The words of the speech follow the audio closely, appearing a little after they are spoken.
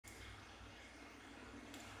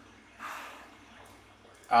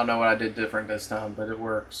I don't know what I did different this time, but it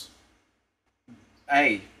works.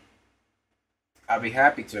 Hey, I'd be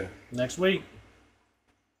happy to. Next week.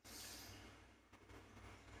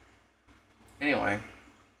 Anyway,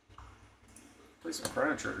 play some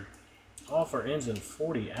Chrono Trigger. Offer ends in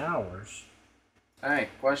 40 hours. Hey,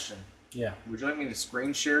 question. Yeah. Would you like me to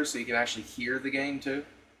screen share so you can actually hear the game too?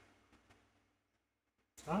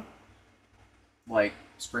 Huh? Like,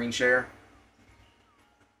 screen share?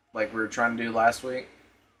 Like we were trying to do last week?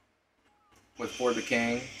 With For the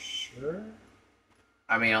King? Sure.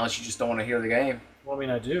 I mean, unless you just don't want to hear the game. Well, I mean,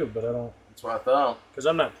 I do, but I don't. That's what I thought. Because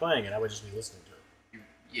I'm not playing it. I would just be listening to it.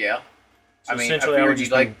 Yeah. So I mean, I essentially, I would figured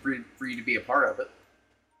just you'd like for you to be a part of it.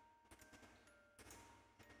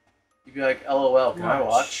 You'd be like, LOL, can I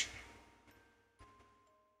watch?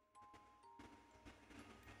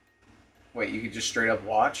 Wait, you could just straight up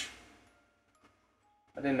watch?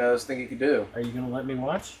 I didn't know this thing you could do. Are you going to let me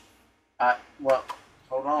watch? Well,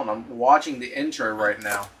 hold on. I'm watching the intro right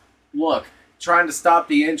now. Look, trying to stop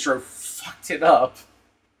the intro fucked it up.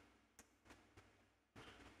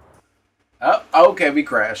 Oh, okay, we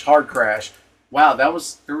crashed. Hard crash. Wow, there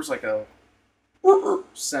was like a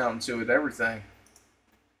sound to it, everything.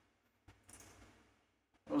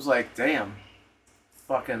 I was like, damn.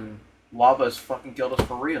 Fucking lava's fucking killed us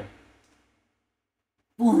for real.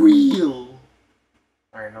 For real.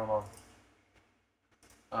 Alright, hold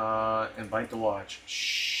on. Invite to watch.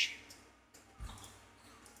 Shh.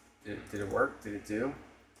 Did it work? Did it do?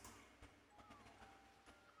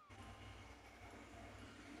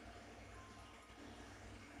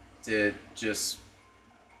 Did just...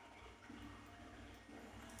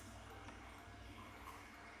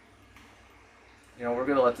 You know, we're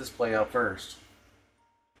gonna let this play out first.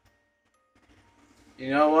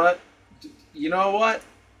 You know what? You know what?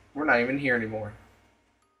 We're not even here anymore.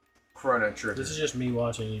 Chrono Trigger. This is just me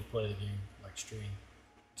watching you play the game, like stream.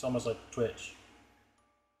 It's almost like Twitch.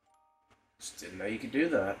 Just didn't know you could do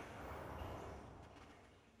that.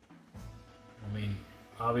 I mean,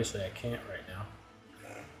 obviously I can't right now.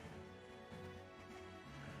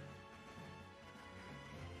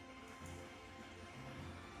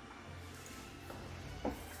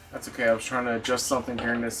 That's okay. I was trying to adjust something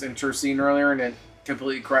during this intro scene earlier, and it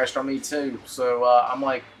completely crashed on me too. So I'm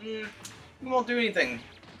like, we won't do anything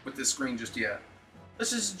with this screen just yet.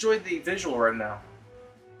 Let's just enjoy the visual right now.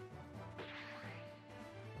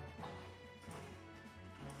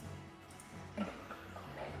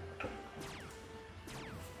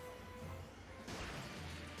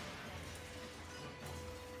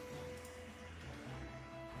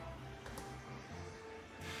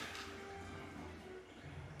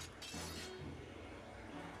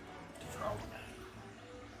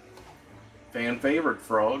 Fan favorite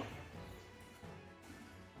frog.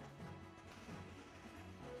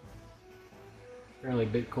 Apparently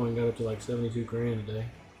Bitcoin got up to like 72 grand today.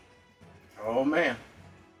 Oh man.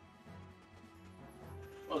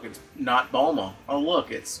 Look, it's not Bulma. Oh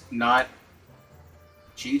look, it's not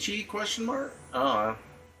Chi-Chi question mark? Oh.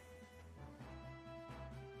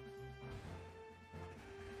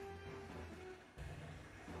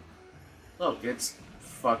 Look, it's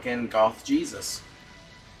fucking Goth Jesus.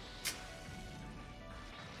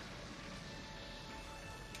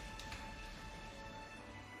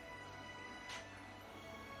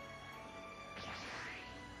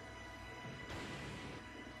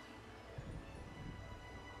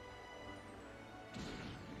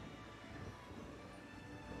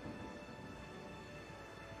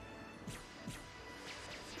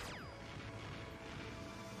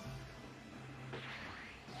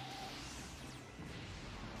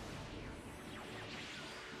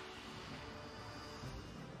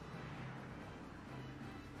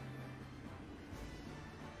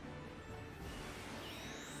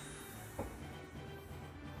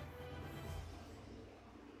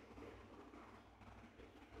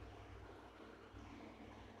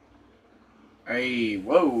 Hey,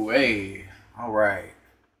 whoa, hey. Alright.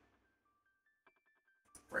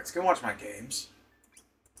 Right, let's go watch my games.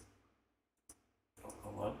 Oh,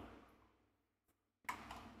 hello?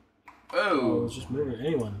 Oh, Oh! it's just moving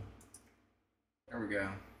anyone. There we go.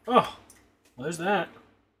 Oh, well, there's that.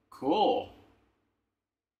 Cool.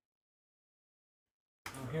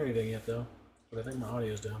 I don't hear anything yet though, but I think my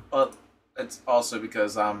audio's down. Well, it's also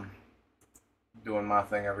because I'm doing my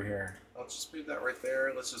thing over here. Let's just move that right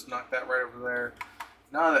there. Let's just knock that right over there.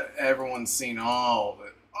 Now that everyone's seen all of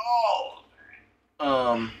it. All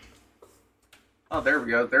of it. Oh, there we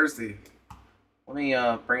go. There's the... Let me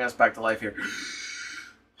bring us back to life here.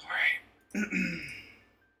 Alright.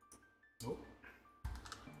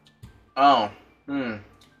 Oh.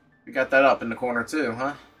 We got that up in the corner too,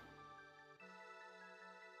 huh?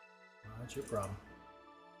 That's your problem.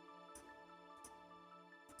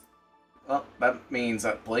 Well, that means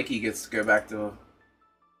that Blakey gets to go back to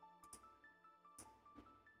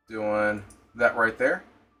doing that right there.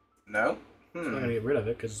 No. I'm not gonna get rid of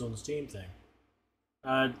it because it's on the Steam thing.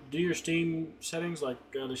 Do your Steam settings like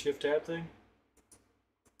the Shift Tab thing.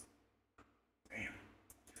 Damn.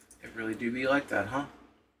 It really do be like that, huh?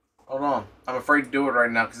 Hold on. I'm afraid to do it right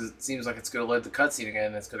now because it seems like it's going to load the cutscene again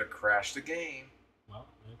and it's going to crash the game. Well,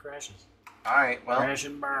 it crashes. Alright, well. Crash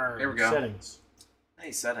and burn. Here we go. Settings.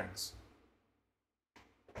 Hey, settings.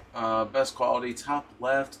 Best quality, top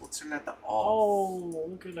left. Let's turn that to off. Oh,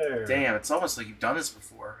 look at there. Damn, it's almost like you've done this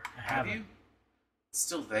before. I Have haven't. you? It's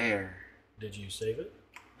still there. Did you save it?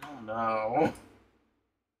 Oh no.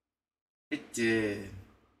 It did.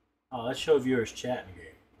 Oh, let's show viewers chat in the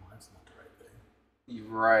game. Oh, that's not the right thing. You're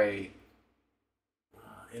right.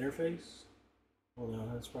 Interface? Well, no,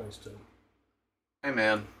 that's probably still. Hey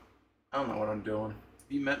man, I don't know what I'm doing. Have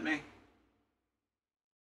you met me?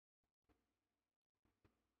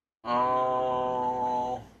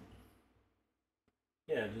 Oh.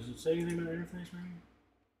 Yeah, does it say anything about interface, maybe?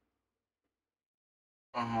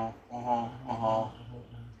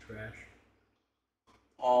 Trash.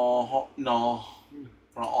 No. No.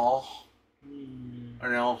 Hmm.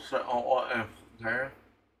 And also, there.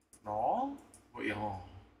 No. Wait,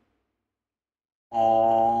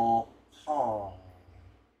 Oh. Oh.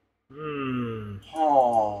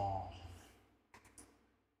 Oh.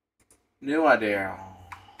 New idea.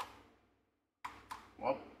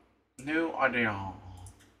 Well, new idea.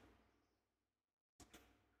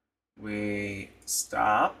 We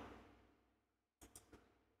stop.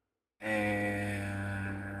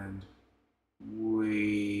 And we...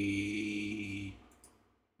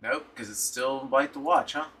 Nope, because it's still light to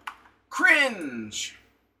watch, huh? Cringe!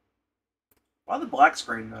 Why the black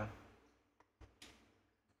screen, though?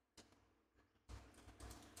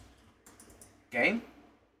 Game?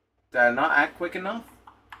 Did I not act quick enough?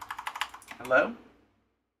 Hello?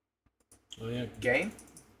 Oh, yeah. Game?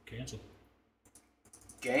 Cancel.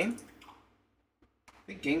 Game? I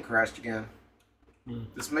think game crashed again. Hmm.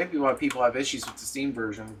 This may be why people have issues with the Steam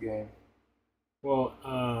version of the game. Well,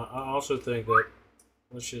 I also think that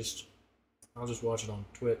I'll just watch it on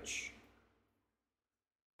Twitch.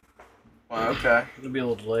 Well, okay. It'll be a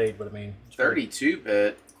little delayed, but I mean,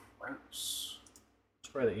 32-bit. Gross. It's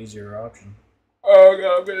probably the easier option. Oh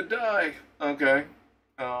god, I'm gonna die. Okay.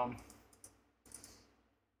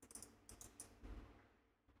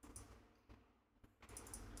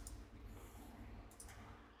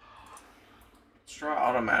 Let's try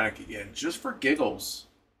automatic again, just for giggles.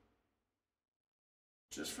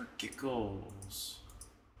 Just for giggles.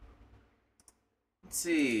 Let's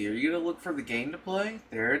see, are you gonna look for the game to play?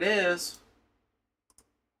 There it is.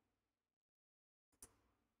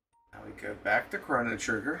 Now we go back to Chrono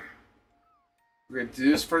Trigger. We're gonna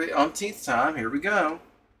do this for the umpteenth time. Here we go.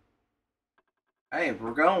 Hey,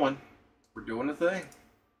 we're going. We're doing the thing.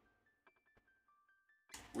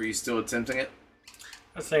 Were you still attempting it?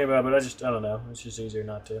 I was thinking about it, but I don't know. It's just easier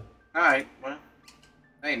not to. Alright, well.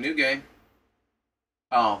 Hey, new game.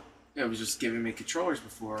 Oh, it was just giving me controllers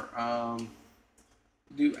before.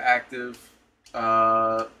 Do active.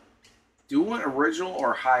 Do you want original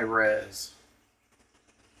or high res?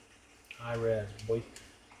 High res, boy.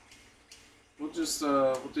 We'll just,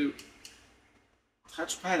 we'll do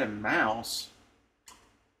touchpad and mouse.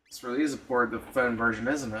 This really is a port of the phone version,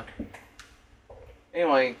 isn't it?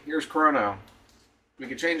 Anyway, here's Chrono. We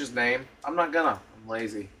can change his name. I'm not gonna. I'm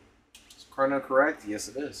lazy. Is Chrono correct? Yes,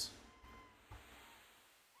 it is.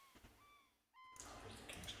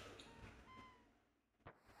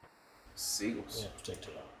 Seagulls. Yeah, take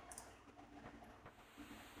too long.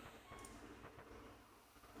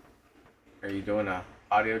 Are you doing a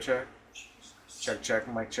audio check? Check, check,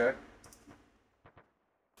 mic check.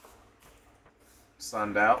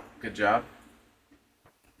 Sunned out. Good job.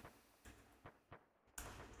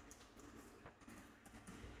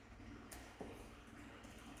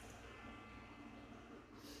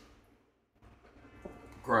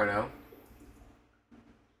 Chrono.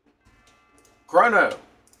 Chrono!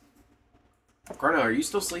 Chrono, are you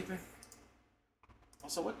still sleeping?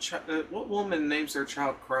 Also, what woman names their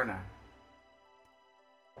child Chrono?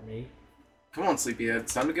 Me? Come on, sleepyhead.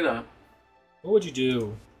 It's time to get up. What would you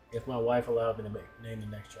do if my wife allowed me to name the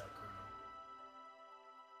next child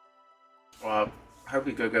Chrono? Well, I hope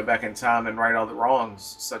we could go back in time and right all the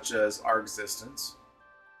wrongs, such as our existence.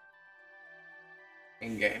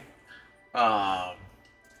 In-game.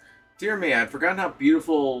 Dear me, I'd forgotten how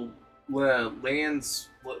beautiful I've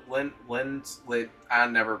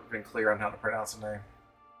never been clear on how to pronounce the name.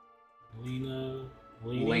 Lena?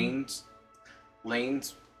 Leaned.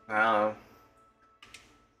 Lanes. I don't know.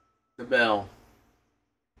 The bell.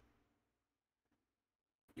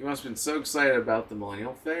 You must have been so excited about the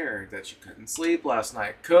Millennial Fair that you couldn't sleep last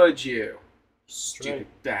night, could you? Stupid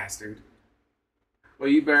bastard. Well,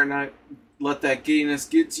 you better not let that giddiness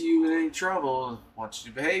get to you in any trouble. I want you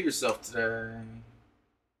to behave yourself today.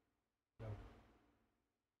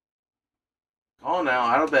 Oh, now,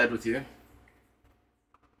 out of bed with you.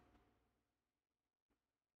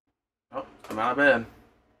 Oh, I'm out of bed.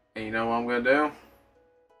 And you know what I'm going to do?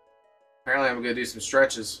 Apparently I'm going to do some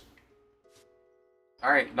stretches.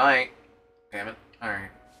 Alright, night. Damn it. Alright.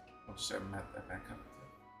 I'll just have that back up.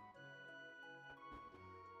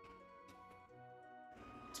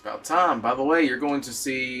 It's about time. By the way, you're going to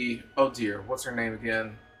see... Oh dear, what's her name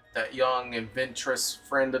again? That young, adventurous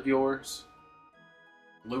friend of yours?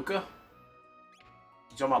 Luca?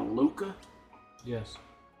 You talking about Luca? Yes.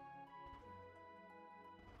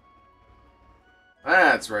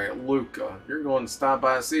 That's right, Luca. You're going to stop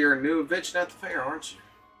by and see her new invention at the fair, aren't you?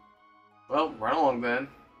 Well, run along then,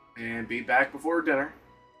 and be back before dinner.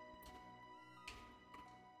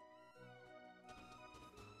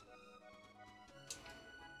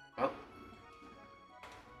 Oh,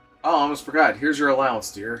 I almost forgot. Here's your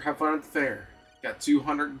allowance, dear. Have fun at the fair. Got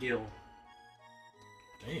 200 gil.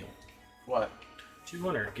 Damn. What?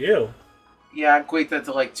 200 gil? Yeah, I equate that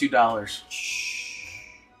to like $2.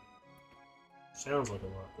 Sounds like a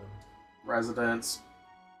lot, though. Residents.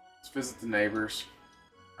 Let's visit the neighbors.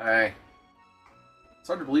 Hey. It's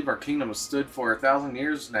hard to believe our kingdom has stood for 1,000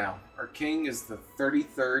 years now. Our king is the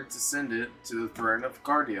 33rd descendant to the throne of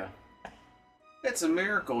Cardia. It's a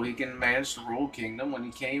miracle he can manage to rule a kingdom when he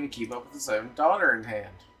can't even keep up with his own daughter in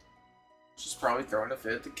hand. She's probably throwing a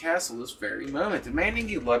fit at the castle this very moment, demanding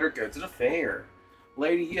you let her go to the fair.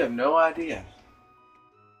 Lady, you have no idea.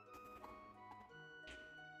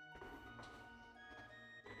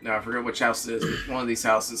 No, I forget which house it is. One of these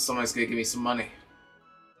houses. Somebody's gonna give me some money.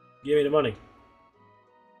 Give me the money.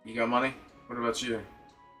 You got money? What about you?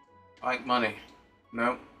 I like money.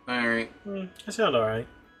 Nope. Alright. That sounds alright.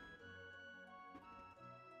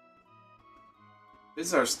 This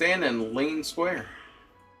is our stand in Lean Square.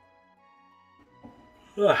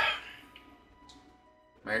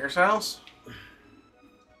 Mayor's house?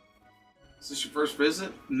 Is this your first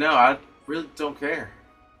visit? No, I really don't care.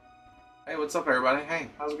 Hey, what's up, everybody? Hey,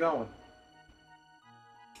 how's it going?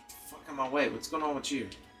 Get the fuck out of my way. What's going on with you?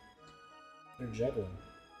 They're juggling.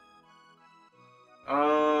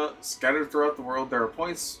 Scattered throughout the world, there are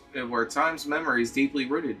points where time's memory is deeply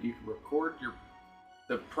rooted. You can record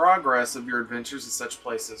the progress of your adventures in such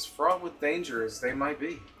places, fraught with danger as they might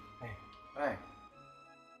be. Hey.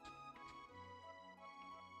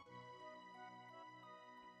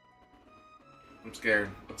 I'm scared.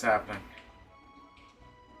 What's happening?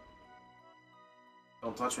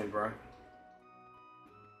 Don't touch me, bro.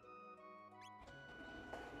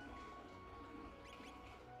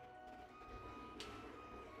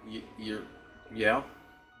 Yeah?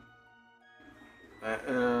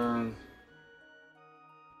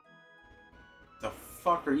 The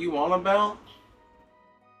fuck are you on about?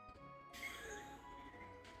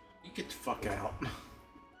 You get the fuck out.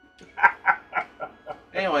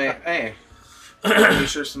 Anyway, hey. Can you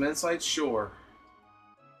share some insights? Sure.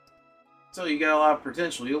 So you got a lot of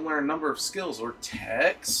potential. You'll learn a number of skills or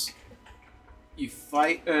techs. You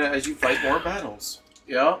fight as you fight more battles.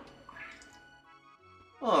 Yep.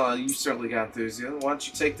 Oh, you certainly got enthusiasm. Why don't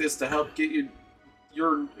you take this to help get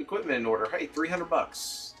your equipment in order? Hey,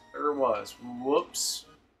 $300. There it was. Whoops.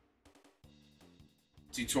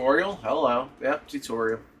 Tutorial? Hello. Yep,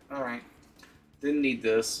 tutorial. Alright. Didn't need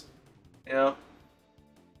this. Yep.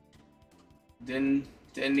 Didn't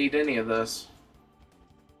need any of this.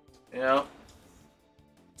 Yep.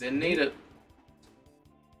 Didn't need it.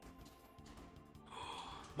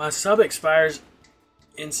 My sub expires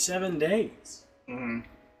in 7 days.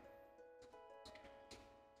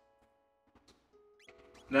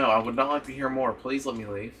 No, I would not like to hear more. Please let me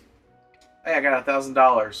leave. Hey, I got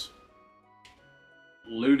 $1,000.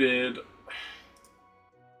 Looted.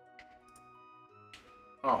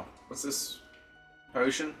 Oh, what's this?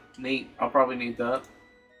 Potion? Neat. I'll probably need that.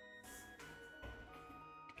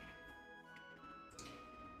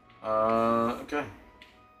 Okay.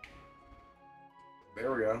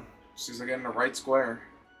 There we go. See if I get in the right square.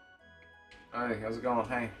 Hey, how's it going?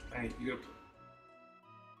 Hey, you gonna...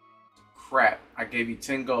 Crap, I gave you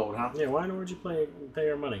 10 gold, huh? Yeah, why would you pay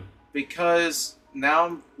our money? Because now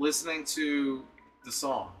I'm listening to the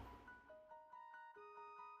song.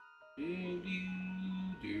 Do,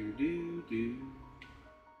 do, do, do.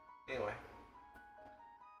 Anyway.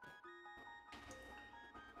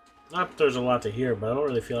 Not that there's a lot to hear, but I don't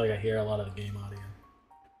really feel like I hear a lot of the game audio.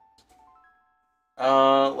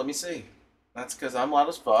 Let me see. That's because I'm loud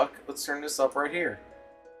as fuck. Let's turn this up right here.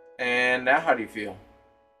 And now how do you feel?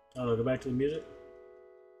 Oh, go back to the music?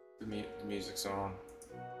 The music's on.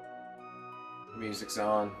 The music's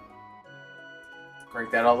on.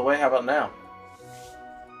 Crank that all the way. How about now?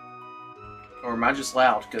 Or am I just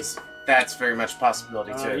loud? Because that's very much a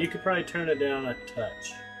possibility too. You could probably turn it down a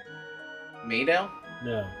touch. Me down?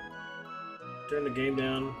 No. Turn the game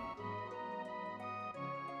down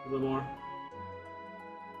a little more.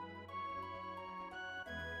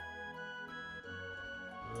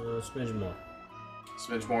 Smidge more.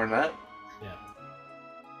 Smidge more than that? Yeah.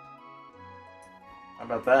 How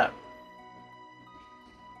about that?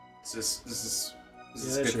 Is this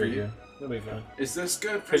good for you? That'll be fun. Is this good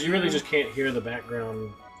for you? Because you really just can't hear the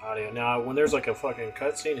background audio. Now, when there's like a fucking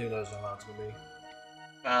cutscene, who knows how loud it's gonna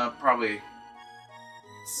be? Probably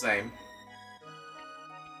same.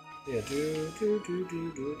 Yeah.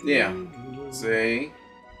 Yeah. See?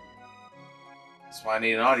 That's why I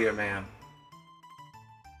need an audio man.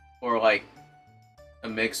 Or like a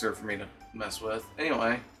mixer for me to mess with.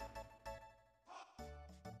 Anyway.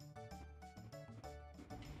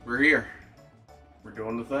 We're here. We're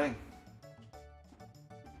doing the thing.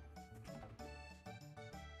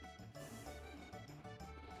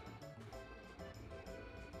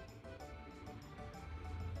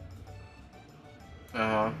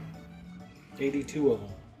 Uh-huh. 82 of them.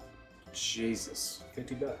 Jesus.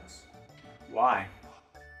 $50. Why?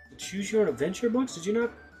 The Choose Your Own Adventure books? Did you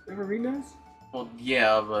not ever read those? Well,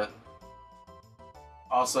 yeah, but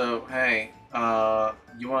also, hey,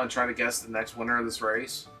 you want to try to guess the next winner of this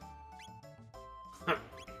race?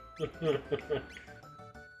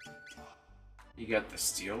 You got the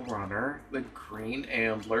Steel Runner, the Green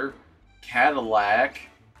Ambler, Cadillac,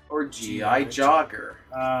 or GI Jogger.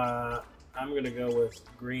 I'm gonna go with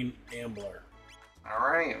Green Ambler.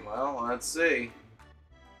 Alright, well, let's see.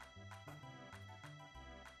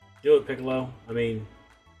 Do it, Piccolo. I mean...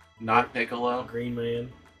 Not Piccolo. Green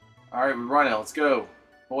Man. Alright, we run it. Let's go.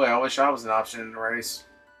 Boy, I wish I was an option in the race.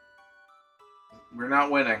 We're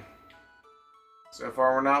not winning. So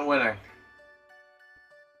far, we're not winning.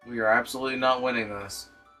 We are absolutely not winning this.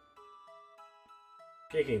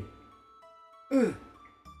 Kicking.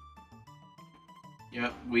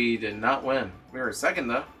 Yep, we did not win. We were second,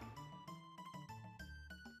 though.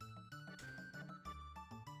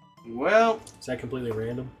 Well... Is that completely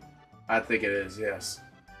random? I think it is, yes.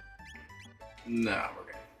 No, we're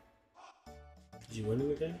good. Did you win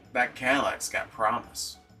anything? That Cadillac's got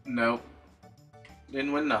promise. Nope.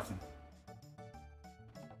 Didn't win nothing.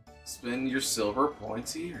 Spend your silver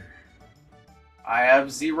points here. I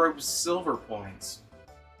have 0 silver points.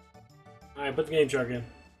 Alright, put the game chart in.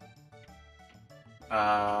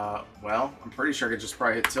 Well, I'm pretty sure I could just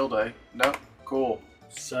probably hit tilde. Nope. Cool.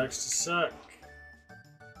 Sucks to suck.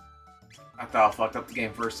 I thought I fucked up the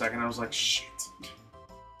game for a second. I was like, shit.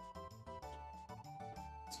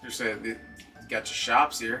 Seriously, you got your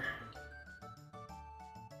shops here.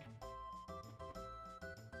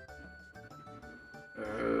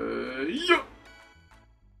 Yeah.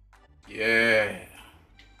 Yeah.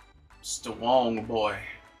 Stawong boy.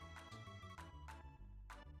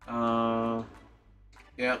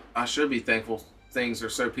 Yeah, I should be thankful things are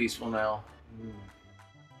so peaceful now.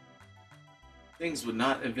 Things would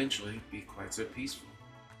not eventually be quite so peaceful.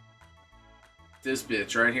 This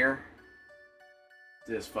bitch right here.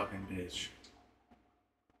 This fucking bitch.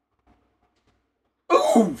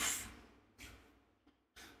 Oof!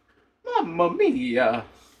 Mamma mia!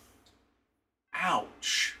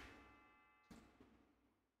 Ouch.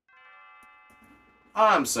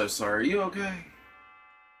 I'm so sorry. You okay?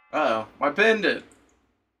 Uh-oh. My pen did.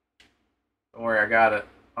 Don't worry, I got it.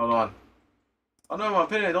 Hold on. Oh no, my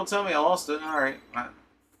pen. Don't tell me I lost it. Alright.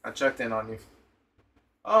 I checked in on you.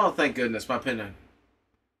 Oh, thank goodness, my pen.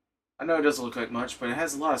 I know it doesn't look like much, but it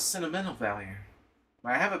has a lot of sentimental value.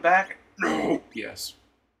 May I have it back? No. Yes.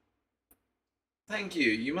 Thank you.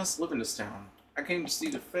 You must live in this town. I came to see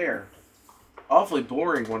the fair. Awfully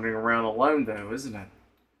boring wandering around alone, though, isn't it?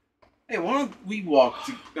 Hey, why don't we walk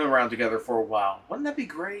around together for a while? Wouldn't that be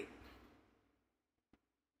great?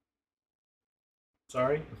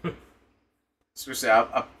 Sorry? Seriously,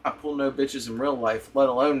 I pull no bitches in real life, let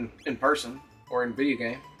alone in person or in video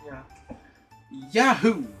game. Yeah.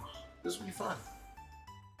 Yahoo! This will be fun.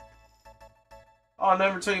 Oh, I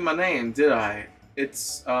never told you my name, did I?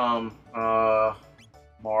 It's, Marl.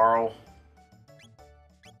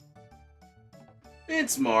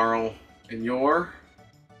 It's Marl. And you're?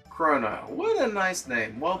 Chrono. What a nice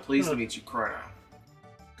name. Well, pleased to meet you, Chrono.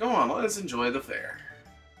 Go on, let us enjoy the fair.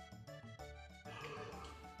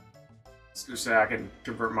 to say I can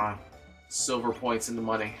convert my silver points into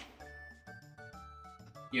money.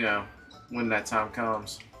 You know, when that time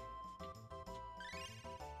comes.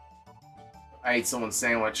 I ate someone's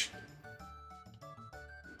sandwich.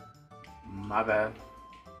 My bad.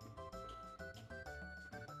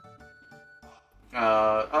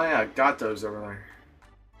 Oh yeah, got those over there.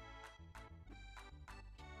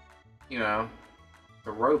 You know,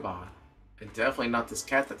 the robot. And definitely not this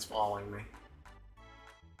cat that's following me.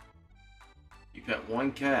 You got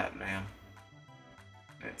one cat, man.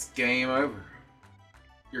 It's game over.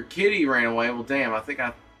 Your kitty ran away. Well, damn, I think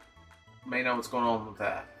I may know what's going on with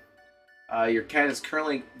that. Your cat is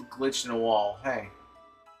currently glitched in a wall. Hey.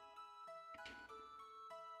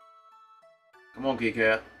 Come on, kitty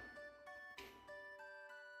cat.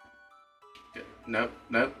 Nope,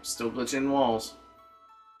 nope. Still glitching in walls.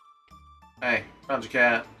 Hey, found your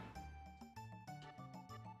cat.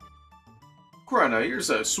 Chrono, you're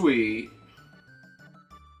so sweet.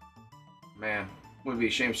 Man, would be a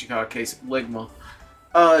shame she caught a case of ligma.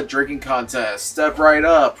 Drinking contest. Step right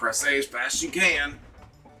up. Press A as fast as you can.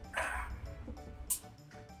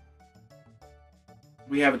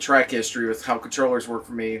 We have a track history with how controllers work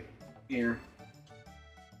for me here.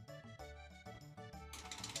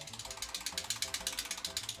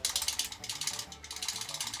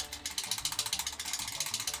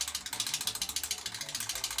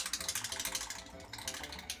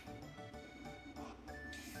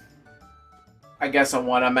 I guess I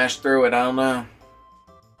want to mash through it. I don't know.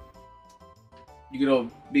 You gonna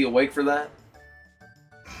be awake for that?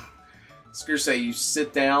 Screw say you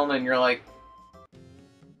sit down and you're like,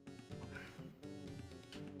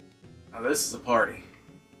 oh, this is a party.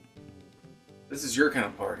 This is your kind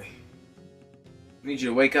of party. I need you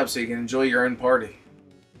to wake up so you can enjoy your own party.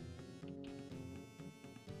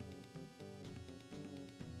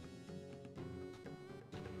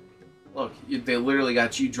 Look, they literally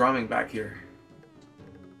got you drumming back here.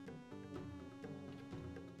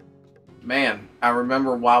 Man, I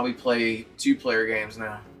remember why we play two-player games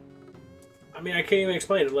now. I mean, I can't even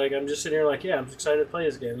explain it. Like, I'm just sitting here like, yeah, I'm excited to play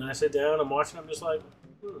this game. And then I sit down, I'm watching, I'm just like,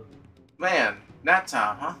 Man, nap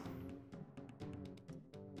time, huh?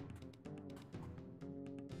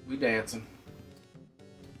 We dancing.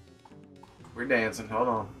 We're dancing. Hold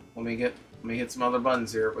on. Let me hit some other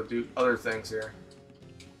buttons here, but do other things here.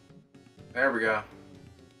 There we go.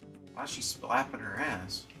 Why is she slapping her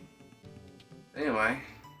ass? Anyway.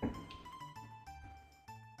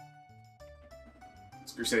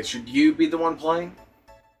 Say, should you be the one playing?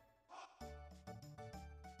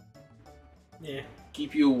 Yeah.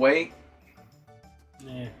 Keep you awake?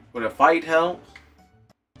 Yeah. Would a fight help?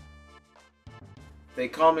 They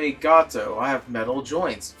call me Gato. I have metal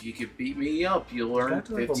joints. If you could beat me up, you'll earn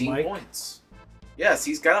 15 points. Yes,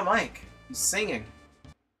 he's got a mic. He's singing.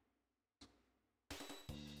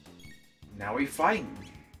 Now we fighting.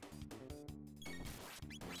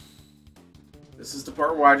 This is the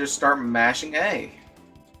part where I just start mashing A.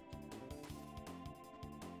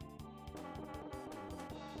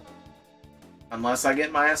 Unless I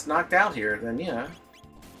get my ass knocked out here, then, you know.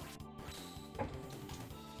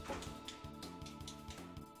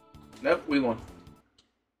 Nope, we won.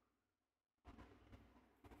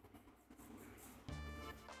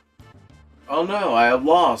 Oh no, I have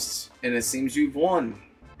lost, and it seems you've won.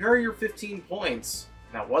 Here are your 15 points.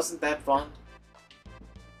 Now, wasn't that fun?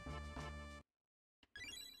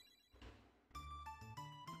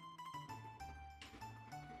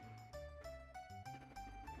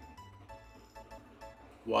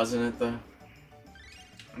 Wasn't it, though?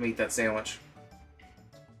 Let me eat that sandwich.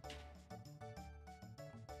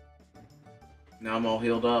 Now I'm all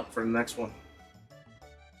healed up for the next one.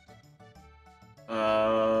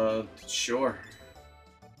 Sure.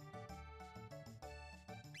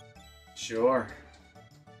 Sure.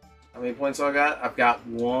 How many points do I got? I've got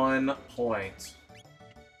 1 point.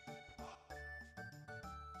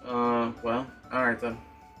 Well, alright then.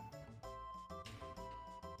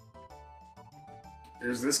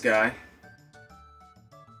 There's this guy.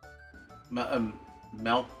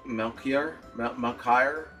 Melchior?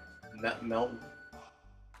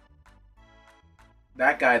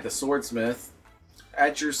 That guy, the swordsmith.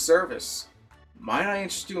 At your service. Might I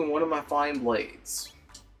interest you in one of my fine blades?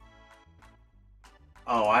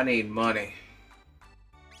 Oh, I need money.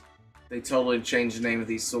 They totally changed the name of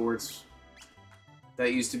these swords.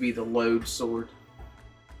 That used to be the load sword.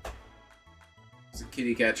 There's a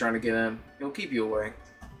kitty cat trying to get in. He'll keep you awake.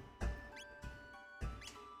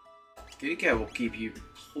 Kitty cat will keep you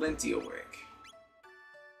plenty awake.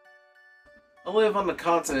 I live on the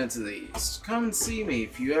continent of the East. Come and see me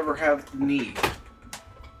if you ever have need.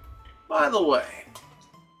 By the way,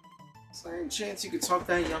 Is there any chance you could talk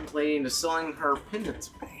that young lady into selling her pendant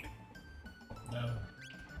to me? No.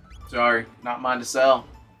 Sorry, not mine to sell.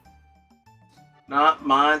 Not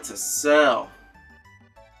mine to sell.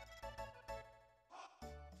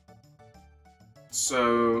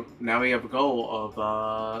 So now we have a goal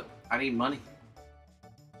of I need money.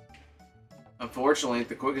 Unfortunately,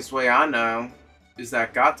 the quickest way I know is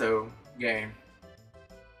that Gato game.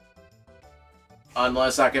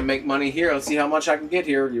 Unless I can make money here. Let's see how much I can get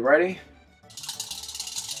here. You ready?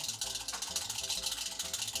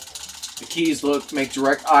 The keys make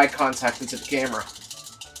direct eye contact into the camera.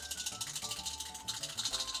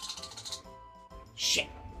 Shit.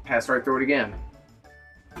 Passed right through it again.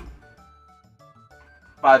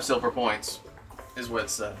 5 silver points is what it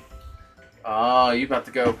said. Oh, you about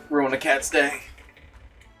to go ruin a cat's day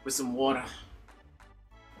with some water.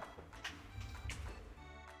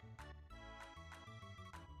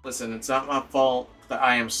 Listen, it's not my fault that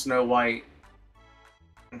I am Snow White.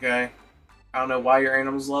 Okay? I don't know why your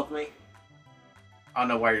animals love me. I don't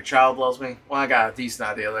know why your child loves me. Well, I got a decent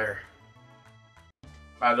idea there.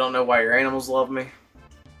 But I don't know why your animals love me.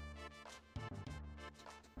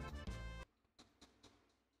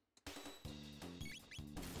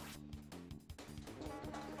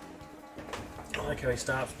 I like how he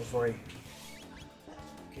stops before he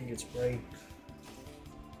can get sprayed.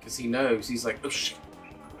 Because he knows. He's like, oh shit.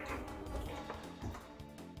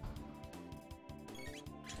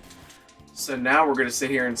 So now we're going to sit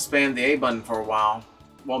here and spam the A button for a while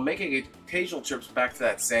making occasional trips back to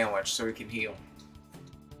that sandwich so we can heal.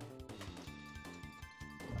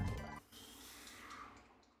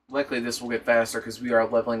 Likely this will get faster because we are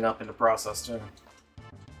leveling up in the process too.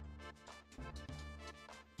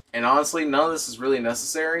 And honestly, none of this is really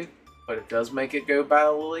necessary, but it does make it go by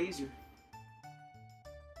a little easier.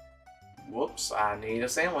 Whoops, I need a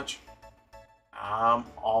sandwich. I'm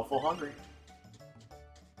awful hungry.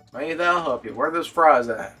 Maybe that'll help you. Where are those fries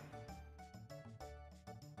at?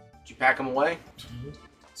 Did you pack them away? Mm-hmm.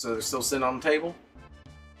 So they're still sitting on the table?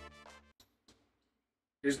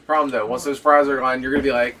 Here's the problem though. Once those fries are gone, you're going to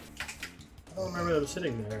be like... I don't remember them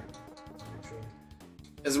sitting there.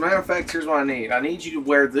 As a matter of fact, here's what I need. I need you to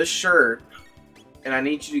wear this shirt, and I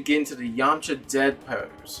need you to get into the Yamcha dead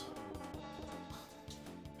pose.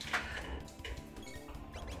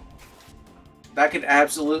 That could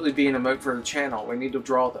absolutely be an emote for the channel. We need to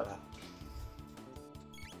draw that.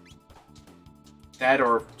 That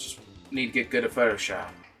or just need to get good at Photoshop.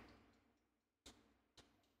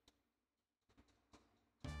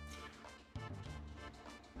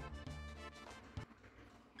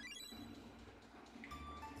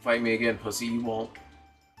 Fight me again, pussy. You won't.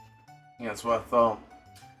 Yeah, that's what I thought.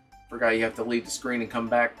 Forgot you have to leave the screen and come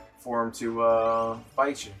back for him to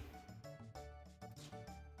fight you.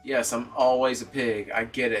 Yes, I'm always a pig. I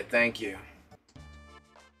get it. Thank you.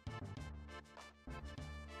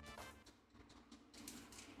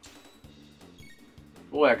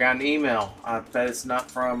 Boy, I got an email. I bet it's not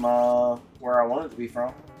from where I want it to be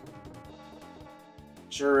from.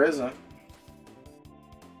 Sure isn't.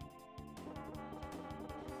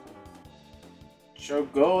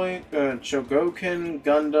 Chogokin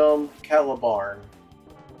Gundam Calibarn.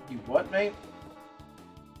 You what, mate?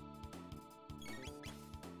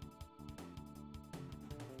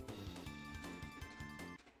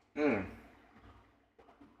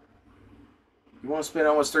 You want to spend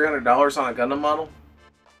almost $300 on a Gundam model?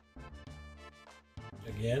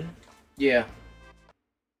 Again? Yeah.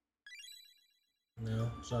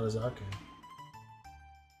 No, it's not a Zaku.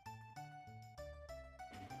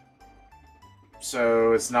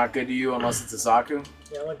 So it's not good to you unless it's a Zaku?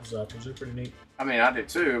 Yeah, I like the Zakus. They're pretty neat. I mean, I do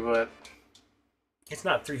too, but... It's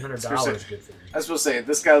not $300 good for me. I was supposed to say,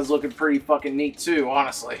 this guy's looking pretty fucking neat too,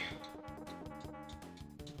 honestly.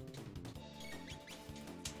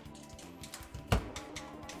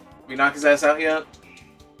 We knock his ass out yet?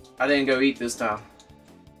 I didn't go eat this time.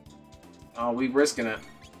 Oh, we risking it.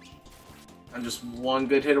 I'm just one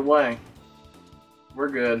good hit away. We're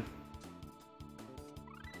good.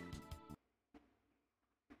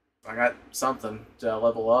 I got something to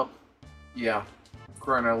level up. Yeah.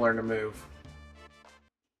 Chrono learn to move.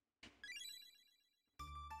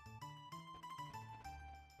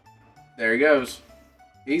 There he goes.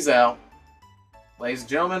 He's out. Ladies and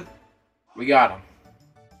gentlemen, we got him.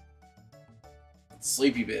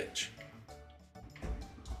 Sleepy bitch.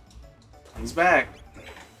 He's back.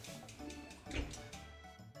 Did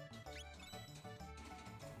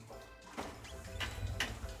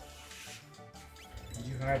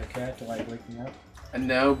you hire the cat to like wake me up?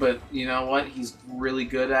 No, but you know what? He's really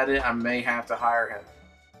good at it. I may have to hire him.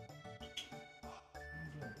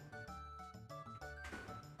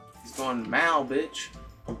 He's going Mal, bitch.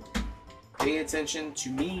 Pay attention to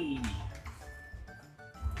me.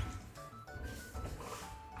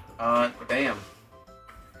 Damn.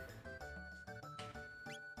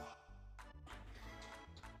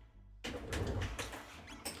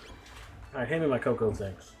 Alright, hand me my cocoa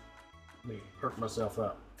things. Let me perk myself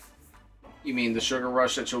up. You mean the sugar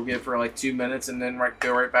rush that you'll get for like 2 minutes and then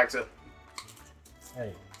go right back to...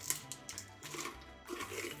 Hey.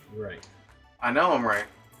 You're right. I know I'm right.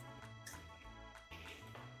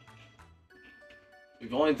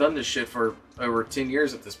 We've only done this shit for over 10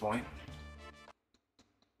 years at this point.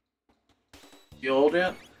 You old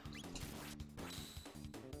yet?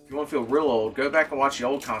 If you want to feel real old, go back and watch the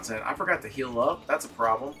old content. I forgot to heal up. That's a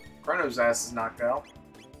problem. Chrono's ass is knocked out.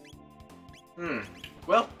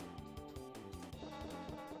 Well.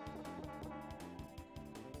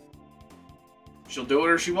 She'll do it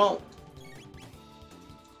or she won't.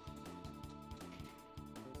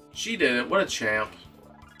 She did it. What a champ.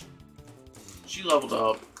 She leveled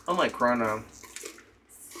up. Unlike Chrono.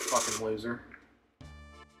 Fucking loser.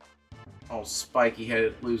 Oh,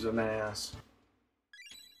 spiky-headed losing ass.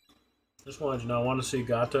 Just wanted to know, I want to see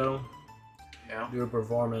Gato do a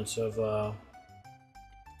performance of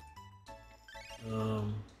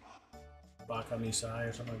Baka Misai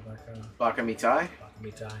or something like that. Baka Mitai? Baka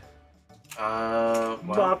Mitai. Well,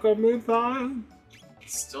 Baka Mitai.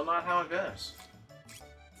 it's still not how it goes.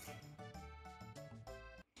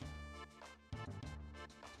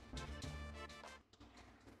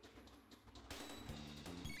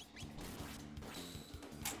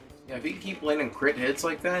 Yeah, if you can keep landing crit hits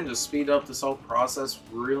like that and just speed up this whole process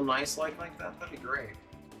real nice like that, that'd be great.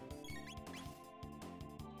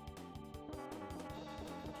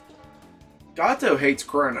 Gato hates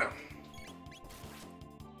Chrono.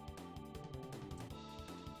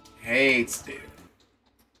 Hates, dude.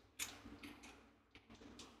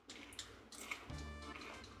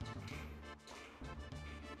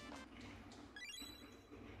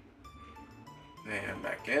 And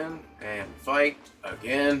back in, and fight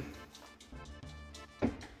again.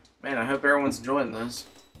 Man, I hope everyone's enjoying this.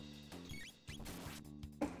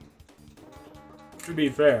 To be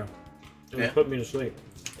fair, it would put me to sleep.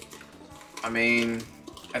 I mean,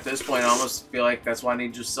 at this point, I almost feel like that's why I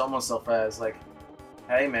need to just sell myself as, like,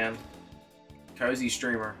 hey man, cozy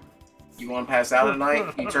streamer. You want to pass out at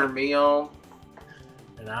night? You turn me on.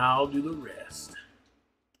 And I'll do the rest.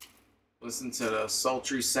 Listen to the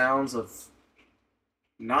sultry sounds of,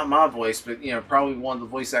 not my voice, but, you know, probably one of the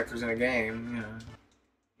voice actors in a game, you know.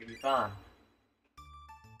 You'll be fine.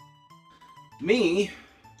 Me,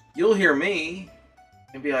 you'll hear me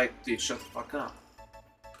and be like, dude, shut the fuck up.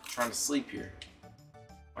 I'm trying to sleep here.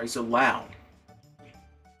 Why are you so loud?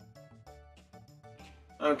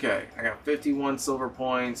 Okay, I got 51 silver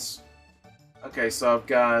points. Okay, so I've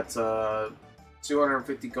got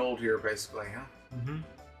 250 gold here, basically, huh? Mm-hmm.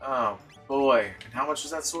 Oh, boy. And how much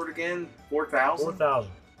is that sword again? 4,000?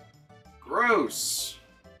 4,000. Gross.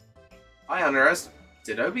 I underestimated.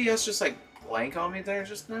 Did OBS just, like, blank on me there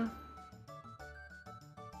just now?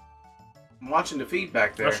 I'm watching the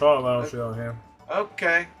feedback there. I saw it when I was on here.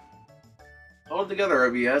 Okay. Hold it together,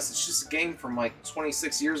 OBS. It's just a game from, like,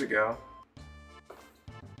 26 years ago.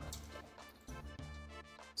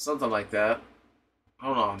 Something like that.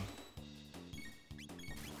 Hold on.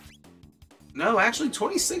 No, actually,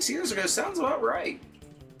 26 years ago sounds about right.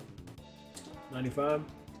 95?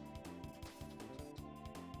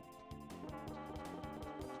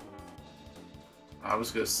 I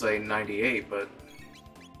was going to say 98, but...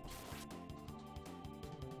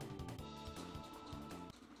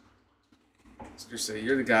 Seriously,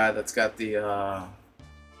 you're the guy that's got the,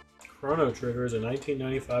 Chrono Trigger is a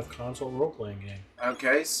 1995 console role-playing game.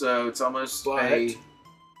 Okay, so it's almost But a...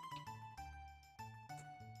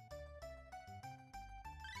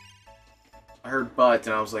 I heard but,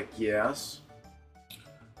 and I was like, yes.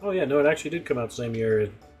 Oh yeah, no, it actually did come out the same year.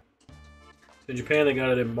 In Japan, they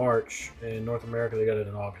got it in March. In North America, they got it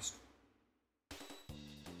in August.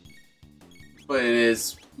 But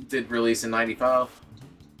it did release in 95?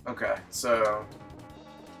 Okay, so...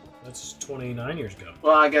 That's 29 years ago.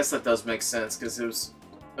 Well, I guess that does make sense, because it was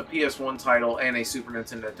a PS1 title and a Super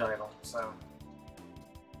Nintendo title, so...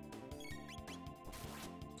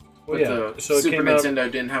 Well, but yeah, the so it Super came out... Nintendo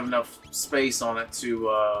didn't have enough space on it to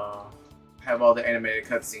have all the animated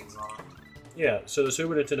cutscenes on it. Yeah, so the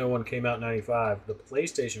Super Nintendo one came out in 95. The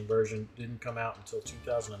PlayStation version didn't come out until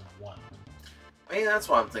 2001. Maybe that's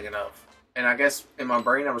what I'm thinking of. And I guess in my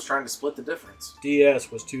brain I was trying to split the difference.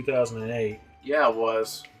 DS was 2008. Yeah, it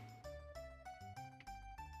was.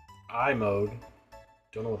 iMode.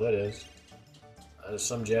 Don't know what that is.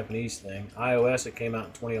 some Japanese thing. iOS, it came out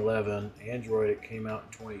in 2011. Android, it came out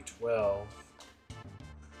in 2012.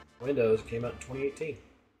 Windows, it came out in 2018.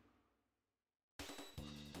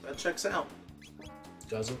 That checks out.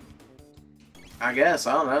 Doesn't? I guess.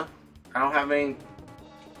 I don't know. I don't have any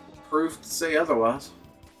proof to say otherwise.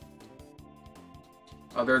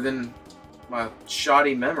 Other than my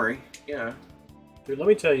shoddy memory, you know. Dude, let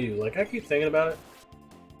me tell you, like, I keep thinking about it.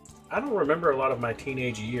 I don't remember a lot of my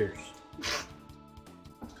teenage years.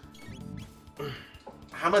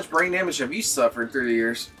 How much brain damage have you suffered through the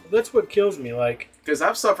years? That's what kills me, like... Because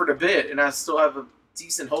I've suffered a bit, and I still have a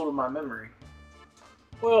decent hold of my memory.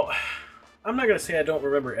 Well, I'm not going to say I don't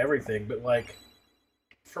remember everything, but, like,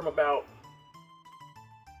 from about...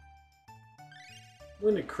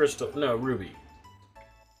 When did Crystal... No, Ruby.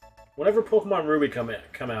 Whenever Pokemon Ruby come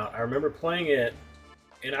out, I remember playing it,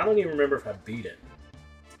 and I don't even remember if I beat it.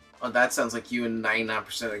 Oh, that sounds like you in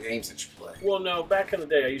 99% of the games that you play. Well, no, back in the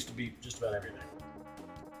day, I used to beat just about everything.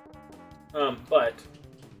 But...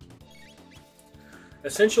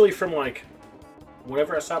 Essentially from, like,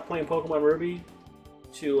 whenever I stopped playing Pokemon Ruby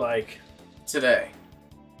to, like... Today.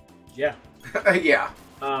 Yeah. Yeah.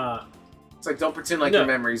 It's like, don't pretend like your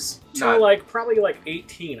memory's not... like, probably, like,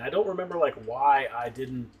 18. I don't remember, like, why I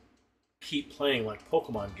didn't keep playing, like,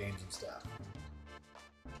 Pokemon games and stuff.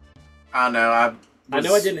 I don't know. I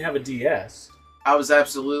know I didn't have a DS. I was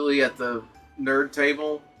absolutely at the nerd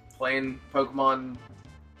table playing Pokemon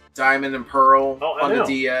Diamond and Pearl on the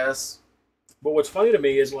DS. But what's funny to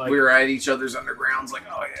me is, like... We were at each other's undergrounds like,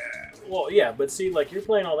 oh, yeah. Well, yeah, but see, like, you're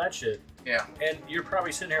playing all that shit. Yeah. And you're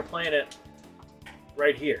probably sitting here playing it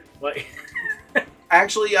right here. Like...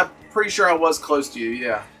 Actually, I'm pretty sure I was close to you,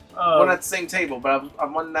 yeah. We're not at the same table, but I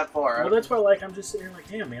wasn't that far. Well, that's why, like, I'm just sitting here like,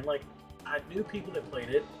 damn, man, like, I knew people that played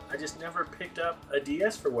it. I just never picked up a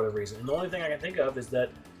DS for whatever reason. And the only thing I can think of is that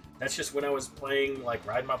that's just when I was playing, like,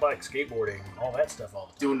 riding my bike, skateboarding, all that stuff all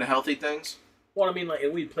the time. Doing the healthy things? Well, I mean, like,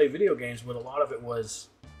 and we'd play video games, but a lot of it was,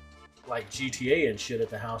 like, GTA and shit at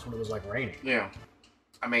the house when it was, like, raining. Yeah.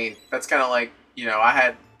 I mean, that's kind of like, you know, I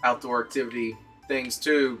had outdoor activity things,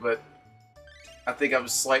 too, but I think I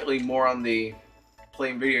was slightly more on the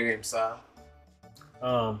playing video game side.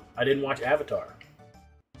 I didn't watch Avatar.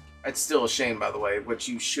 It's still a shame, by the way, which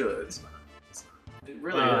you should. It's not. It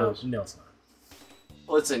really is. No, it's not.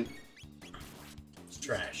 Listen. It's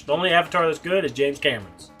trash. The only Avatar that's good is James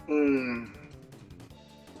Cameron's.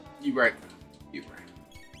 You right. You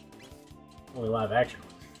right. Only live action.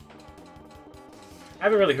 I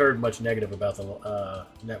haven't really heard much negative about the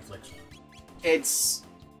Netflix one. It's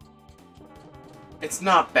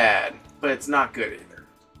not bad, but it's not good either.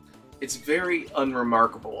 It's very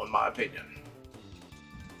unremarkable, in my opinion.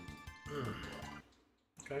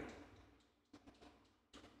 Okay.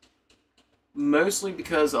 Mostly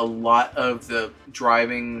because a lot of the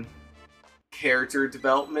driving character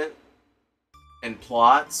development and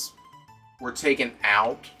plots were taken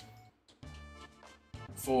out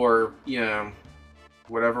for, you know,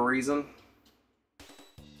 whatever reason.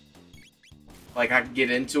 Like, I can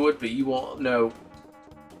get into it, but you won't know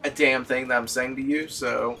a damn thing that I'm saying to you,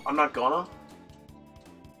 so I'm not gonna.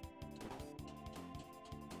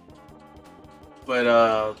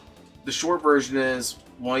 But, the short version is,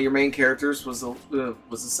 one of your main characters was a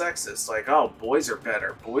sexist. Like, oh, boys are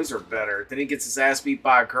better. Boys are better. Then he gets his ass beat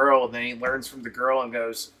by a girl, and then he learns from the girl and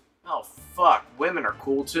goes, oh, fuck, women are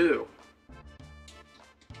cool, too.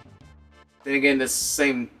 Then again, this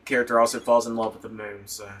same character also falls in love with the moon,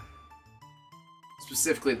 so...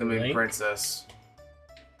 Specifically the Moon Link? Princess.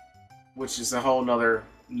 Which is a whole nother...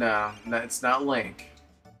 No, it's not Link.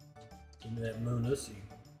 Give me that moon ussy.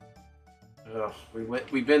 Ugh,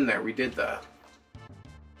 we've been there. We did that.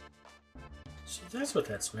 So that's what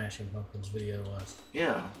that Smashing Pumpkins video was.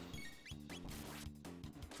 Yeah.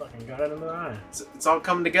 Fucking got it in the eye. It's all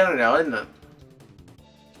coming together now, isn't it?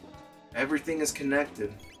 Everything is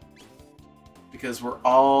connected. Because we're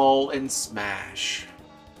all in Smash.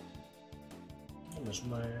 I'm a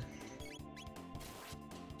Smash.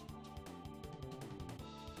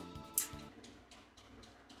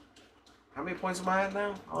 How many points am I at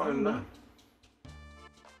now? I don't even know.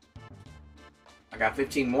 I got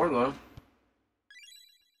 15 more though.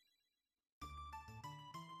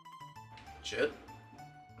 Shit.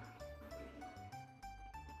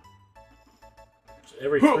 So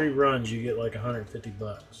every 3 runs you get like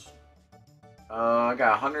 $150. I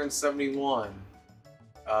got 171.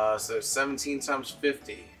 So 17 times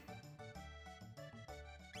 50.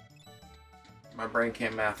 My brain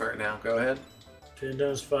can't math right now. Go ahead. 10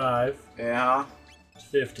 times 5. Yeah. It's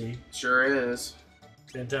 50. Sure is.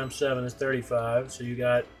 10 times 7 is 35. So you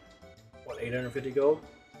got, what, 850 gold?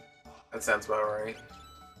 That sounds about right.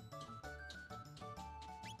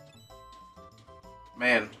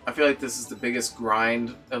 Man, I feel like this is the biggest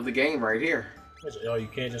grind of the game right here. Oh, you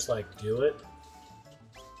can't just like do it?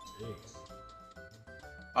 Jeez.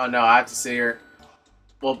 Oh no, I have to sit here.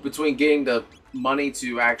 Well, between getting the money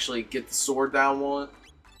to actually get the sword that I want,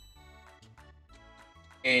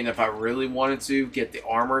 and if I really wanted to, get the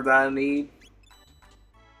armor that I need.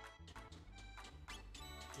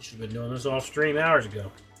 You should have been doing this off stream hours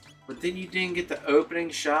ago. But then you didn't get the opening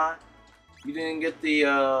shot. You didn't get the,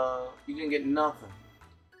 you didn't get nothing.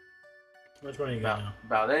 How much money you got now?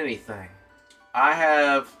 About anything. I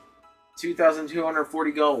have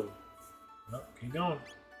 2,240 gold. Well, keep going.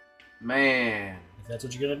 Man. If that's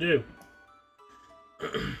what you're gonna do.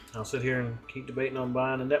 I'll sit here and keep debating on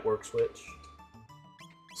buying a network switch.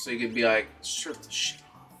 So you could be like, shut the shit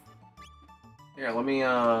off. Here, let me,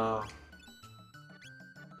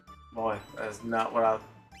 boy, that's not what I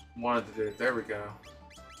wanted to do. There we go.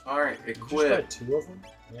 Alright, equip. You just got 2 of them?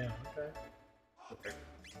 Yeah, okay. Okay.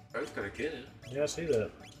 Both gotta get it. Yeah, I see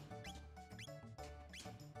that.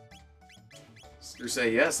 You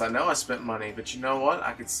say, yes, I know I spent money, but you know what?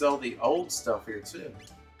 I could sell the old stuff here, too.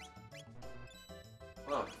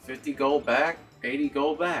 Look, 50 gold back, 80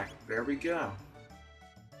 gold back. There we go.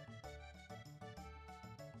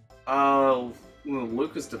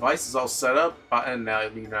 Lucas' device is all set up, and now,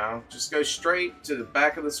 you know, just go straight to the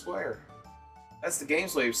back of the square. That's the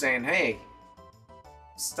game's way of saying, hey,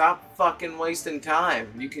 stop fucking wasting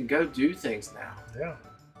time. You can go do things now. Yeah.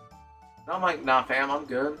 And I'm like, nah, fam, I'm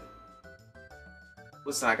good.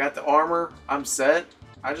 Listen, I got the armor. I'm set.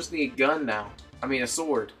 I just need a gun now. I mean, a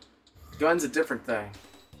sword. Gun's a different thing.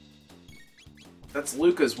 That's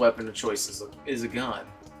Luca's weapon of choice is a gun.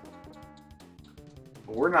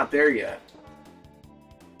 But we're not there yet.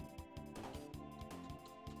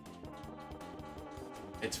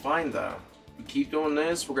 It's fine, though. We keep doing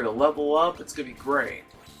this. We're going to level up. It's going to be great.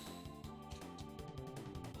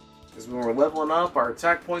 Because when we're leveling up, our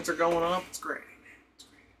attack points are going up. It's great.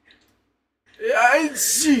 I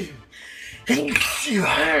see.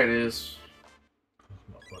 There it is.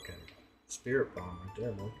 My fucking spirit bomb right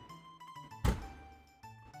there, man.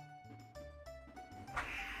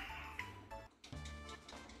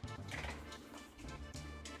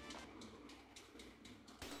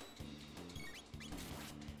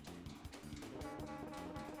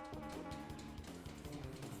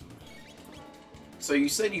 So you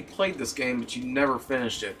said you played this game, but you never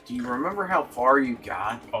finished it. Do you remember how far you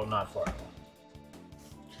got? Oh, not far.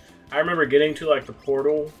 I remember getting to like the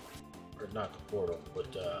portal, or not the portal,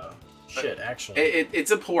 but shit, actually,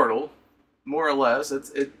 it's a portal, more or less.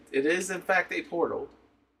 It is in fact a portal,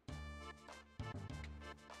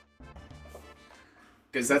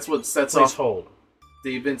 because that's what sets off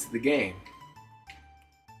the events of the game.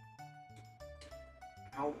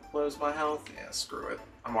 How low is my health? Yeah, screw it.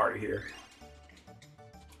 I'm already here.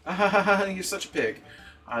 You're such a pig.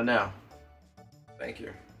 I know. Thank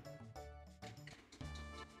you.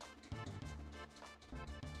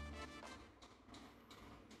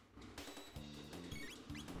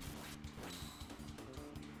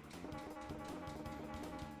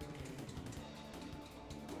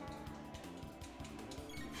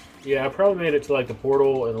 Yeah, I probably made it to like the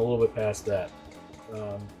portal and a little bit past that,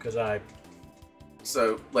 because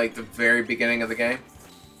So, like the very beginning of the game.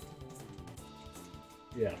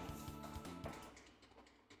 Yeah.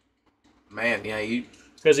 Man, yeah, you.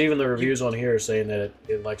 Because even the reviews on here are saying that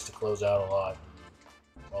it likes to close out a lot,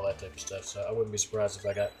 all that type of stuff. So I wouldn't be surprised if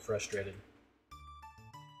I got frustrated.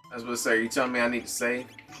 I was going to say, are you telling me I need to save?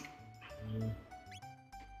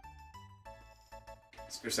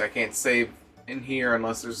 Because I can't save in here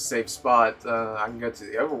unless there's a safe spot. I can go to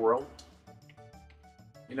the overworld.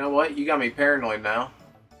 You know what? You got me paranoid now.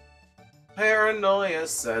 Paranoia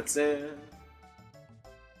sets in.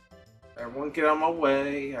 Everyone get out of my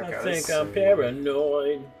way. I think I'm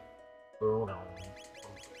paranoid. You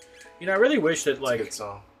know, I really wish that, like... That's a good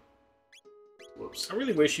song. Whoops. I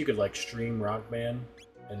really wish you could, like, stream Rock Band.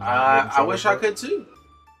 And I wish I could, too.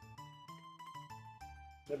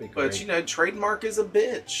 That'd be great. But, you know, trademark is a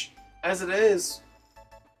bitch. As it is.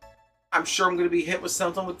 I'm sure I'm going to be hit with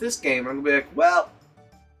something with this game. I'm going to be like, well...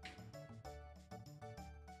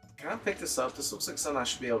 Can I pick this up? This looks like something I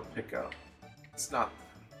should be able to pick up. It's not...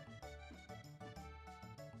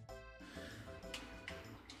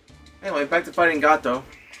 Anyway, back to fighting Gato.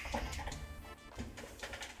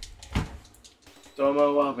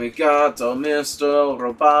 Domo arigato, Mr.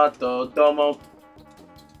 Roboto. Domo.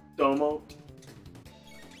 Domo.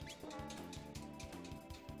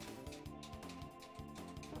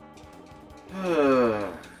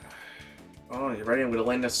 Oh, you ready? I'm gonna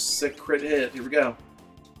land a sick crit hit. Here we go.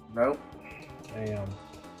 Nope. Damn.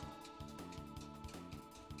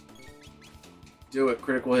 Do it.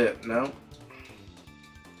 Critical hit. No.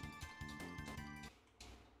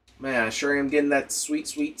 Man, I sure am getting that sweet,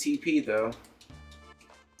 sweet TP, though.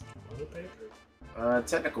 Toilet paper?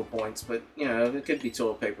 Technical points, but, you know, it could be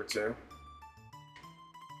toilet paper, too.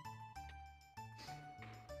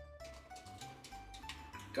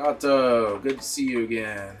 Gato, good to see you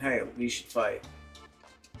again. Hey, we should fight.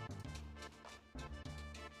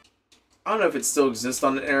 I don't know if it still exists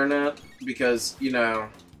on the internet, because, you know,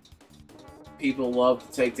 people love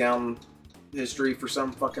to take down history for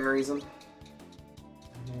some fucking reason.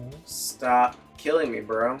 Stop killing me,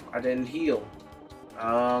 bro. I didn't heal.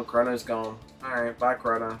 Oh, Chrono's gone. Alright, bye,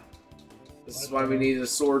 Chrono. This is why we need a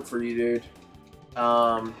sword for you, dude.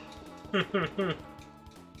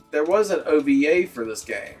 There was an OVA for this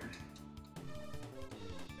game.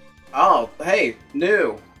 Oh, hey,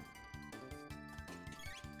 new.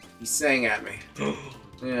 He sang at me.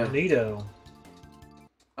 Yeah. Neato.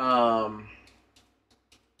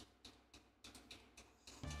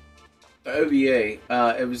 The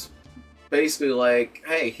OVA, it was basically like,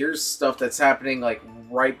 hey, here's stuff that's happening like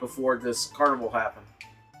right before this carnival happened.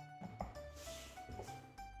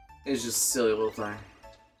 It's just a silly little thing.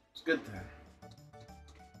 It's a good thing.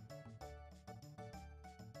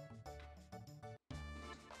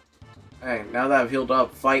 Hey, now that I've healed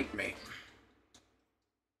up, fight me.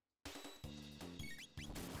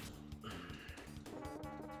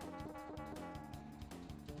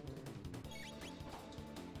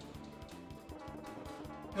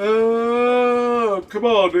 Come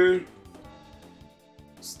on, dude.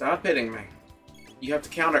 Stop hitting me. You have to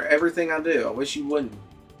counter everything I do. I wish you wouldn't.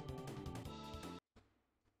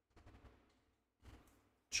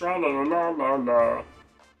 Tra-la-la-la-la-la.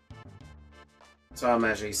 That's how I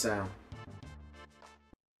imagine he sound.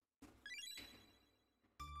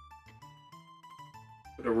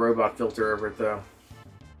 Put a robot filter over it, though.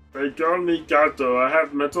 They call me Gato. I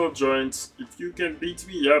have metal joints. If you can beat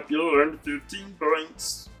me up, you'll earn 15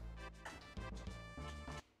 points.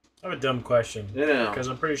 I have a dumb question. Yeah. Because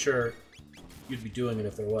I'm pretty sure you'd be doing it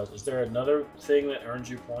if there was. Is there another thing that earns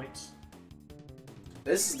you points?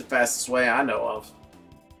 This is the fastest way I know of.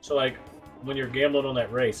 So, like, when you're gambling on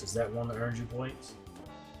that race, is that one that earns you points?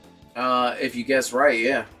 If you guess right,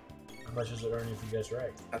 yeah. How much does it earn if you guess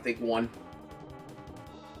right? I think 1.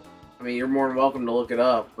 I mean, you're more than welcome to look it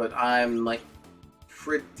up, but I'm, like,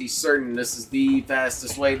 pretty certain this is the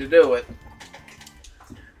fastest way to do it.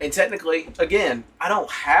 And technically, again, I don't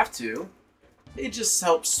have to. It just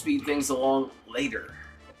helps speed things along later.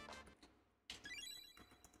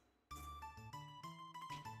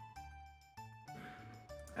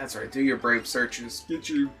 That's right, do your brave searches. Get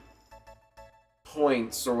you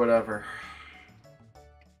points or whatever.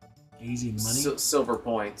 Easy money? Silver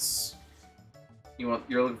points.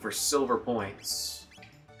 You're looking for silver points.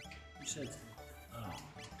 You said... Oh.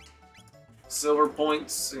 Silver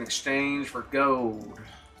points in exchange for gold.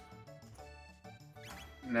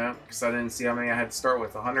 No, because I didn't see how many I had to start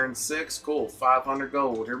with. 106? Cool. 500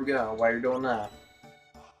 gold. Here we go. While you're doing that.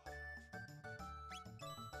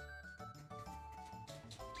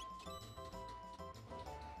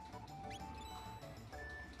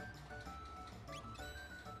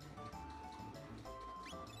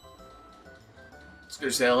 It's good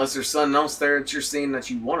to say, unless there's something else there that you're seeing that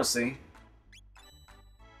you want to see.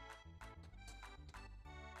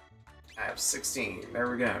 I have 16. There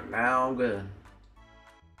we go. Now I'm good.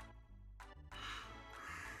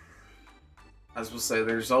 I was supposed to say,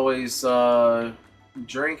 there's always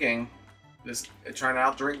drinking. Trying to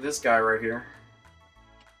outdrink this guy right here.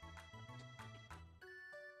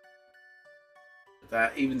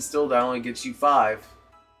 That even still, that only gets you 5.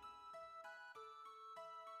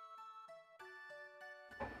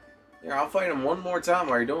 Here, I'll fight him one more time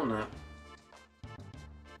while you're doing that.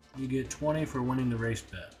 You get 20 for winning the race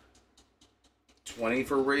bet. 20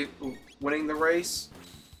 for winning the race?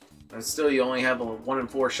 And still, you only have a 1 in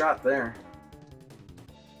 4 shot there.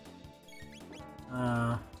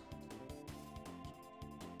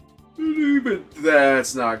 But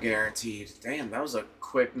that's not guaranteed. Damn, that was a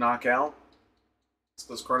quick knockout. It's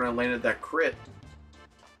because Chrono landed that crit.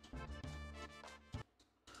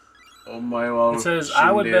 Oh my god. It says,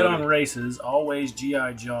 I would bet on races, always GI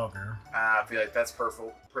Jogger. I feel like that's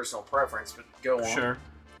personal preference, but go on. Sure.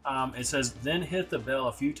 It says, then hit the bell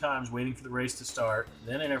a few times waiting for the race to start,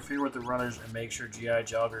 then interfere with the runners and make sure GI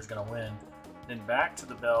Jogger is going to win, then back to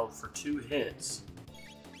the bell for 2 hits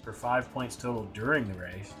for 5 points total during the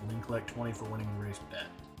race, and then collect 20 for winning the race bet.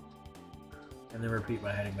 And then repeat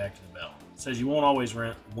by heading back to the bell. says you won't always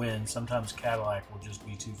win. Sometimes Cadillac will just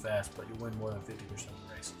be too fast, but you win more than 50% of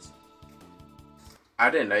the races. I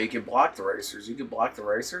didn't know you could block the racers. You could block the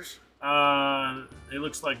racers? It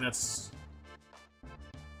looks like that's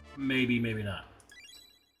maybe not.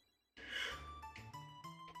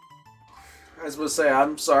 I was going to say,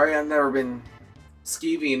 I'm sorry, I've never been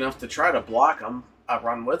skeevy enough to try to block them. I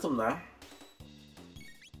run with them, though.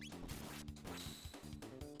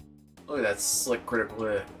 Look at that slick critical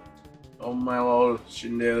hit. Oh my lord,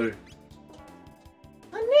 Shinderu.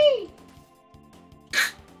 Honey!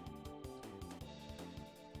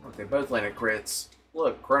 Look, they both landed crits.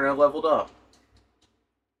 Look, Chrono leveled up.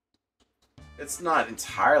 It's not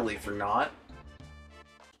entirely for naught.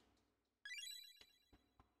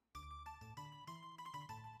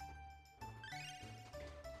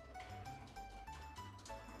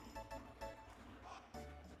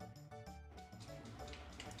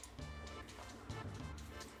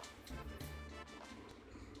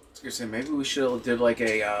 I was gonna say, maybe we should have did like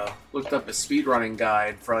a, looked up a speedrunning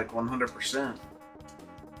guide for like 100%.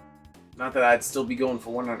 Not that I'd still be going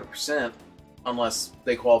for 100%, unless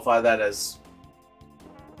they qualify that as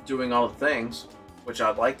doing all the things, which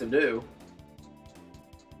I'd like to do.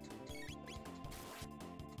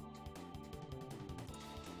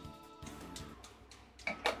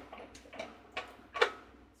 I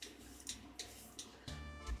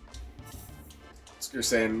was gonna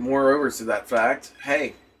say, moreover to that fact,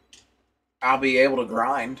 hey, I'll be able to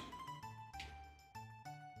grind.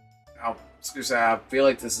 I feel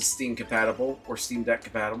like this is Steam compatible or Steam Deck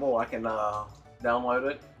compatible. I can download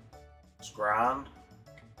it, just grind.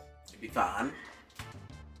 It'd be fine.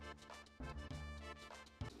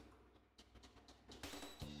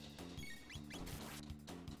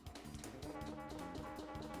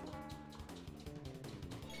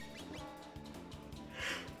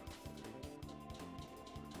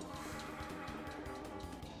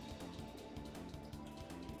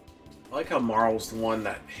 I like how Marl's the one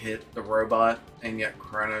that hit the robot, and yet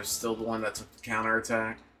Chrono's still the one that took the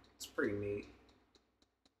counterattack. It's pretty neat.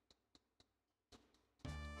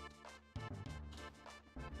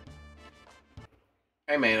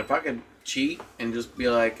 Hey man, if I could cheat and just be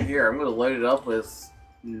like, here, I'm going to load it up with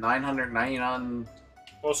 999...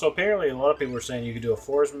 Well, so apparently a lot of people are saying you could do a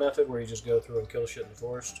forest method where you just go through and kill shit in the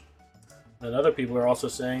forest. And other people are also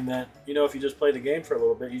saying that, you know, if you just play the game for a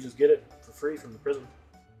little bit, you just get it for free from the prison.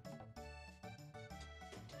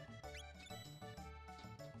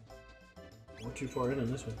 Not too far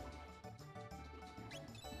in this one.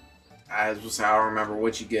 That's just how I remember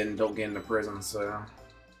what you get and don't get into prison, so...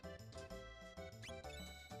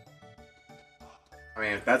 I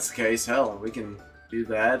mean, if that's the case, hell, we can do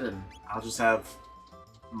that, and I'll just have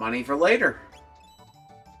money for later.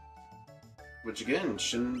 Which, again,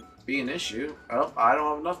 shouldn't be an issue. Oh, I don't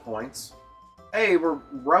have enough points. Hey, we're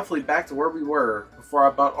roughly back to where we were before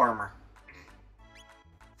I bought armor.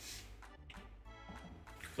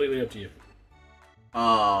 Completely up to you.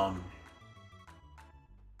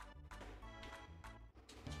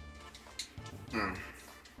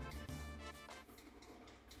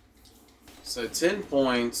 So 10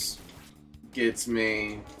 points gets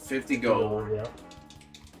me 50 gold. Yeah.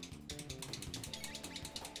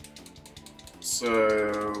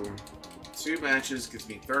 So 2 matches gets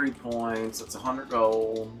me 30 points. That's 100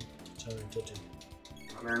 gold. 150.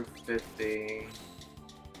 150.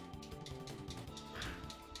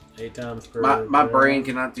 8 times per... My brain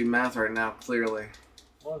cannot do math right now, clearly.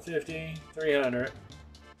 150, 300,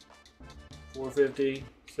 450,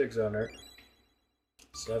 600,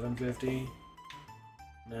 750,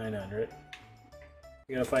 900.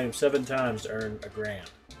 You gotta fight him 7 times to earn a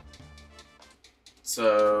grand.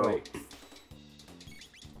 So... Wait.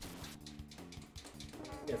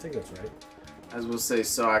 Yeah, I think that's right. As we'll say,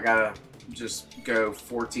 so I gotta just go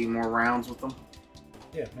 14 more rounds with them?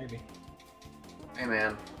 Yeah, maybe. Hey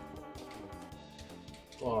man.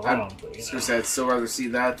 Well, I'd still rather see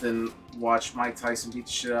that than watch Mike Tyson beat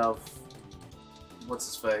the shit out of what's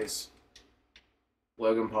his face?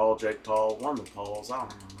 Logan Paul, Jake Paul, one of the Pauls, I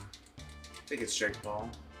don't remember. I think it's Jake Paul.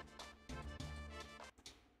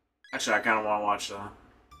 Actually, I kind of want to watch that.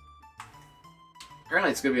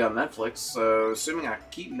 Apparently it's going to be on Netflix, so assuming I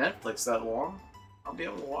keep Netflix that long, I'll be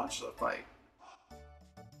able to watch the fight.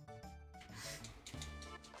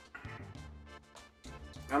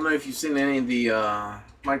 I don't know if you've seen any of the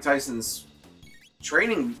Mike Tyson's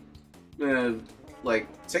training, like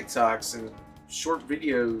TikToks and short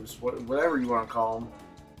videos, whatever you want to call them.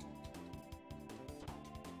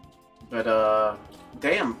 But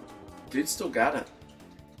damn, dude still got it.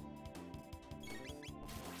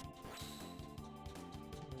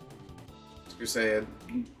 You're saying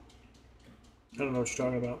I don't know what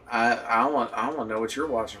you're talking about. I want to know what you're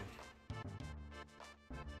watching.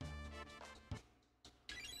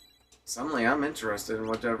 Suddenly, I'm interested in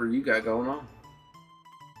whatever you got going on.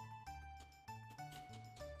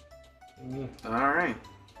 All right.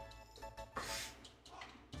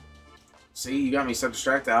 See, you got me so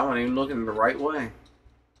distracted. I wasn't even looking the right way.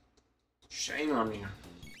 Shame on you.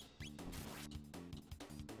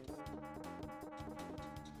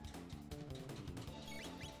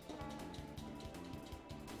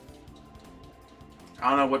 I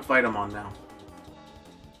don't know what fight I'm on now.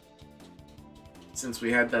 Since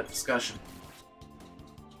we had that discussion.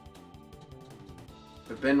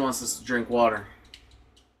 But Ben wants us to drink water.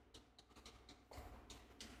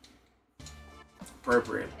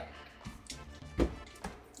 Appropriate.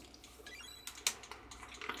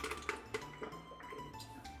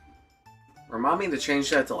 Remind me to change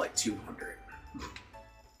that to like 200.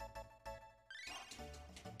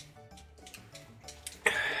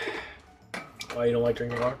 Why you don't like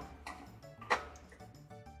drinking water?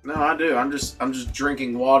 No, I do. I'm just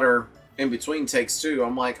drinking water in between takes too.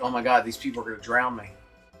 I'm like, oh my god, these people are gonna drown me.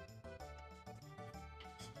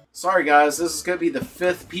 Sorry guys, this is gonna be the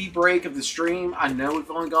 5th pee break of the stream. I know we've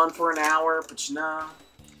only gone for an hour, but you know,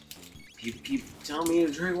 people keep telling me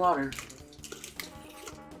to drink water.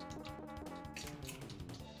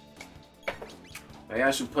 Maybe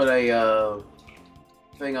I should put a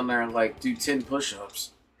thing on there and like do 10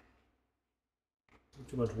 push-ups.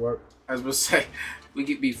 Too much work. I was gonna say, we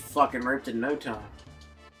could be fucking ripped in no time.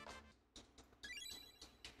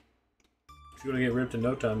 If you want to get ripped in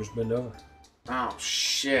no time, just bend over. Oh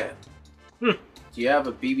shit. Do you have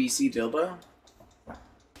a BBC dildo?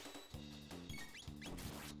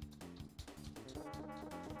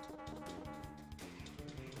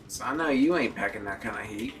 So I know you ain't packing that kind of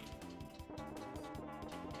heat.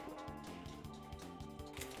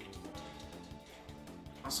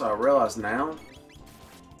 Also, I realize now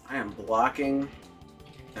I am blocking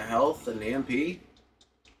the health and the MP.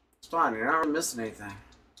 It's fine, you're not really missing anything.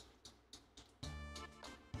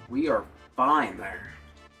 We are fine there.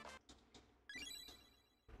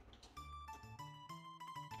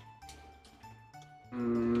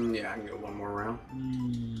 Yeah, I can go one more round.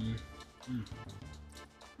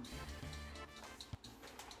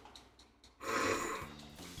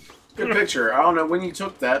 Good picture. I don't know when you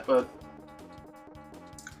took that, but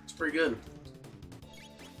it's pretty good.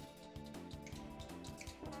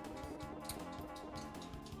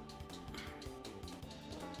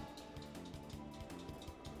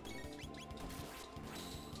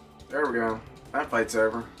 There we go. That fight's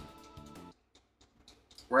over.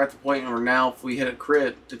 We're at the point where now if we hit a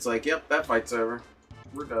crit, it's like, yep, that fight's over.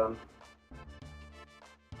 We're done.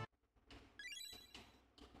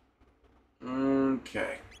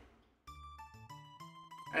 Okay.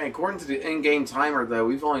 Hey, according to the in-game timer, though,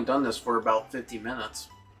 we've only done this for about 50 minutes.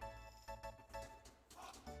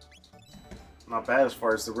 Not bad as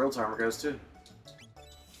far as the real timer goes, too.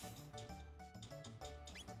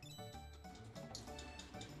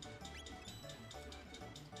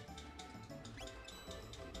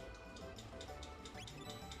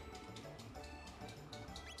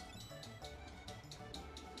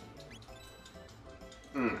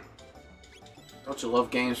 Don't you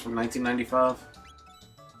love games from 1995?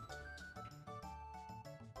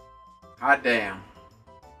 Hot damn.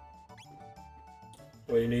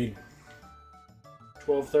 What do you need?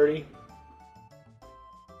 1230?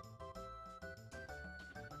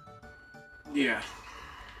 Yeah.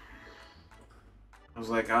 I was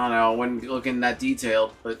like, I don't know, I wouldn't be looking that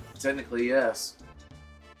detailed, but technically, yes.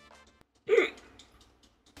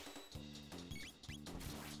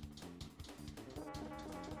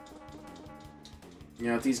 You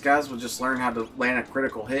know, if these guys would just learn how to land a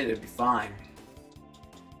critical hit, it'd be fine.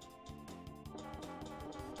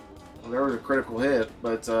 Well, there was a critical hit,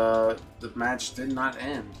 but the match did not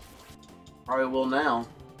end. Probably will now.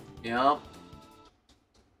 Yep.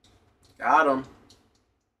 Got him.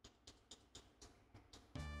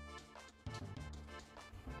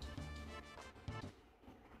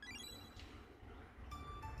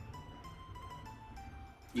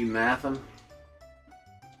 You mathin'?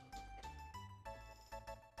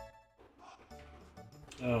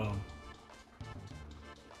 Oh.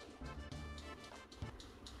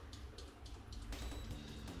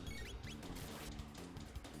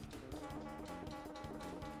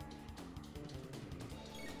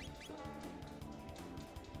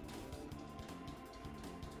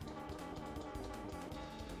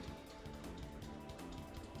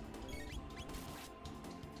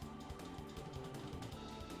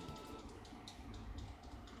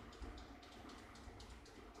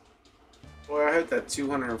 Boy, I hope that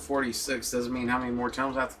 246 doesn't mean how many more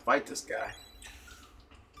times I have to fight this guy.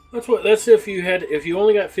 That's if you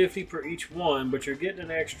only got 50 per each one, but you're getting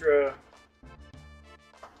an extra.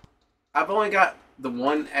 I've only got the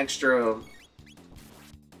one extra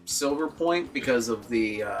silver point because of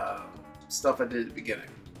the stuff I did at the beginning.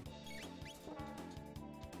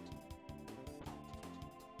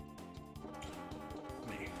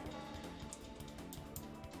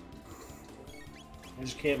 I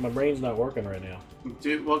just can't. My brain's not working right now.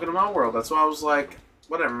 Dude, welcome to my world. That's why I was like,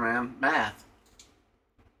 whatever, man. Math.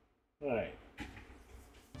 Alright.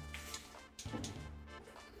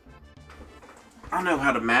 I don't know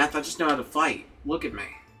how to math. I just know how to fight. Look at me.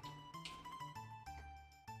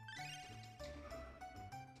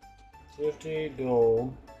 50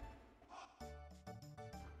 gold.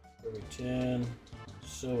 Every 10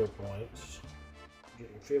 silver points.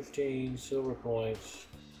 Getting 15 silver points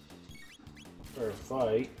for a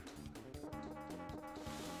fight.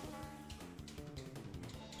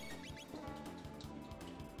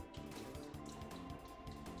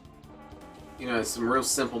 You know, it's some real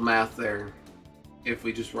simple math there if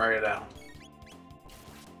we just write it out.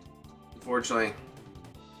 Unfortunately,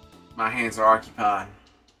 my hands are occupied.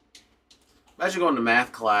 Imagine going to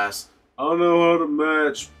math class. I don't know how to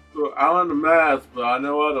match. I don't know math, but I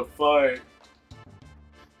know how to fight.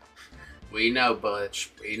 We know,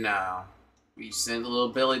 Butch. We know. We sent little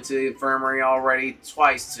Billy to the infirmary already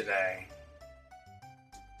twice today.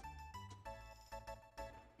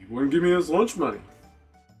 He wouldn't give me his lunch money.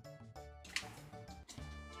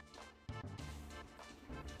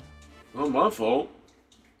 Not my fault.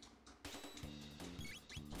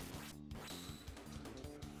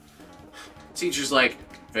 Teacher's like,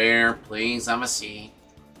 fair, please, I'm a seat.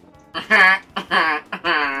 Why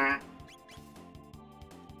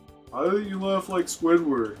do you laugh like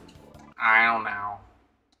Squidward? I don't know.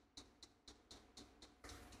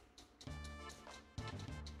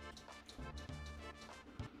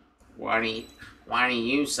 Why do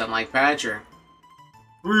you sound like Patrick?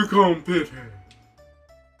 Who you call him, Pithead?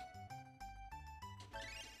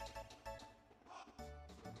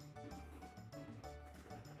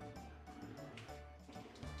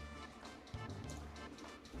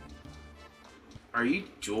 Are you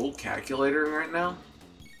dual calculating right now?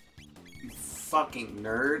 You fucking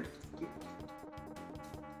nerd.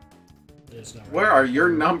 It's not Where are your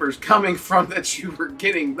numbers coming from that you were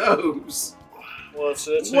getting those? Well,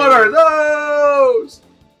 so it's what are those?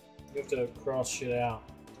 You have to cross shit out.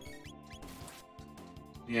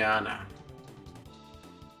 Yeah, I know.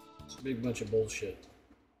 It's a big bunch of bullshit.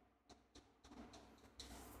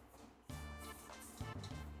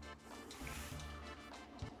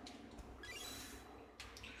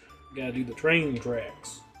 Gotta do the train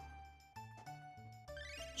tracks.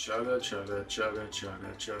 Chugga, chugga, chugga,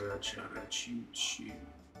 chugga, chugga, chugga, choo, choo.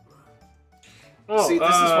 Oh, see, this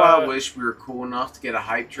is why I wish we were cool enough to get a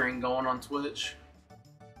hype train going on Twitch.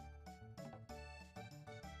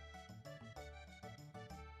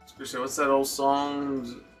 So what's that old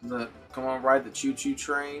song? Come on, ride the choo-choo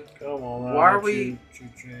train. Come on, ride why are we? Choo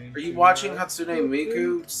train, are you watching Hatsune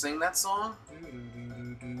Miku sing that song?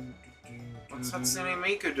 What's Hatsune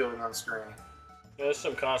Miku doing on screen? Yeah, there's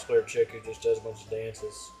some cosplayer chick who just does a bunch of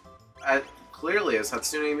dances. Clearly, it's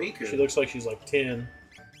Hatsune Miku. She looks like she's like 10,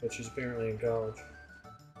 but she's apparently in college.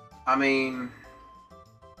 I mean,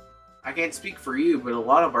 I can't speak for you, but a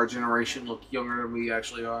lot of our generation look younger than we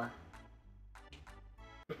actually are.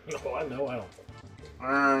 Oh, I know. I don't think.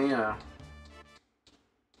 Yeah.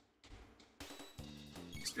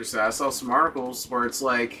 I saw some articles where it's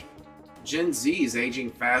like Gen Z is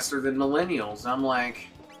aging faster than millennials. I'm like,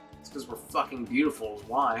 it's because we're fucking beautiful. Is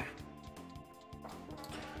why.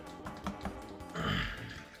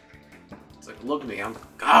 It's like, look at me. I'm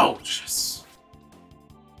gorgeous.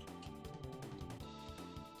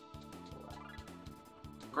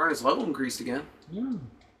 Garner's level increased again. Yeah.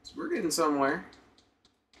 So we're getting somewhere.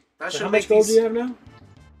 That So how much gold do you have now?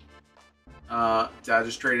 Did I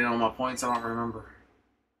just trade in all my points? I don't remember.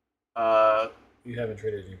 You haven't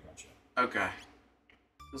traded any much yet. Okay.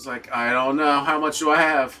 It's like, I don't know. How much do I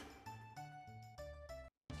have?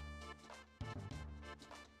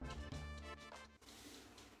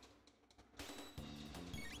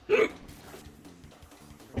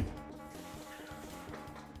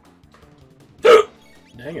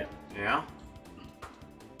 Dang it. Yeah.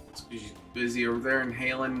 It's because you're busy over there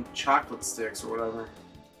inhaling chocolate sticks or whatever.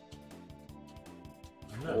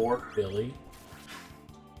 Or Billy.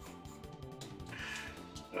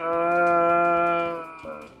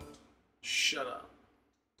 Shut up.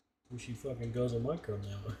 Wish he fucking goes on micro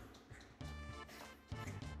now.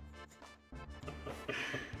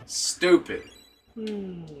 Stupid.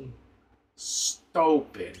 Hmm.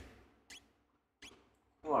 Stupid.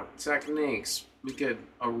 Look, techniques. We could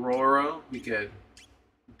Aurora. We could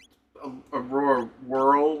Aurora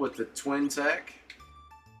Whirl with the twin tech.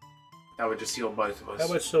 That would just heal both of us. How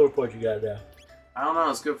much silver point you got now? I don't know.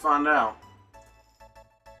 Let's go find out.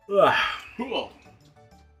 Ugh. Cool.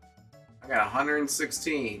 I got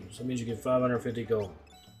 116. So that means you get 550 gold.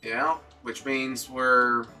 Yeah, which means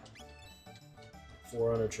we're...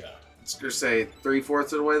 400 shot. Let's go say 3/4 of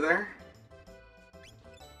the way there.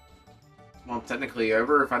 Well, I'm technically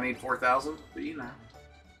over if I need 4,000, but you know.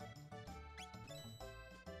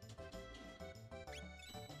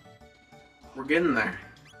 We're getting there.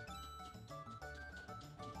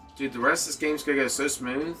 Dude, the rest of this game's gonna go so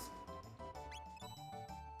smooth.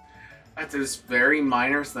 After this very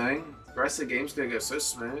minor thing, the rest of the game's gonna go so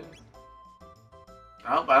smooth.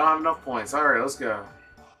 Oh, I don't have enough points. Alright, let's go.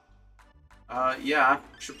 Yeah,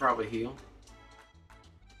 I should probably heal.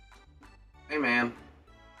 Hey, man.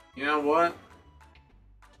 You know what?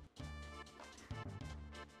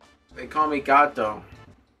 They call me God, though.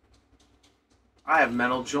 I have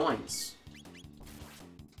metal joints.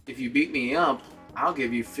 If you beat me up, I'll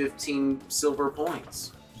give you 15 silver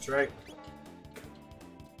points. That's right.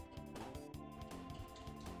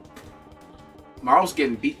 Marl's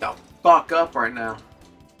getting beat the fuck up right now.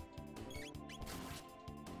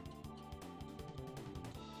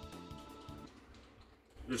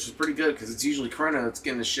 Which is pretty good, because it's usually Chrono that's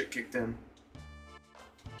getting the shit kicked in.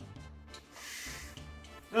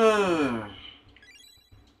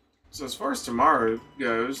 So as far as tomorrow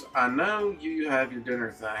goes, I know you have your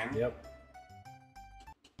dinner thing. Yep.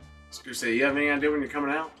 I was gonna say, you have any idea when you're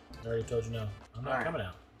coming out? I already told you no. I'm not coming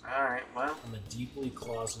out. Alright, well. I'm a deeply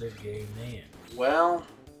closeted gay man. Well,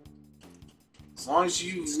 as long as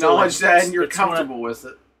you acknowledge that and you're comfortable with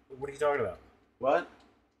it. What are you talking about? What?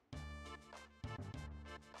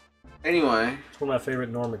 Anyway. It's one of my favorite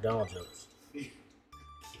Norm Macdonald jokes.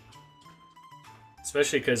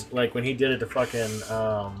 Especially because, like, when he did it to fucking,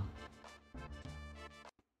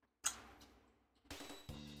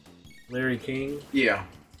 Larry King. Yeah.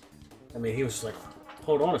 I mean, he was just like,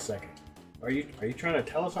 hold on a second. Are you trying to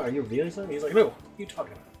tell us something? Are you revealing something? He's like, no, what are you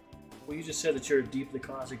talking about? Well, you just said that you're a deeply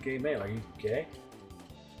closeted gay man. Are you gay?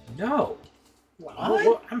 No.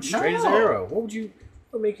 What? I'm straight as an arrow. What would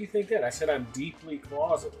make you think that? I said I'm deeply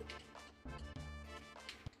closeted.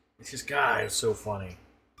 It's just, God, it's so funny.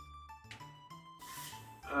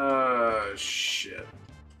 Shit.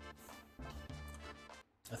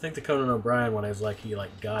 I think the Conan O'Brien one is like, he,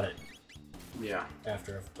 like, got it. Yeah.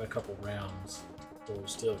 After a couple rounds. But it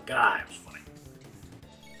was still, God, it was funny.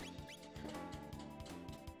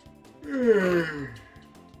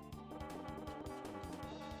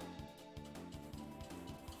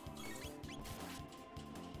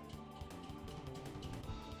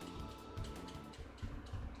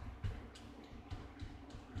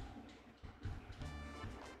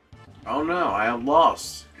 Oh no, I have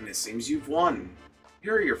lost, and it seems you've won.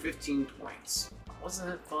 Here are your 15 points. Wasn't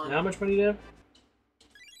it fun? How much money do you have?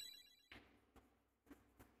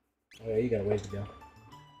 Oh yeah, you got a ways to go.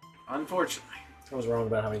 Unfortunately. I was wrong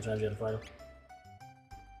about how many times you had to fight him.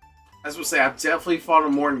 I was going to say, I've definitely fought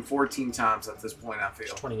him more than 14 times at this point, I feel.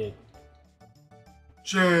 It's 28.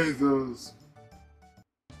 Jesus.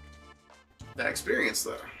 That experience,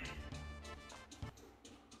 though.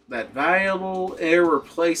 That valuable,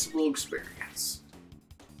 irreplaceable experience.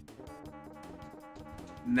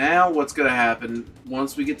 Now, what's going to happen,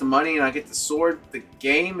 once we get the money and I get the sword, the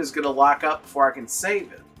game is going to lock up before I can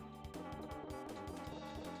save it.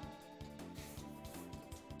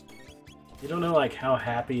 You don't know, like, how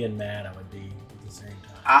happy and mad I would be at the same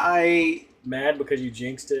time. Mad because you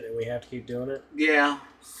jinxed it and we have to keep doing it? Yeah.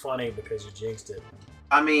 Funny because you jinxed it.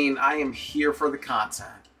 I mean, I am here for the content.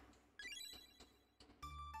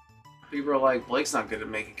 People are like, Blake's not good at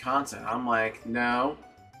making content. I'm like, no.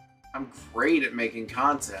 I'm great at making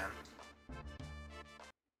content.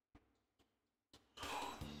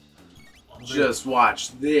 Just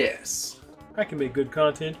watch this. I can make good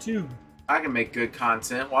content too. I can make good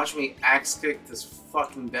content. Watch me axe kick this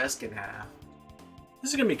fucking desk in half.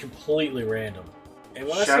 This is gonna be completely random. And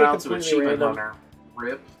when Shout I out say to completely Achievement random, Hunter.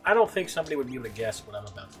 Rip. I don't think somebody would be able to guess what I'm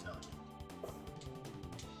about to tell you.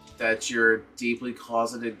 That you're a deeply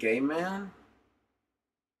closeted gay man?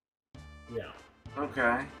 Yeah.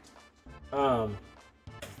 Okay. Um.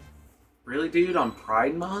 Really, dude? On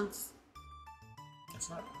Pride Month? It's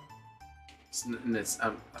not. It's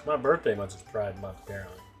My birthday month is Pride Month,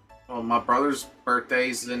 apparently. well, my brother's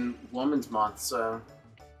birthday's in Women's Month, so...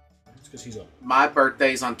 It's because he's a... My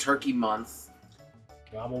birthday's on Turkey Month.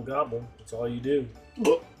 Gobble, gobble. That's all you do.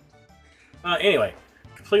 Anyway,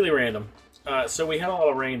 completely random. So we had a lot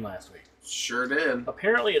of rain last week. Sure did.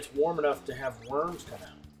 Apparently, it's warm enough to have worms come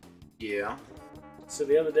out. Yeah. So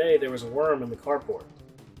the other day, there was a worm in the carport.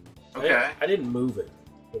 Okay. I didn't move it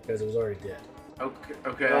because it was already dead.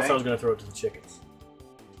 Okay. Else I was going to throw it to the chickens.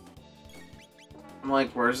 I'm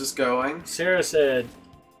like, where's this going? Sarah said,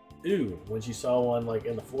 "Ooh," when she saw one like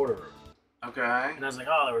in the Florida room. Okay. And I was like,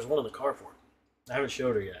 "Oh, there was one in the carport." I haven't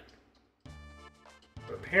showed her yet.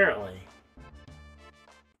 But apparently,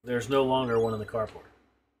 there's no longer one in the carport.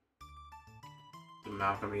 Did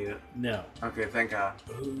Malcolm eat it? No. Okay, thank God.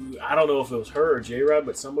 Ooh, I don't know if it was her or J-Rod,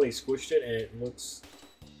 but somebody squished it and it looks...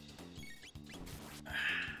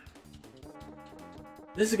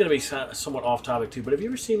 This is going to be somewhat off topic too, but have you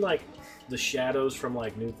ever seen like the shadows from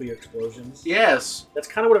like nuclear explosions? Yes. That's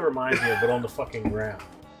kind of what it reminds me of, but on the fucking ground.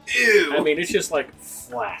 Ew. I mean, it's just like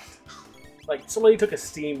flat. Like somebody took a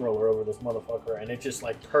steamroller over this motherfucker and it just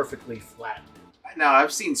like perfectly flattened. Now,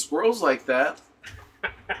 I've seen squirrels like that.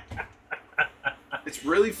 It's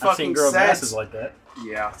really fucking I've seen girls' sad. asses like that.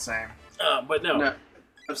 Yeah, same. But no.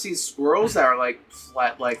 I've seen squirrels that are like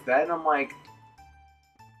flat like that, and I'm like...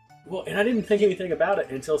 Well, and I didn't think anything about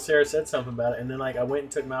it until Sarah said something about it, and then like I went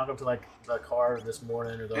and took Malcolm to like the car this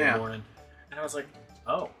morning or the other morning, and I was like,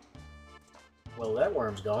 oh, well that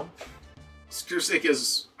worm's gone. Seriously,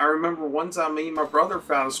 because I remember one time me and my brother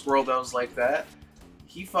found a squirrel that was like that.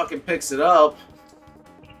 He fucking picks it up,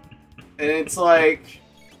 and it's like,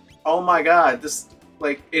 oh my god, this,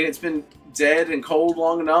 like, and it's been dead and cold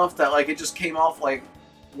long enough that like it just came off like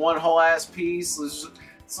one whole ass piece.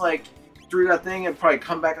 It's like, threw that thing and probably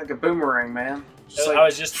come back like a boomerang, man. Just I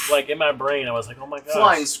was just like, in my brain, I was like, oh my god.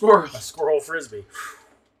 Flying squirrel. A squirrel frisbee.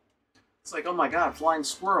 It's like, oh my god, flying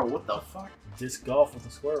squirrel, what the fuck? Disc golf with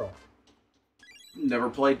a squirrel. Never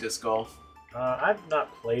played disc golf. I've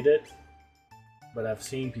not played it, but I've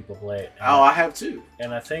seen people play it. Oh, I have too.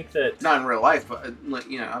 And I think that... Not in real life, but,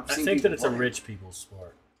 you know, I've seen I think that it's play a rich people's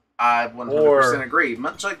sport. I 100% agree.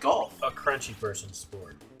 Much like golf. A crunchy person's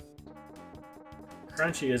sport.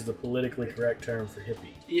 Crunchy is the politically correct term for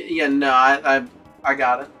hippie. Yeah, no, I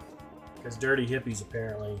got it. Because dirty hippies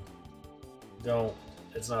apparently don't...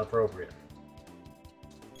 It's not appropriate.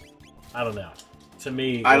 I don't know. To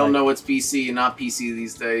me... I don't know what's PC and not PC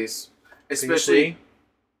these days. Especially... PC?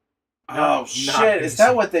 Oh, shit. Is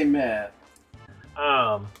that what they meant?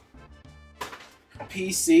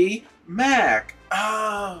 PC? Mac.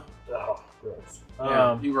 Oh. Oh, gross.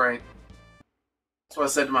 Yeah, you're right. That's what I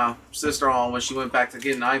said to my sister-in-law when she went back to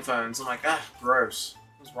getting iPhones. I'm like, gross.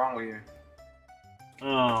 What's wrong with you?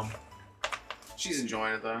 She's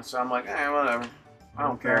enjoying it, though. So I'm like, whatever. I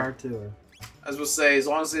don't care. To her. I was going to say, as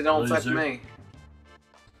long as it don't affect Loser. me.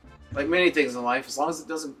 Like many things in life, as long as it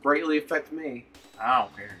doesn't greatly affect me, I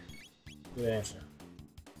don't care. Good answer.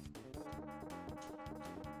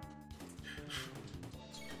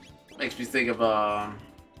 Makes me think of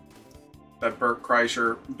that Bert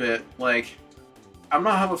Kreischer bit. Like, I'm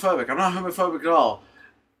not homophobic. I'm not homophobic at all.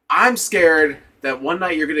 I'm scared that one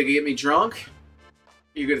night you're gonna get me drunk,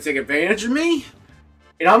 you're gonna take advantage of me,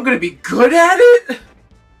 and I'm gonna be good at it.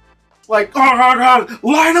 Like,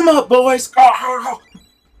 line them up, boys.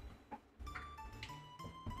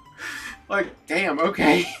 Like, damn.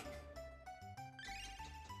 Okay.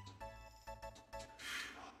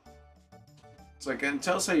 It's like, and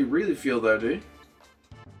tell us how you really feel, though, dude.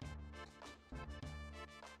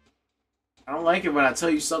 I don't like it when I tell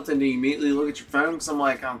you something and you immediately look at your phone, because I'm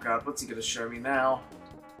like, oh god, what's he going to show me now?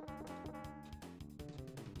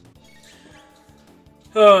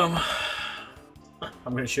 I'm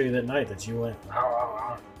going to show you that night that you went...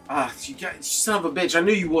 You son of a bitch, I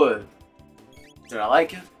knew you would. Did I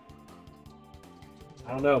like it?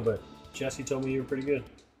 I don't know, but Jesse told me you were pretty good.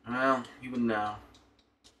 Well, you would know.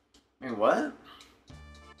 I mean, what?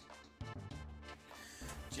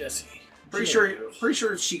 Jesse. Pretty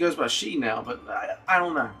sure she goes by she now, but I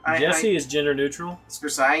don't know. Jesse is gender neutral.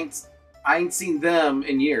 Chris, I ain't seen them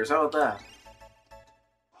in years. How about that?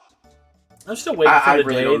 I'm still waiting for the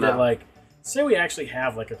really day that, like, say we actually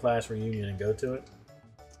have like a class reunion and go to it.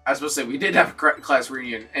 I was supposed to say we did have a class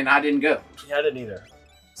reunion, and I didn't go. Yeah, I didn't either.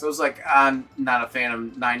 So it's like I'm not a fan of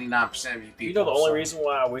 99% of you people. You know the only reason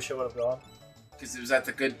why I wish I would have gone? Because it was at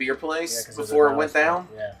the good beer place Yeah, before it went down.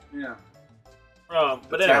 Yeah. Yeah. But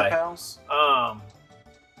the anyway, tap house.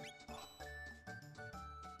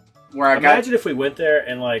 Where imagine if we went there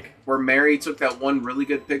and like where Mary took that one really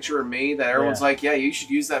good picture of me that everyone's like, yeah, you should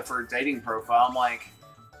use that for a dating profile. I'm like,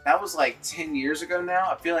 that was like 10 years ago now.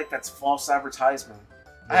 I feel like that's false advertisement.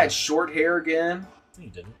 Yeah. I had short hair again. You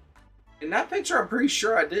didn't. In that picture, I'm pretty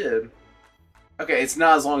sure I did. Okay, it's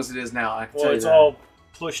not as long as it is now. I can tell you it's that. all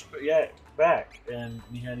pushed. Yeah, back, and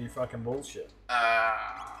you had your fucking bullshit.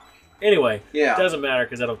 Anyway, Yeah. it doesn't matter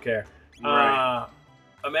because I don't care. Right.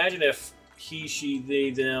 Imagine if he, she, they,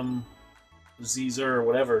 them, Zer, or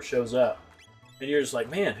whatever shows up, and you're just like,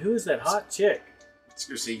 man, who is that hot chick?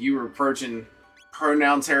 Seriously, you were approaching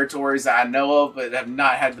pronoun territories that I know of, but have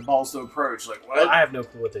not had the balls to approach. Like, what? Well, I have no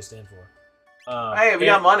clue what they stand for. Hey, we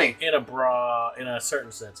got money. In a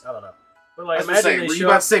certain sense. I don't know. But I like, was gonna imagine say, they were you show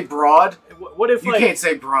about up. to say broad? What if You like can't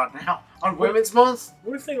say broad now on Women's Month.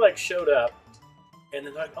 what if they like showed up, and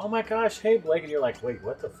then like, oh my gosh, hey Blake, and you're like, wait,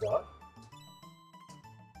 what the fuck?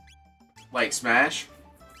 Like Smash.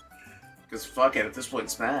 Because fuck it, at this point,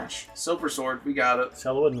 Smash. Silver Sword, we got it.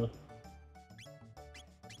 Sell it.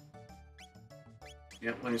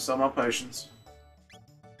 Yep, let me sell my potions.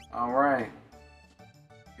 Alright.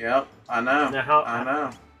 Yep, I know. Now I know.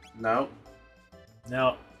 Nope.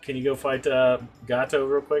 Now, can you go fight Gato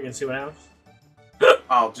real quick and see what happens?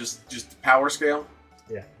 Oh, just the power scale?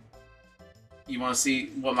 Yeah. You want to see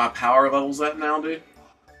what my power level's at now, dude?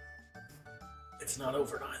 It's not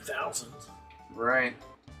over 9,000. Right.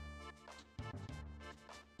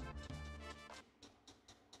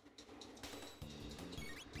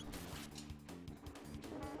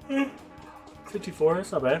 Hmm. 54,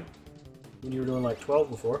 that's not bad. When you were doing like 12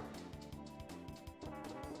 before.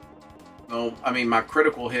 No, I mean, my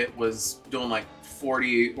critical hit was doing like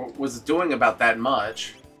 40, or was doing about that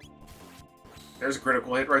much. There's a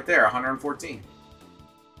critical hit right there, 114.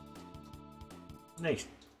 Nice.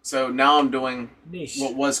 So now I'm doing Nice.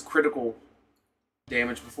 what was critical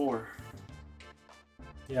damage before.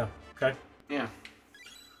 Yeah, okay. Yeah.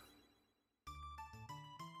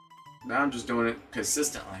 Now I'm just doing it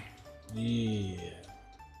consistently. Yeah.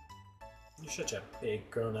 You're such a big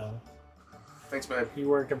Chrono. Thanks, babe. You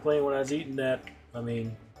weren't complaining when I was eating that. I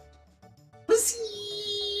mean,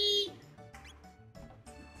 Pussy!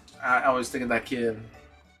 I was thinking that kid.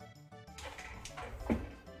 I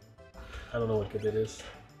don't know what kid it is.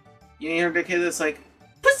 You ain't heard that kid that's like,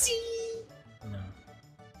 pussy! No.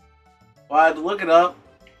 Well, I had to look it up.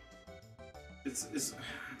 It's...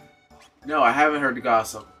 No, I haven't heard the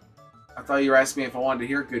gossip. I thought you were asking me if I wanted to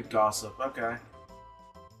hear good gossip. Okay.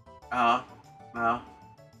 No.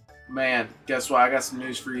 Man, guess what? I got some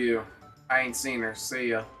news for you. I ain't seen her. See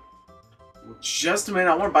ya. Well, just a minute.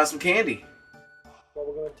 I want to buy some candy.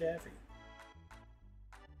 Bubblegum taffy.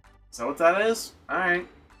 Is that what that is? Alright.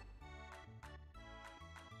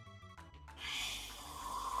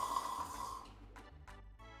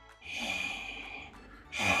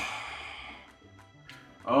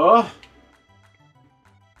 Oh!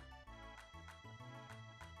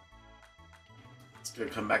 It's gonna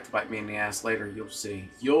come back to bite me in the ass later. You'll see.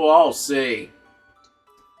 You'll all see.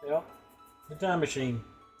 Yep. The time machine.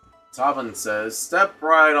 Tobin says, "Step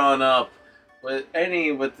right on up. With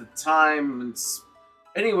the time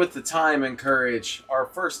and courage. Our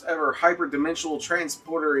first ever hyperdimensional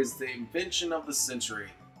transporter is the invention of the century.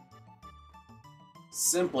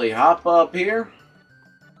 Simply hop up here,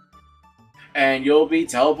 and you'll be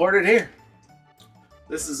teleported here.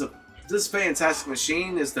 This fantastic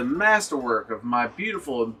machine is the masterwork of my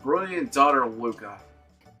beautiful and brilliant daughter, Luca.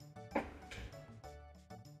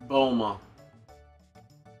 Boma.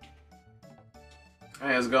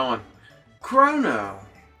 Hey, how's it going? Chrono!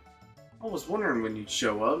 I was wondering when you'd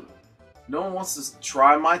show up. No one wants to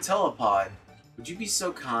try my telepod. Would you be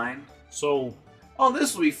so kind? So, Oh,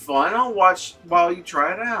 this will be fun. I'll watch while you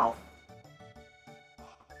try it out.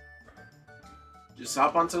 Just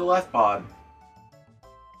hop onto the left pod.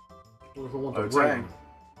 what if I want the Okay. right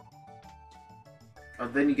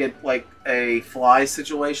one? Then you get, like, a fly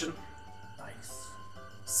situation. Nice.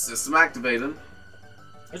 System activated.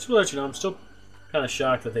 I just want to let you know, I'm still kind of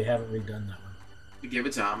shocked that they haven't redone that one. You give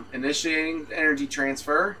it time. Initiating energy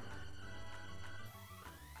transfer.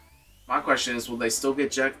 My question is, will they still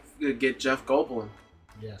get Jeff Goldblum?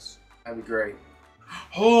 Yes. That'd be great.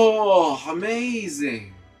 Oh,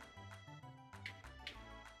 amazing!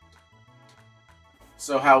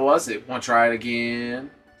 So how was it? Want to try it again?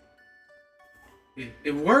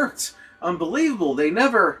 It worked! Unbelievable! They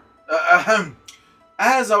never...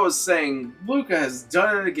 As I was saying, Luca has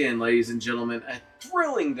done it again, ladies and gentlemen. A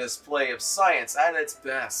thrilling display of science at its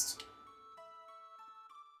best.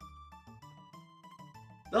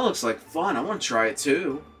 That looks like fun. I want to try it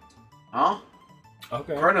too. Huh?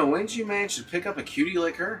 Okay. Chrono, when did you manage to pick up a cutie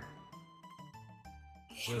like her?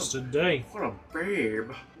 Just a day. What a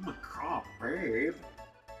babe. Oh my god, babe.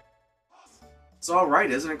 It's alright,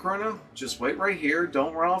 isn't it, Chrono? Just wait right here.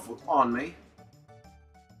 Don't run off on me.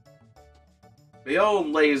 Behold,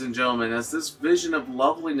 ladies and gentlemen, as this vision of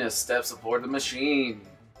loveliness steps aboard the machine.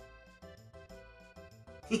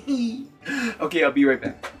 Okay, I'll be right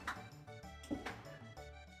back.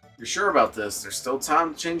 You're sure about this? There's still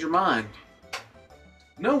time to change your mind.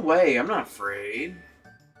 No way, I'm not afraid.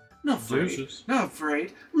 I'm not afraid. Deuces. Not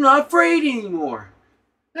afraid. I'm not afraid anymore.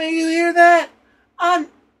 Now you hear that?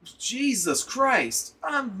 Jesus Christ.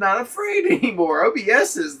 I'm not afraid anymore.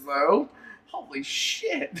 OBS is, though. Holy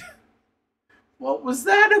shit. What was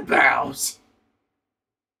that about?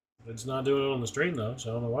 It's not doing it on the stream, though,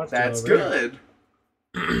 so I don't know why it's That's doing it over good.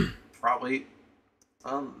 Probably.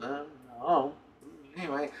 No.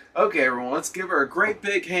 Anyway. Okay, everyone. Let's give her a great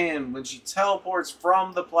big hand when she teleports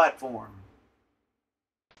from the platform.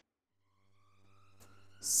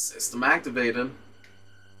 System activated.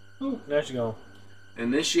 Ooh, there she go.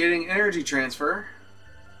 Initiating energy transfer.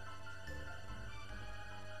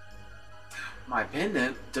 My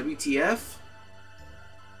pendant. WTF?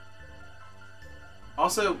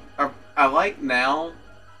 Also, I like now,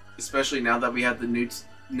 especially now that we have the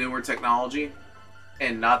newer technology,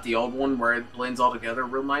 and not the old one where it blends all together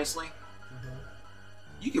real nicely.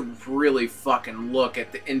 You can really fucking look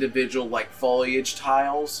at the individual, like, foliage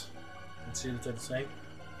tiles. And see if they're the same.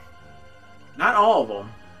 Not all of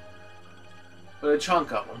them, but a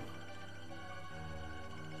chunk of them.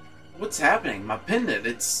 What's happening? My pendant,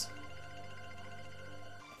 it's...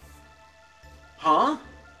 Huh?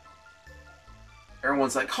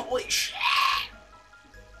 Everyone's like, holy shit!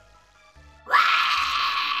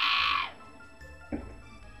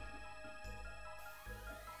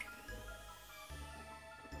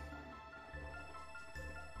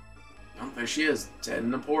 Oh, there she is, dead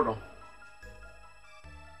in the portal.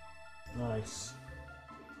 Nice.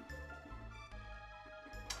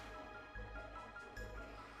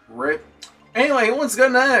 Rip. Anyway, who wants to go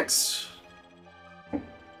next?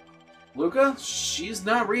 Luca? She's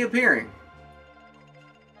not reappearing.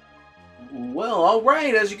 Well,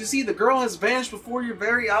 alright, as you can see, the girl has vanished before your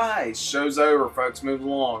very eyes. Show's over, folks. Move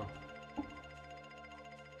along.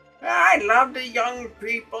 I love the young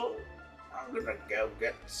people. I'm gonna go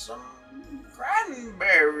get some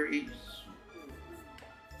cranberries.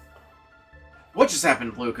 What just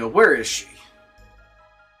happened, Luca? Where is she?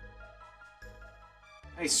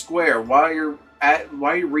 Hey, Square, while you're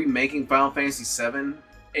remaking Final Fantasy VII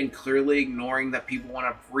and clearly ignoring that people want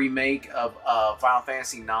a remake of Final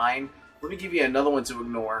Fantasy IX, let me give you another one to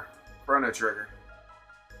ignore. Chrono Trigger.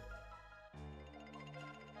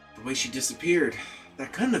 The way she disappeared,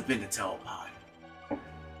 that couldn't have been a telepod.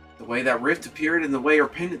 The way that rift appeared and the way her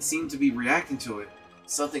pendant seemed to be reacting to it,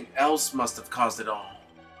 something else must have caused it all.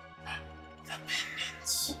 The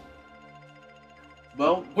pendants.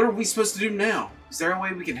 Well, what are we supposed to do now? Is there a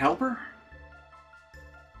way we can help her?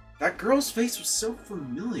 That girl's face was so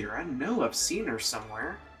familiar. I know I've seen her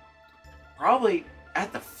somewhere. Probably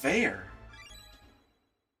at the fair.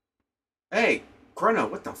 Hey, Chrono,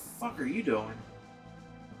 what the fuck are you doing?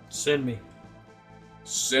 Send me.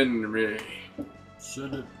 Send me.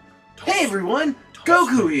 Send it. Hey everyone!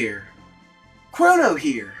 Goku here! Chrono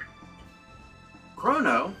here!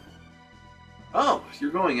 Chrono? Oh,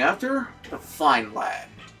 you're going after her? What a fine lad.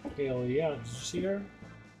 Hell yeah, did you see her?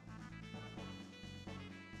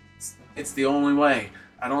 It's the only way.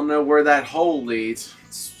 I don't know where that hole leads,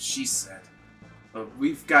 she said. But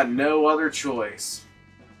we've got no other choice.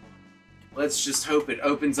 Let's just hope it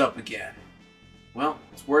opens up again. Well,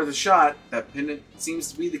 it's worth a shot. That pendant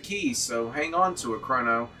seems to be the key, so hang on to it,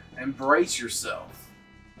 Chrono, and brace yourself.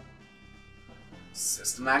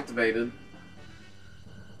 System activated.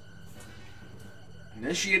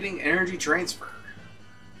 Initiating energy transfer.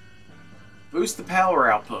 Boost the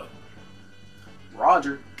power output.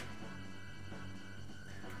 Roger.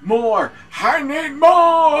 More! I need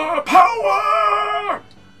more power!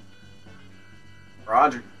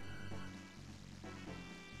 Roger.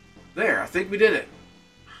 There, I think we did it.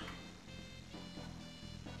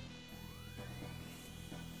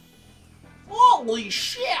 Holy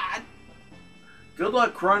shit! Good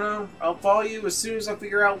luck, Chrono. I'll follow you as soon as I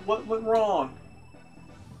figure out what went wrong.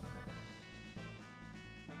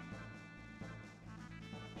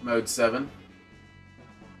 Mode 7.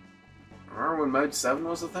 Remember when Mode 7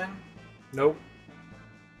 was a thing? Nope.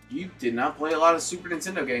 You did not play a lot of Super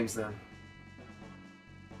Nintendo games then.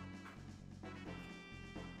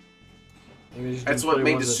 That's what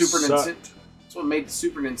made the Super Nintendo. That's what made the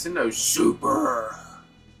Super Nintendo super.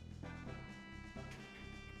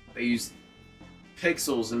 They used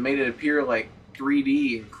pixels and made it appear like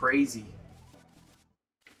 3D and crazy.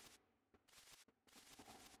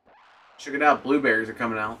 Check it out, blueberries are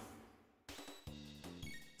coming out.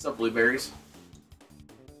 What's up, blueberries?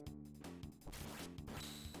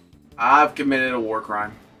 I've committed a war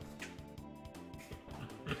crime.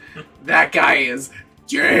 That guy is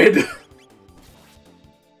dead.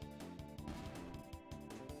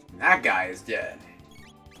 That guy is dead.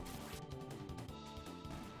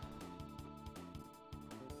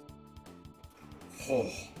 Oh.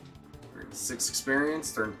 6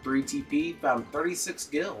 experience, turned 3 TP, found 36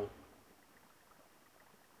 gil.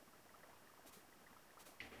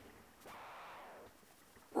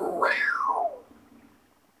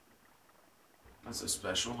 That's so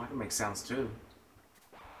special. I can make sounds too.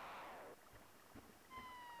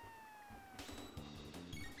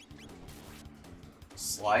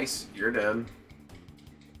 Slice, you're dead.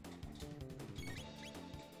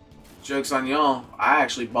 Joke's on y'all, I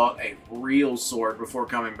actually bought a real sword before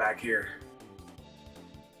coming back here.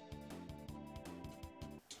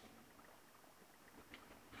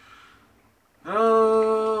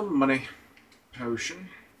 Money. Potion.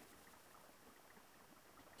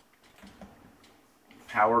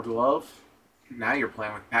 Power glove. Now you're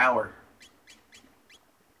playing with power.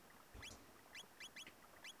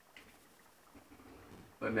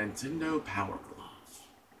 The Nintendo Power Glove.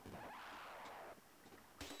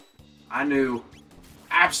 I knew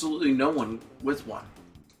absolutely no one with one.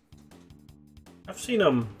 I've seen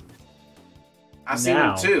them. I've seen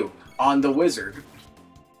them too on the Wizard.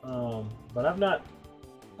 But I've not.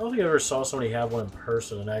 I don't think I ever saw somebody have one in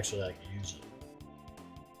person and actually like use it.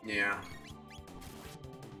 Yeah.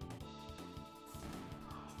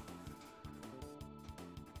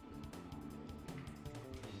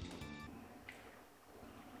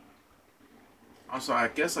 Also, I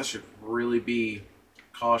guess I should really be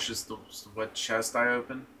cautious to what chest I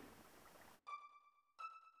open.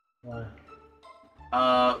 Why?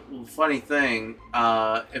 Well, funny thing,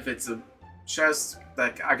 if it's a chest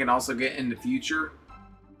that I can also get in the future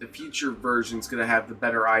version's gonna have the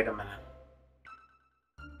better item in it.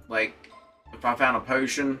 Like, if I found a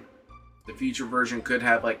potion, the future version could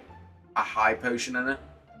have, like, a high potion in it.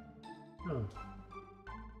 Hmm.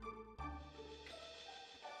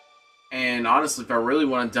 And honestly, if I really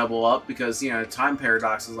want to double up, because, you know, time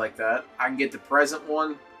paradoxes like that, I can get the present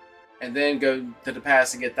one, and then go to the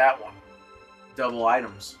past and get that one. Double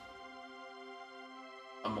items.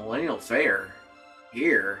 A millennial fair?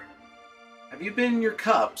 Here? Have you been in your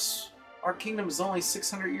cups? Our kingdom is only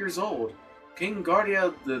 600 years old. King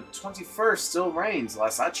Guardia the 21st still reigns,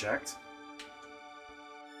 last I checked.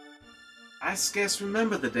 I scarce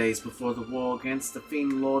remember the days before the war against the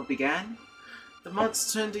Fiend Lord began. The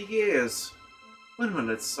months turned to years. When will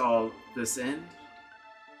it all this end?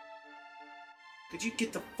 Could you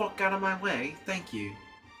get the fuck out of my way? Thank you.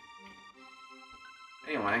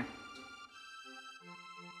 Anyway.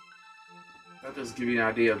 That does give you an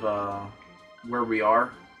idea of where we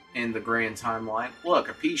are in the grand timeline. Look,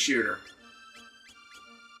 a pea shooter.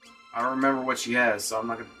 I don't remember what she has, so I'm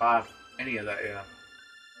not going to buy any of that yet.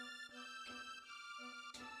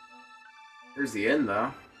 Here's the end,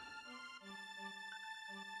 though.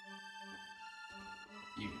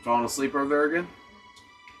 You falling asleep over there again?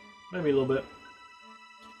 Maybe a little bit.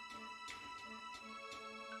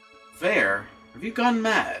 Fair? Have you gone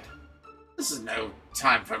mad? This is no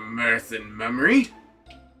time for mirth and memory.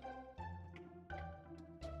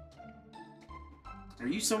 Are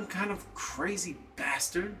you some kind of crazy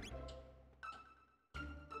bastard?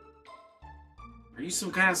 Are you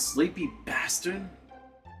some kind of sleepy bastard?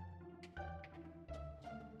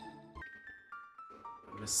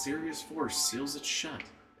 A mysterious force seals it shut.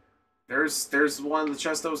 There's the one in the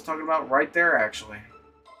chest I was talking about right there, actually.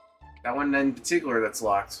 That one in particular that's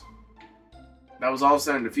locked. That was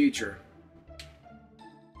also in the future.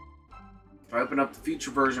 If I open up the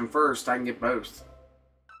future version first, I can get both.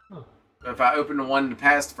 Huh. But if I open the one in the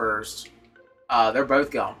past first, they're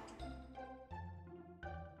both gone.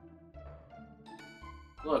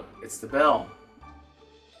 Look, it's the bell.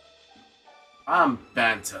 I'm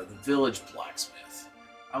Banta, the village blacksmith.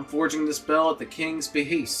 I'm forging this bell at the king's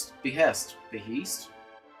behest?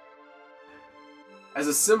 As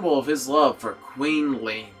a symbol of his love for Queen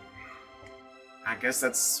Lean. I guess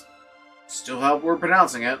that's still how we're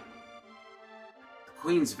pronouncing it. The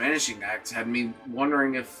Queen's Vanishing Act had me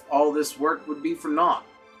wondering if all this work would be for naught.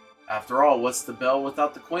 After all, what's the bell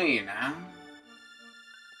without the Queen, huh?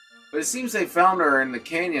 But it seems they found her in the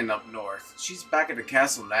canyon up north. She's back at the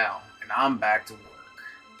castle now, and I'm back to work.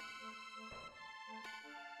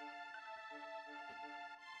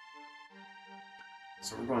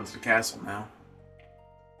 So we're going to the castle now.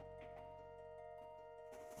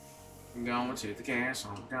 I'm going to the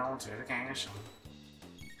castle, I'm going to the castle.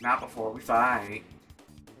 Not before we fight.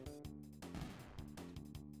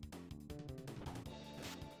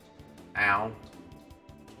 Ow.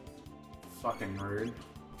 Fucking rude.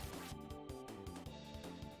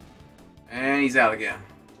 And he's out again.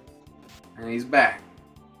 And he's back.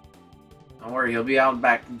 Don't worry, he'll be out and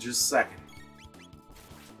back in just a second.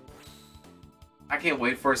 I can't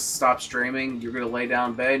wait for us to stop streaming. You're going to lay down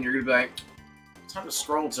in bed and you're going to be like, time to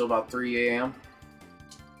scroll until about 3 a.m.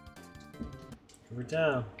 Every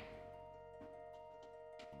time.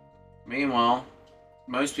 Meanwhile,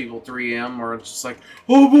 most people 3 a.m. are just like,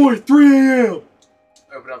 oh boy, 3 a.m.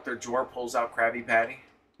 Open up their drawer, pulls out Krabby Patty.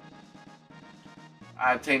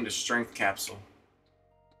 I obtained a strength capsule.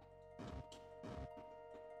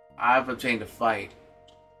 I've obtained a fight.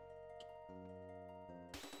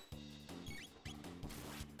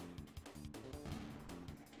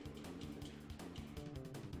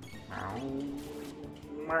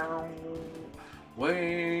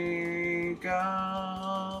 Wake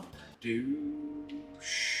up,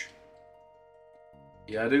 douche.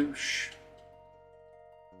 Yeah, douche.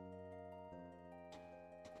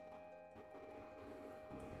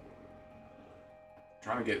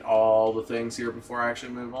 Trying to get all the things here before I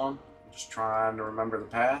actually move on. Just trying to remember the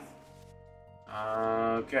path.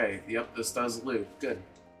 Okay, yep, this does loop. Good.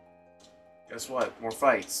 Guess what? More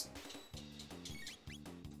fights.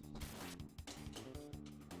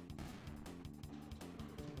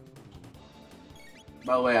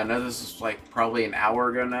 By the way, I know this is like probably an hour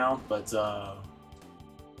ago now, but I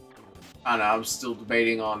don't know, I'm still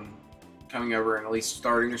debating on coming over and at least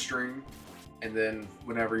starting a stream. And then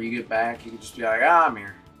whenever you get back, you can just be like, ah, I'm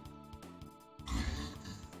here.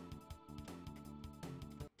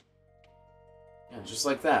 Yeah, just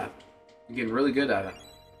like that. I'm getting really good at it.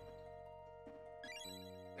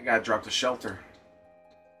 That guy dropped a shelter.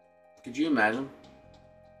 Could you imagine?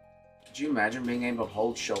 Could you imagine being able to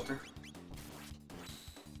hold shelter?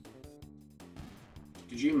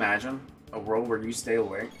 Could you imagine a world where you stay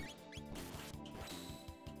awake?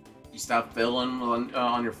 You stop filling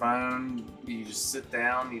on your phone, you just sit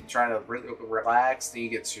down, you try to really relax, then you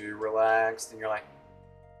get too relaxed, and you're like...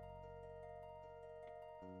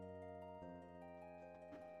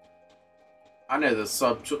 I know the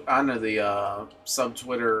sub-Twitter,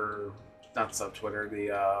 not sub-Twitter,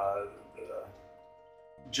 the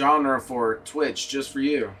genre for Twitch, just for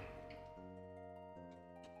you.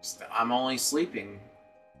 I'm only sleeping.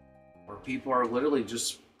 Where people are literally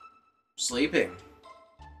just sleeping.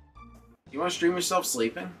 You want to stream yourself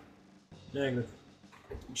sleeping? Negative.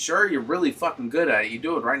 Sure, you're really fucking good at it. You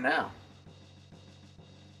do it right now.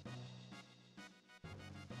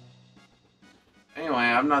 Anyway,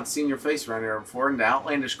 I've not seen your face around here before in the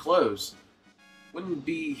outlandish clothes. Wouldn't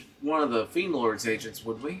be one of the Fiend Lord's agents,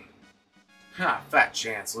 would we? Ha, fat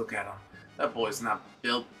chance, look at him. That boy's not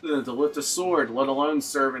built to lift a sword, let alone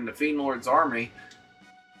serve in the Fiend Lord's army.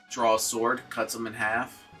 Draw a sword, cuts him in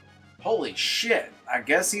half. Holy shit, I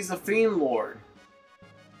guess he's a Fiend Lord.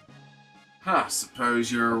 Huh,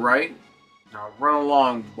 suppose you're right. Now run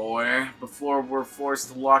along, boy, before we're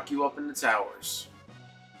forced to lock you up in the towers.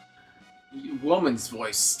 Woman's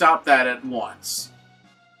voice, stop that at once.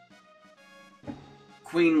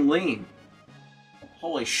 Queen Lean.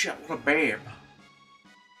 Holy shit, what a babe.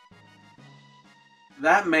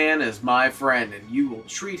 That man is my friend, and you will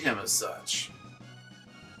treat him as such.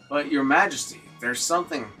 But, Your Majesty, there's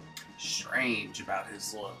something strange about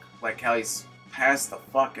his look. Like how he's passed the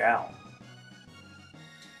fuck out.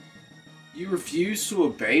 You refuse to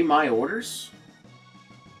obey my orders?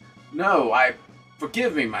 No,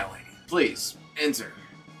 Forgive me, my lady. Please, enter.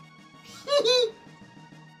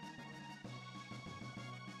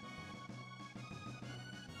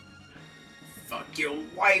 Fuck your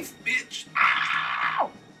wife, bitch.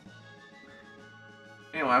 Ow!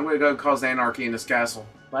 Anyway, I'm gonna go cause anarchy in this castle.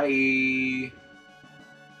 Bye.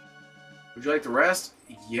 Would you like to rest?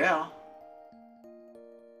 Yeah.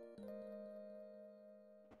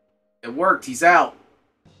 It worked. He's out.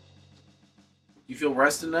 You feel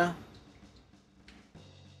rested now?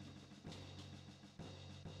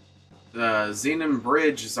 The Xenon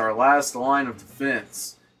Bridge is our last line of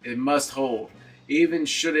defense. It must hold, even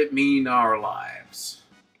should it mean our lives.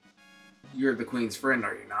 You're the Queen's friend,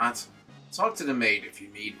 are you not? Talk to the maid if you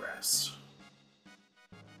need rest.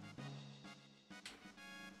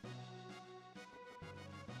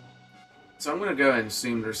 So I'm going to go and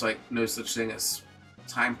assume there's like no such thing as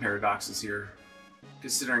time paradoxes here,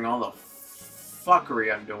 considering all the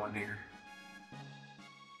fuckery I'm doing here.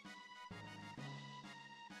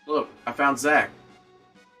 Look, I found Zach.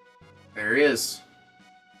 There he is.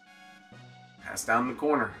 Passed down the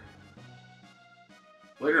corner.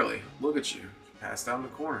 Literally, look at you. Passed down the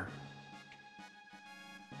corner.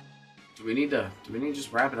 Do we need to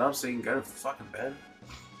just wrap it up so you can go to fucking bed?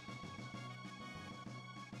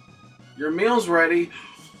 Your meal's ready.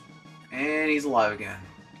 And he's alive again.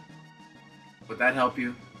 Would that help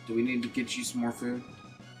you? Do we need to get you some more food?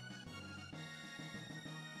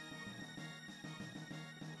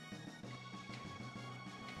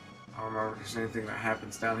 I don't remember if there's anything that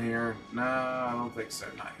happens down here. No, I don't think so.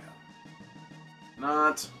 Not yet.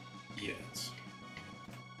 Not yet.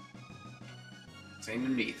 Same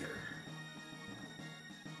in neither.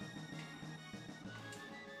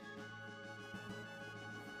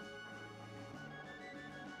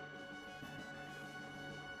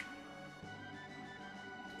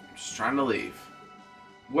 Just trying to leave.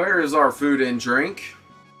 Where is our food and drink?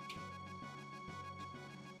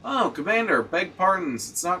 Oh, Commander, beg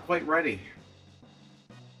pardons. It's not quite ready.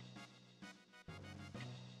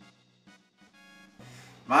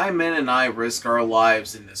 My men and I risk our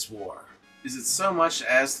lives in this war. Is it so much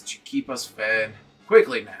as that you keep us fed?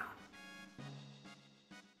 Quickly now.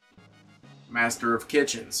 Master of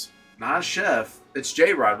Kitchens. Not a chef. It's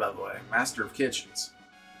J-Rod, by the way. Master of Kitchens.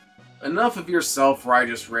 Enough of your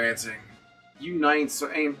self-righteous ranting. You knights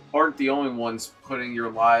aren't the only ones putting your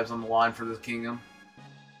lives on the line for the kingdom.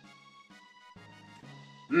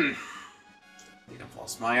 I think I've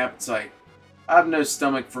lost my appetite. I have no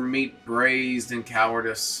stomach for meat braised in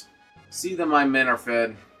cowardice. See that my men are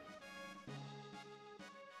fed.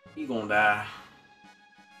 He gonna die.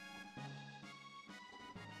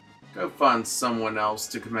 Go find someone else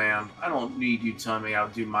to command. I don't need you telling me how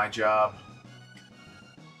to do my job.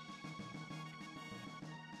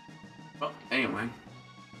 Well, anyway.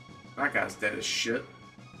 That guy's dead as shit.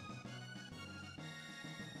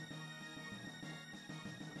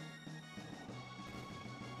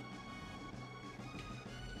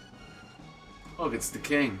 Look, it's the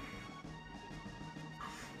king.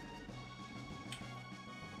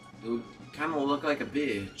 It would kind of look like a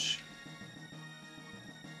bitch.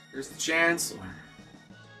 Here's the Chancellor.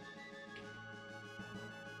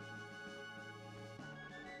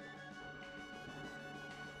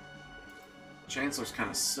 Chancellor's kind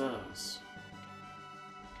of sus.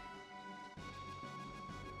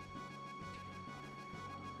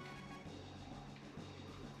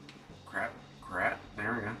 Crap.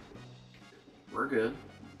 There we go. We're good.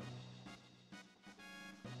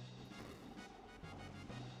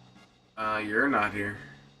 You're not here.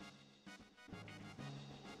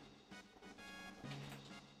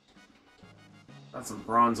 That's some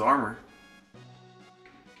bronze armor.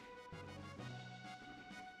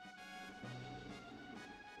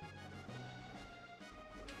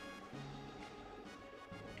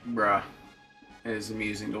 Bruh. It is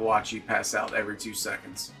amusing to watch you pass out every 2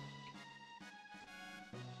 seconds.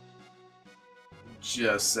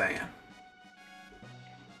 Just saying.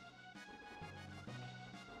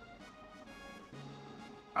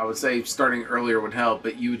 I would say starting earlier would help,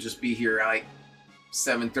 but you would just be here at like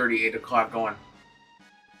 7:30, 8 o'clock going.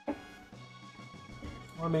 Well,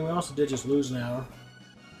 I mean, we also did just lose an hour.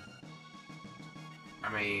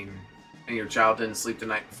 I mean, and your child didn't sleep the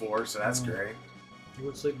night before, so that's great. He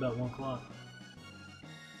would sleep about 1 o'clock.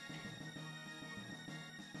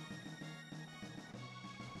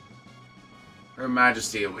 Her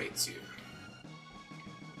Majesty awaits you.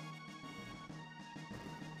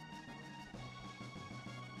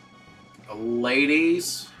 The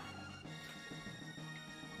ladies.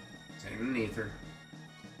 Same in ether.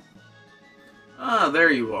 Ah, there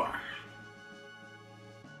you are.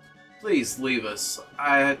 Please leave us.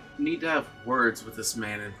 I need to have words with this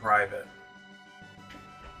man in private.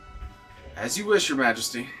 As you wish, Your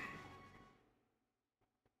Majesty.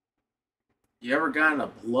 You ever gotten a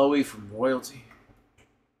blowy from royalty?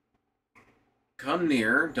 Come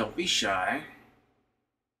near, don't be shy.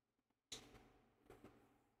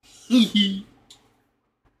 Hee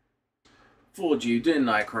Fooled you, didn't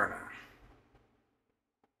I, Chrono?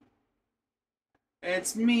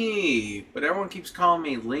 It's me, but everyone keeps calling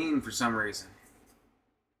me Lean for some reason.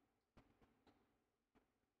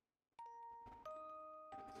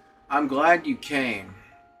 I'm glad you came.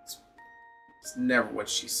 It's never what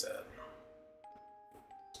she said.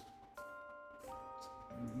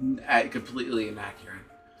 Completely inaccurate.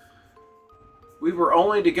 We were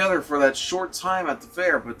only together for that short time at the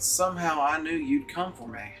fair, but somehow I knew you'd come for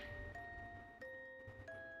me.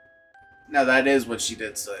 Now that is what she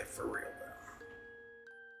did say, for real though.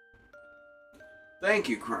 Thank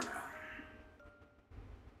you, Chrono.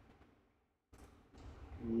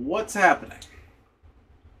 What's happening?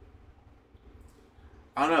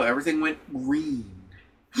 I don't know, everything went green.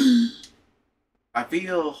 I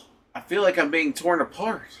feel like I'm being torn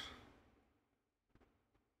apart.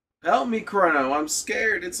 Help me, Chrono. I'm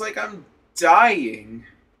scared. It's like I'm dying.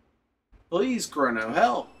 Please, Chrono,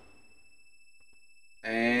 help.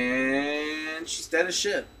 And she's dead as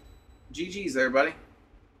shit. GG's, everybody.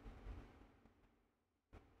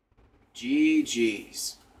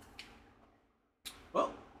 GG's.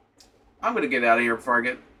 Well, I'm gonna get out of here before I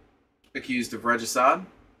get accused of regicide.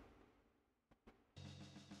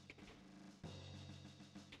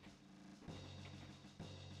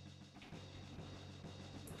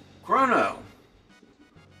 Chrono!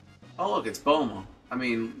 Oh look, it's Bulma. I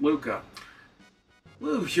mean, Luca.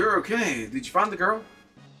 Lou, you're okay. Did you find the girl?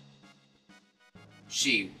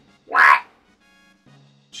 She... what?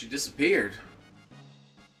 She disappeared.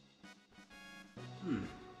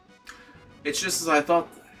 It's just as I thought.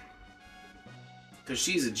 Because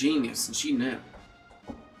she's a genius, and she knew.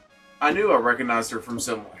 I knew I recognized her from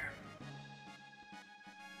somewhere.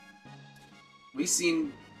 We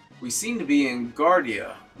seem to be in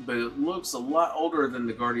Guardia, but it looks a lot older than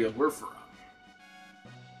the Guardia we're from.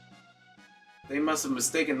 They must have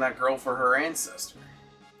mistaken that girl for her ancestor.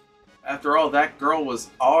 After all, that girl was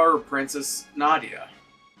our Princess Nadia.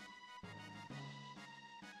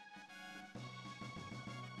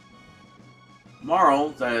 Marl,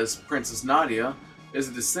 that is Princess Nadia, is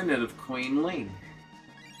a descendant of Queen Ling.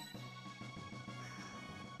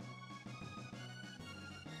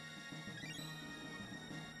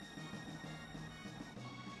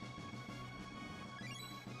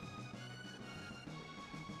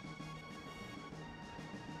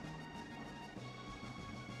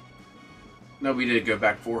 No, we did go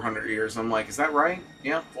back 400 years. I'm like, is that right?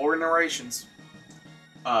 Yeah, 4 generations.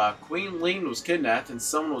 Queen Ling was kidnapped and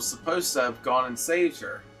someone was supposed to have gone and saved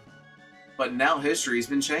her. But now history's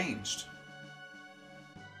been changed.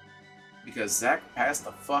 Because Zack passed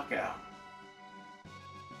the fuck out.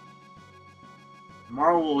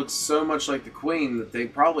 Marl looks so much like the Queen that they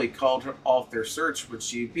probably called her off their search when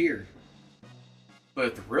she appeared. But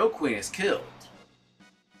if the real Queen is killed...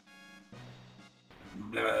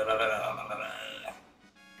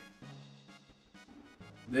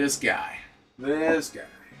 This guy.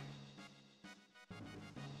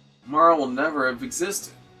 Marl will never have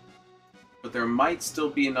existed. But there might still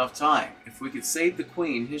be enough time. If we could save the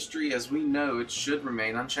Queen, history as we know it should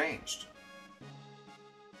remain unchanged.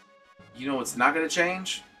 You know what's not going to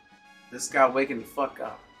change? This guy waking the fuck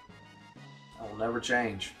up. That will never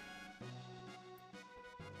change.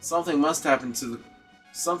 Something must happen to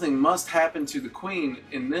the Queen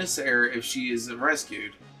in this era if she is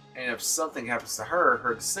rescued. And if something happens to her,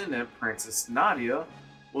 her descendant, Princess Nadia,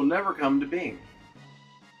 will never come to being.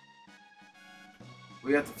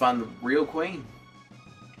 We have to find the real Queen.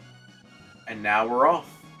 And now we're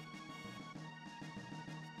off.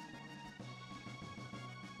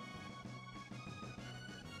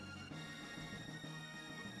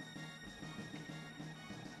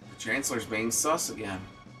 The Chancellor's being sus again.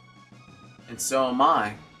 And so am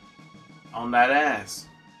I. On that ass.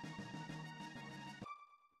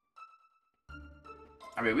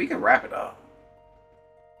 I mean, we can wrap it up.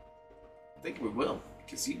 I think we will.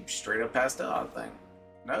 Because he straight up passed out, I think.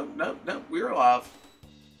 Nope. We're alive.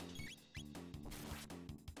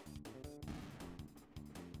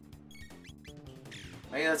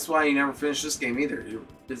 Maybe that's why you never finished this game either. You're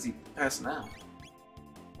busy passing out.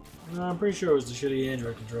 No, I'm pretty sure it was the shitty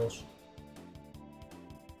Android controls.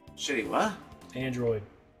 Shitty what? Android.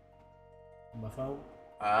 On my phone?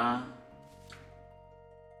 I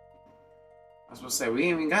was supposed to say, we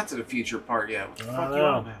ain't even got to the future part yet. What the fuck you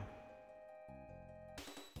on about?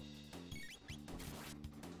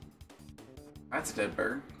 That's a dead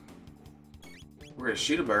bird. We're gonna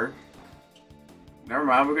shoot a bird. Never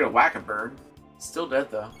mind, we're gonna whack a bird. Still dead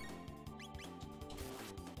though.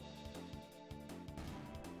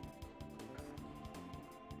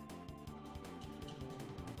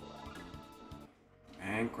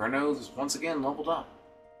 And Chrono is once again leveled up.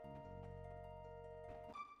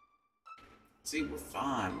 See, we're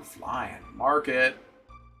fine. We're flying. Mark it.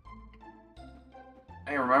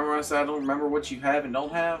 Hey, remember I said I don't remember what you have and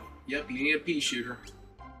don't have? Yep, you need a pea shooter.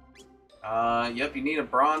 Yep, you need a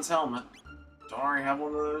bronze helmet. Don't I already have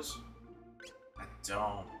one of those? I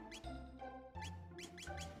don't.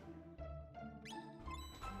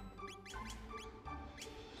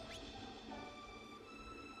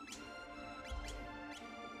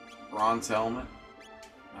 Bronze helmet.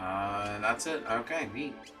 And that's it. Okay,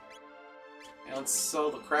 neat. And let's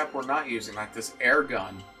sell the crap we're not using, like this air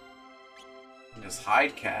gun. And this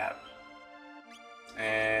hide cap.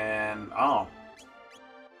 And, oh.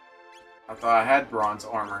 I thought I had bronze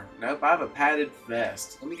armor. Nope, I have a padded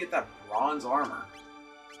vest. Let me get that bronze armor.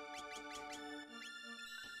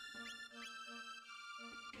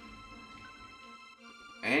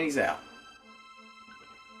 And he's out.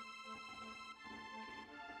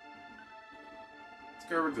 Let's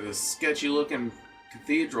go over to this sketchy looking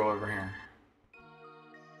cathedral over here.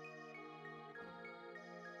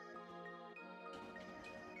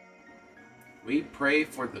 We pray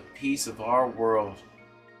for the peace of our world.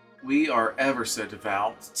 We are ever so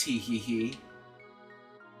devout. Tee hee hee.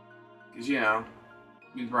 Because, you know,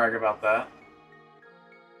 we brag about that.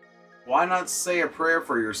 Why not say a prayer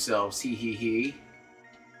for yourselves? Hee hee hee.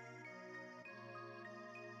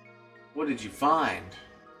 What did you find?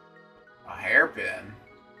 A hairpin?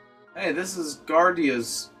 Hey, this is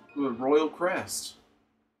Guardia's royal crest.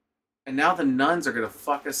 And now the nuns are gonna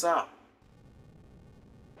fuck us up.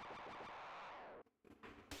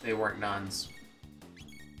 They weren't nuns.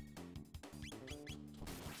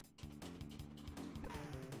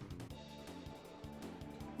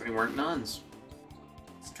 They weren't nuns.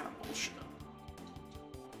 It's kind of bullshit.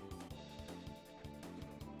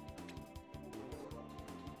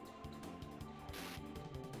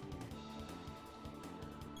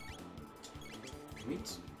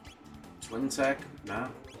 Neat. Twin tech? No.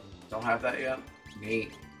 Don't have that yet?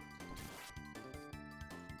 Neat.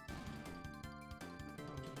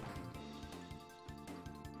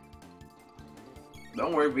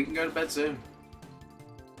 Don't worry, we can go to bed soon.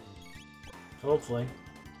 Hopefully.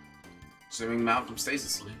 Assuming Malcolm stays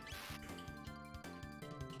asleep.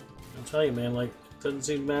 I'll tell you, man, like, it doesn't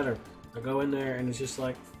seem to matter. I go in there and it's just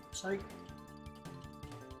like, psych.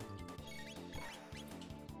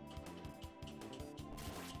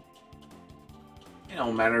 It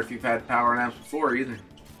don't matter if you've had power naps before either.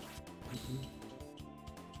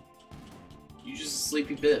 You just a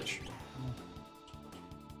sleepy bitch.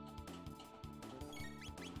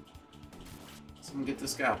 Someone get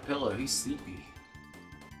this guy a pillow. He's sleepy.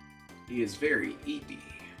 He is very eepy.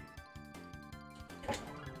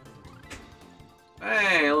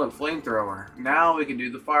 Hey, look, flamethrower. Now we can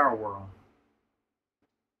do the fire whirl.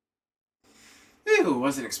 Ew,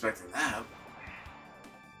 wasn't expecting that.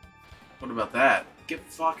 What about that? Get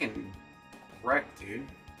fucking wrecked, dude.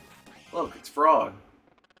 Look, it's Frog.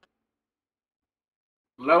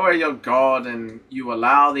 Lower your guard and you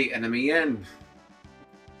allow the enemy in.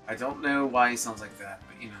 I don't know why he sounds like that,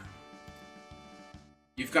 but you know.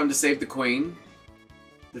 You've come to save the Queen.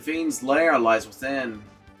 The Fiend's lair lies within,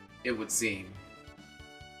 it would seem.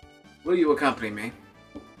 Will you accompany me?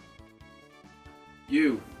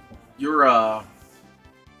 You're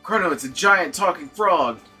Chrono, it's a giant talking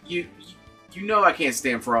frog. You know I can't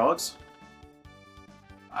stand frogs.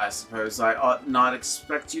 I suppose I ought not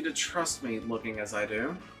expect you to trust me looking as I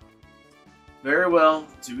do. Very well,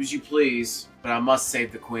 do as you please, but I must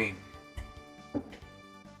save the Queen.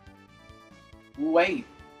 Wait.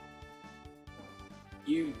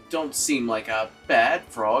 You don't seem like a bad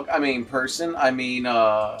frog. I mean, person. I mean,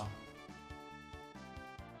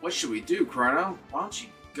 what should we do, Chrono? Why don't you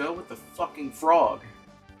go with the fucking frog?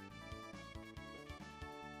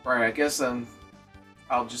 Right, I guess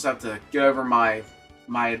I'll just have to get over my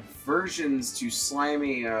aversions to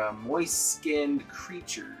slimy, moist-skinned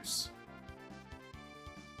creatures.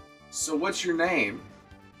 So what's your name?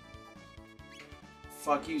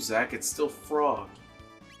 Fuck you, Zach. It's still Frog.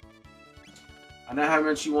 I know how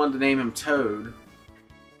much you wanted to name him Toad.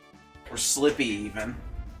 Or Slippy, even.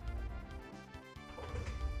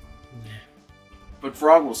 Yeah. But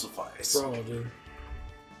Frog will suffice. Frog will do.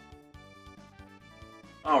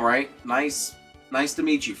 Alright. Nice to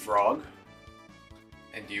meet you, Frog.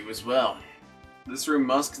 And you as well. This room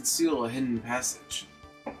must conceal a hidden passage.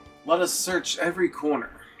 Let us search every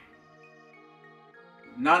corner.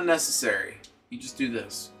 Not necessary. You just do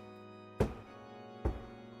this. And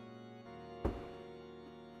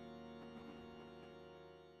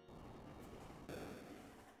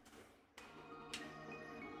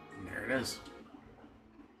there it is.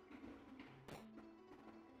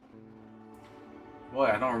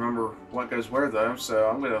 Boy, I don't remember what goes where though, so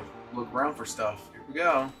I'm gonna look around for stuff. Here we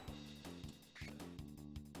go.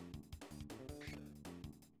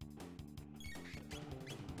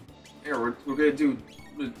 Here, we're gonna do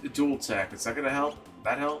a dual tech. Is that gonna help?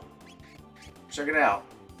 That help? Check it out.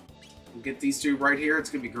 We'll get these two right here.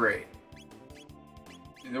 It's gonna be great.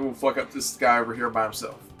 And then we'll fuck up this guy over here by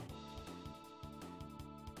himself.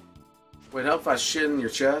 Would it help if I shit in your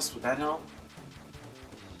chest? Would that help?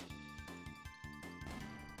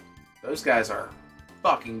 Those guys are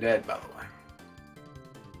fucking dead, by the way.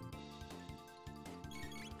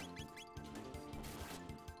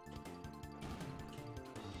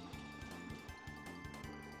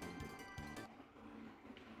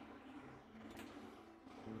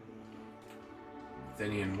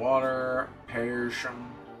 Athenian water,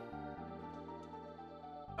 Persian.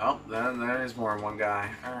 Oh, then there is more than one guy.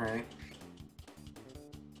 Alright.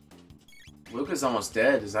 Luca's almost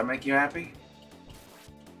dead. Does that make you happy?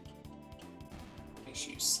 Makes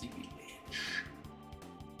you sleepy bitch.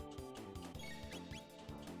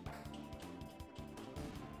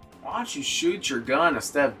 Why don't you shoot your gun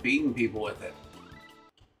instead of beating people with it?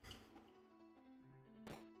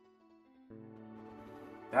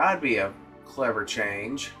 That'd be a clever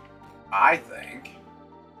change, I think.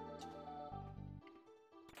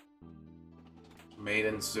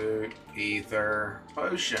 Maiden suit, ether,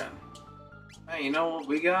 potion. Hey, you know what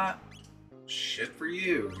we got? Shit for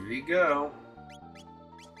you. Here you go.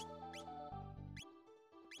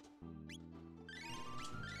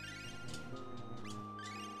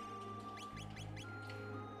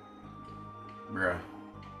 Bruh.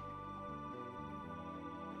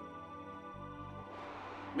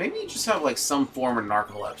 Maybe you just have like some form of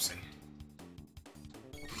narcolepsy.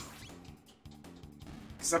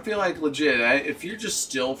 Because I feel like legit, if you're just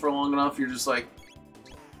still for long enough, you're just like...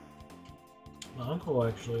 My uncle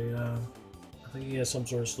actually, I think he has some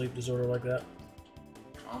sort of sleep disorder like that.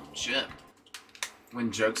 Oh, shit.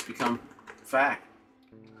 When jokes become fact.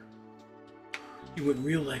 You went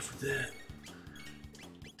real life with that.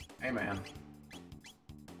 Hey, man.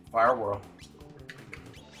 Fire world.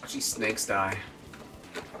 Watch these snakes die.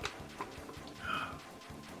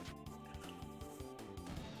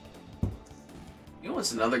 You know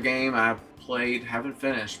what's another game I've played, haven't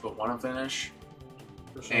finished, but want to finish?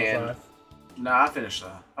 Persona 5. Nah, I finished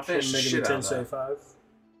that. I finished Shin shit Megami out of Tensei that. 5.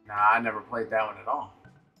 Nah, I never played that one at all.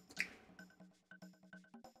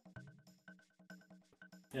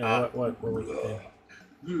 Yeah, what was the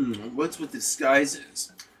game? What's with the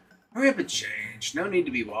disguises? Hurry up and change. No need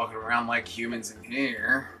to be walking around like humans in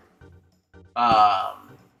here. I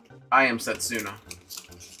am Setsuna.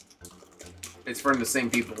 It's from the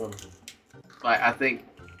same people. Like, I think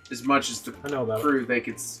as much as the crew they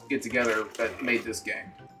could get together that made this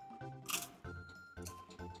game.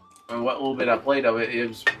 And what little bit I played of it, it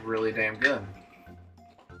was really damn good.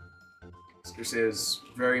 It is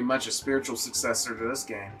very much a spiritual successor to this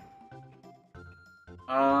game.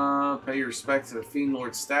 Pay your respect to the Fiend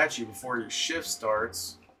Lord statue before your shift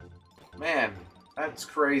starts. Man, that's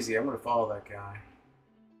crazy. I'm gonna follow that guy.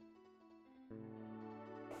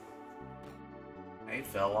 Hey,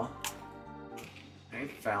 fella. Hey,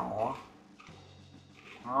 fella.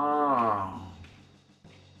 Oh.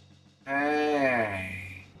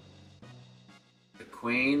 Hey. The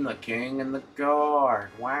queen, the king, and the guard.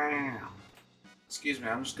 Wow. Excuse me,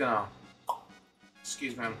 I'm just gonna...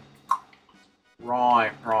 Excuse me.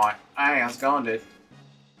 Right. Hey, how's it going, dude?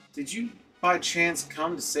 Did you, by chance,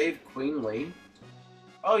 come to save Queen Lee?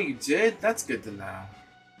 Oh, you did? That's good to know.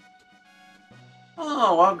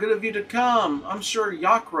 Oh, how good of you to come. I'm sure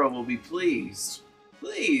Yakro will be pleased.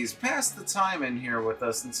 Please, pass the time in here with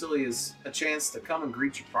us until he has a chance to come and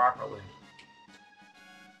greet you properly.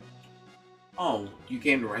 Oh, you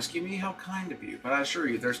came to rescue me? How kind of you, but I assure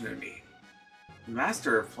you there's no need. The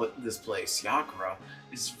master of this place, Yakro,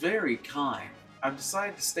 is very kind. I've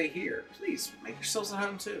decided to stay here. Please, make yourselves at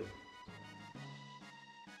home too.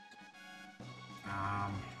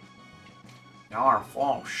 Y'all are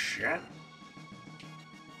full of shit.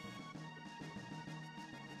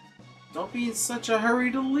 Don't be in such a hurry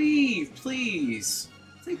to leave, please.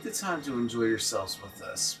 Take the time to enjoy yourselves with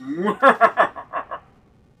us.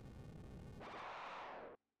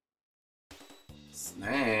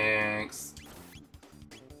 Snacks.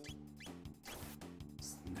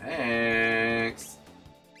 Snacks.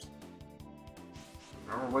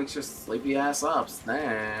 Never wakes your sleepy ass up.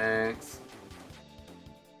 Snacks.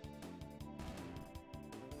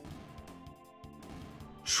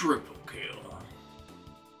 Triple kill.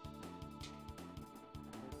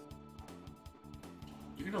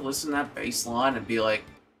 You're gonna listen to that bass line and be like,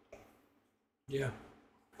 yeah.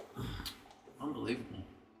 Unbelievable.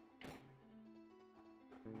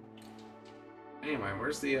 Anyway,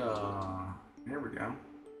 where's the, here we go.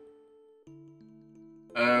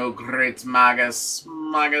 Oh, great Magus.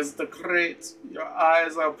 Magus the Great. Your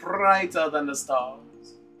eyes are brighter than the stars.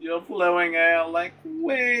 Your flowing hair like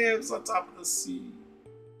waves on top of the sea.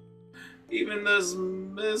 Even those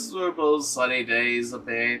miserable sunny days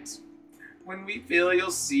abate. When we feel your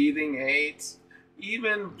seething hate,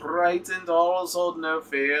 even bright and dolls hold no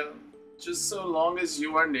fear, just so long as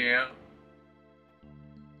you are near.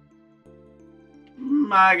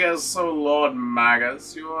 Magus, oh Lord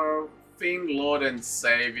Magus, you are Fiend Lord and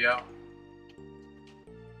Savior.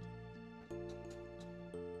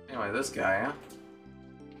 Anyway, this guy, huh?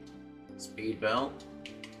 Speed belt.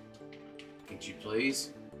 Could you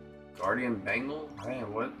please? Guardian Bangle?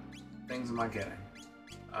 Man, what things am I getting?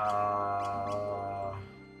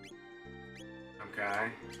 Okay.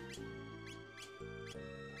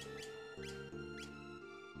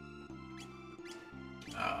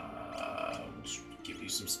 Just give you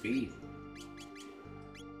some speed.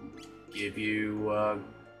 Give you,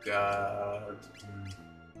 God.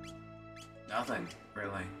 Nothing,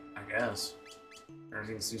 really, I guess.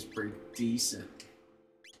 Everything seems pretty decent.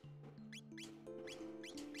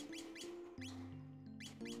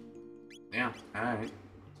 Yeah, alright.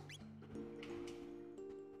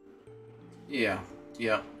 Yeah,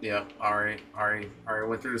 yep. Already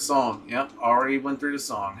went through the song. Yep, already went through the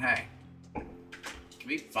song. Hey. Can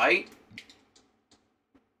we fight?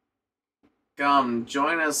 Come,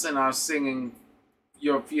 join us in our singing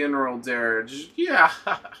your funeral dirge. Yeah.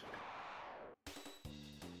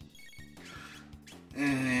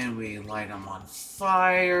 And we light them on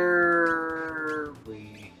fire.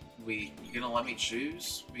 You gonna let me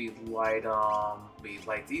choose? We light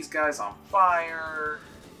these guys on fire.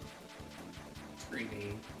 It's pretty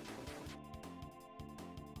neat.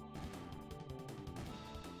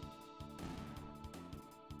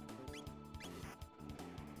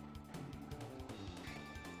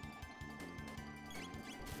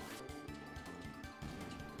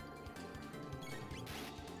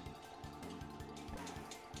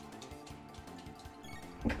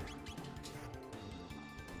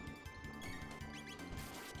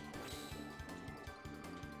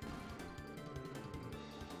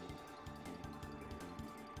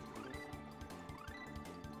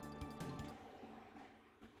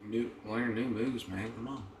 Learn new moves, man. Come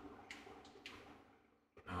on.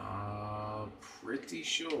 Pretty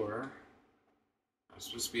sure I'm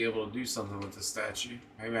supposed to be able to do something with the statue.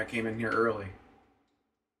 Maybe I came in here early.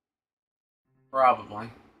 Probably,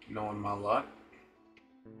 knowing my luck.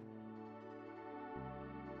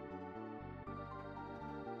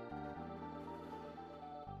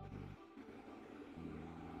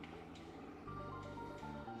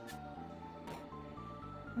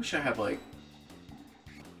 Wish I had like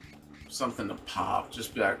something to pop.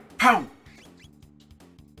 Just be like, pow!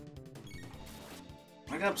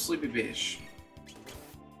 Wake up, sleepy bitch.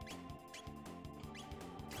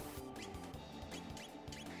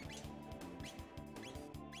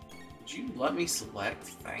 Would you let me select?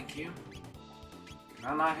 Thank you. Can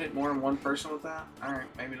I not hit more than one person with that?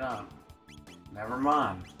 Alright, maybe not. Never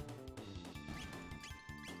mind.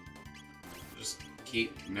 Just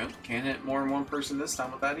keep... Nope, can't hit more than one person this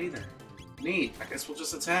time with that either. Neat. I guess we'll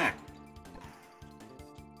just attack.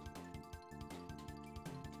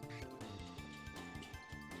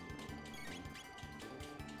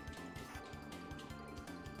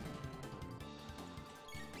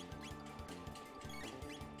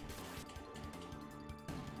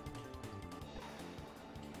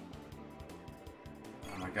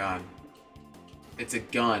 God. It's a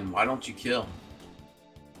gun. Why don't you kill?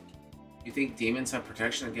 You think demons have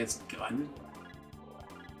protection against gun?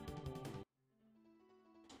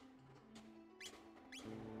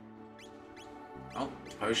 Oh,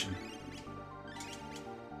 potion.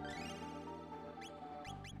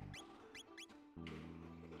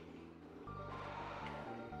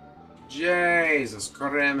 Jesus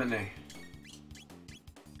criminy.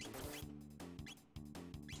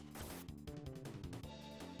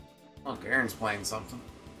 Look, Aaron's playing something.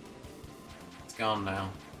 It's gone now.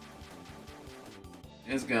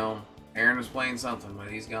 It's gone. Aaron was playing something, but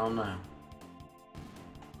he's gone now.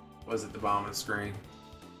 Was at the bottom of the screen.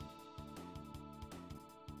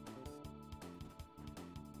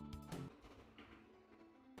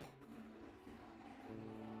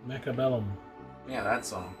 Macabellum. Yeah, that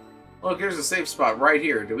song. Look, here's a safe spot right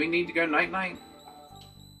here. Do we need to go night-night?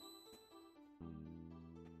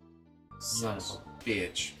 Son of a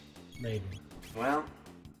bitch. Maybe. Well,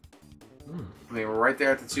 I mean, we're right there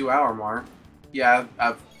at the 2-hour mark. Yeah,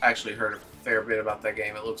 I've actually heard a fair bit about that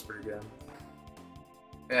game. It looks pretty good.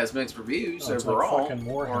 It has mixed reviews overall, like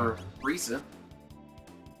or recent.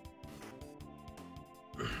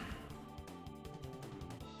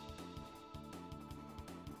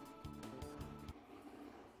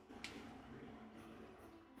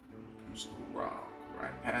 Just walk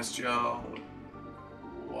right past y'all.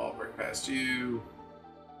 Walk right past you.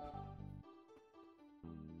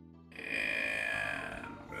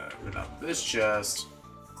 And open up this chest.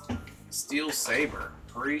 Steel saber.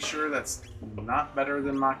 Pretty sure that's not better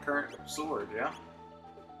than my current sword, yeah?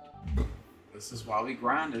 This is why we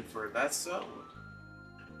grinded for that sword.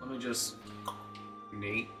 Let me just...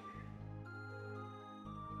 Neat.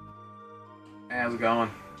 Hey, how's it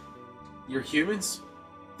going? You're humans?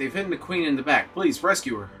 They've hidden the queen in the back. Please,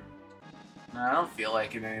 rescue her. Nah, I don't feel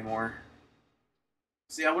like it anymore.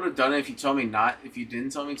 See, I would have done it if you told me not, if you didn't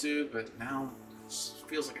tell me to, but now it just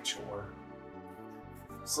feels like a chore.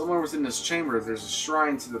 Somewhere within this chamber, there's a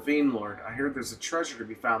shrine to the Fiend Lord. I hear there's a treasure to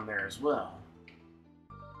be found there as well.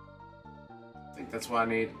 I think that's what I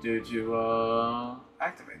need to do to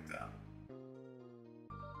activate that.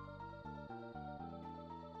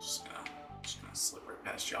 Just gonna slip right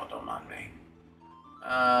past y'all. Don't mind me.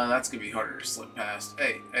 That's gonna be harder to slip past.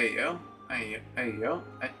 Hey, yo. Hey, yo.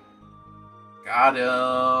 Hey. Got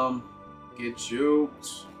him. Get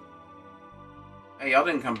juked. Hey, y'all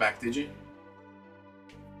didn't come back, did you?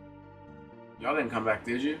 Y'all didn't come back,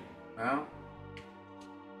 did you? No?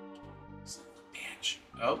 Bitch.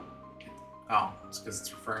 Oh. Oh, it's because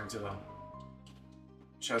it's referring to the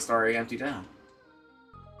chest already emptied out.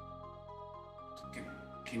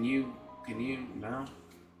 Can you, no?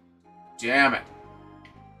 Damn it.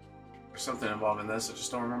 There's something involved in this, I just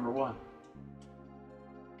don't remember what.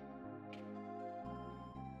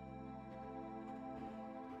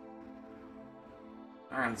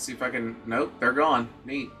 Alright, let's see if I can, nope, they're gone.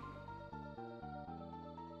 Neat.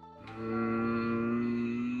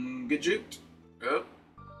 Get juked. Oh,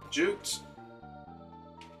 juked.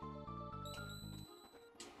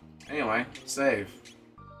 Anyway, save.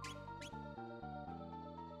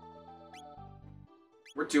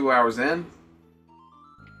 We're 2 hours in.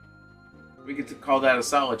 We get to call that a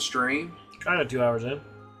solid stream. Kind of 2 hours in.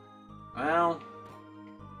 Well,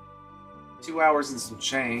 2 hours and some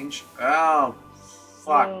change. Oh,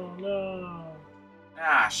 fuck. Oh, no.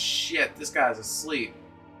 Ah, shit. This guy's asleep.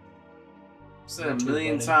 I've said it a Not too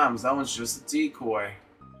million funny. times. That one's just a decoy.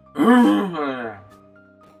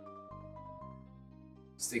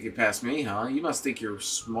 Stick it past me, huh? You must think you're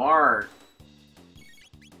smart.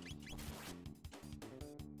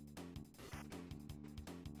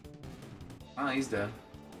 Oh, he's dead.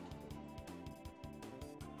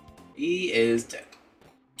 He is dead.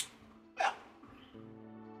 Well.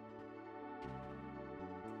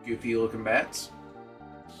 Goofy looking bats.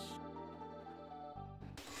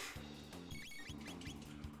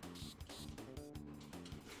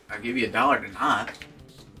 I'll give you $1 to not.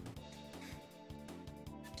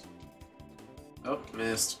 Oh,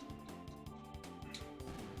 missed.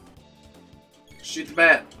 Shoot the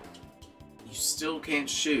bat. You still can't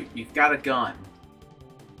shoot. You've got a gun.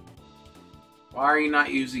 Why are you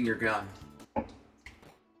not using your gun?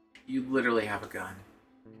 You literally have a gun.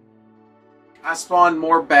 I spawned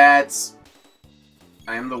more bats.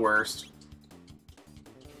 I am the worst.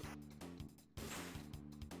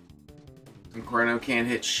 And Chrono can't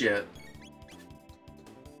hit shit.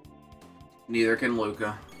 Neither can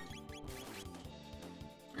Luca.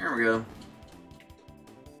 There we go.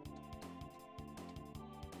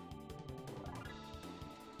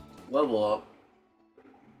 Level up.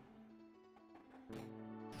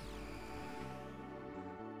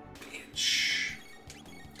 Bitch.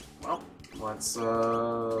 Well, let's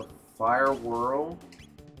fire whirl.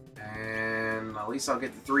 And at least I'll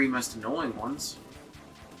get the 3 most annoying ones.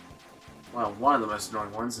 Well, one of the most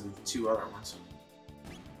annoying ones and 2 other ones.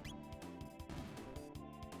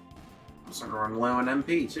 I'm starting to run low on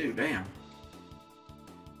MP too, damn.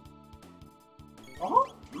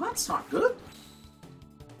 Oh, that's not good.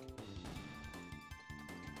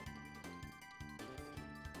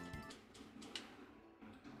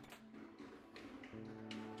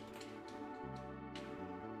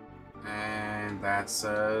 And that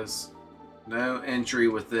says no entry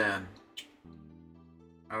within.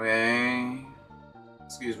 Okay.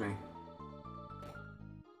 Excuse me.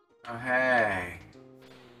 Oh, hey.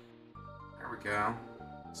 There we go.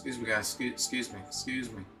 Excuse me, guys. Excuse me. Excuse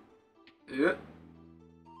me.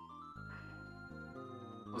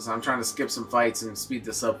 Listen, I'm trying to skip some fights and speed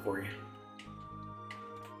this up for you.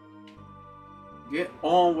 Get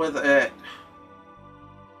on with it.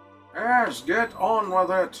 Yes, get on with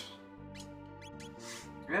it.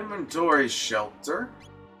 Inventory shelter.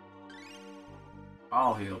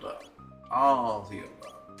 All healed up. All healed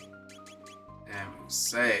up. And we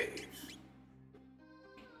save.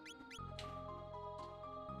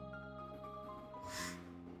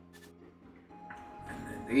 And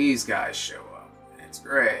then these guys show up. It's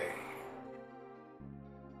great.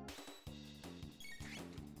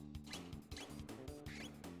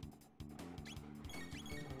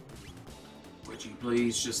 Would you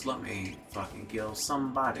please just let me fucking kill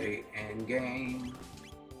somebody in game?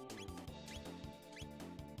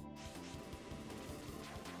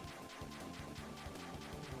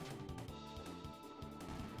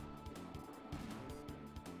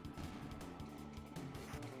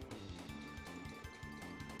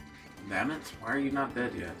 Damn it, why are you not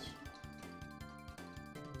dead yet?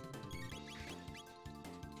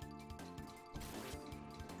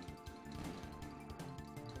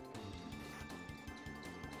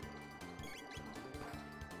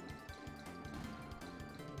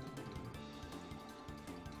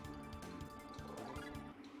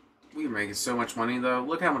 We are making so much money though.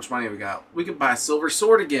 Look how much money we got. We could buy a silver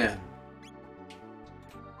sword again.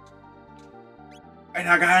 And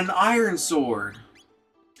I got an iron sword.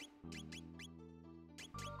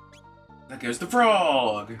 There goes the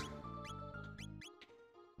frog.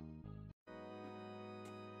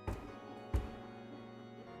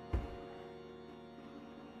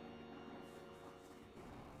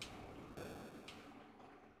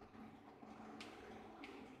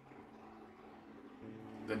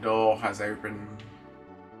 The door has opened.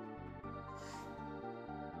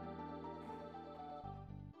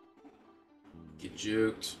 Get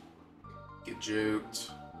juked. Get juked.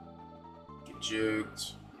 Get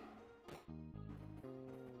juked.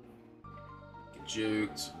 Get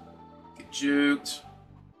juked. Get juked.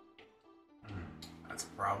 That's a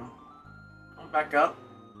problem. Come back up.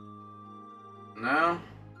 No.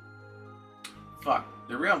 Fuck.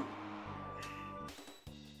 There we go.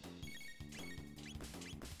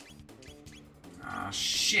 Ah,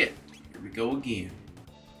 shit. Here we go again.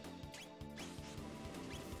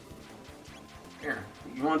 Here.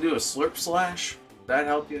 You want to do a slurp slash? That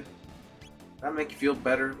help you? That make you feel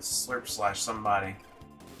better? Slurp slash somebody.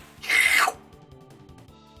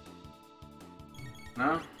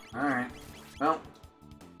 No? Alright. Well.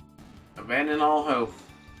 Abandon all hope.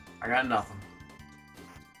 I got nothing.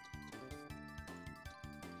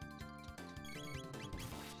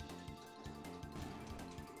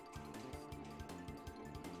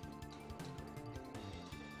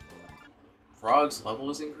 Frog's level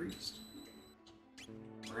is increased.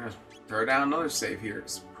 We're gonna throw down another save here,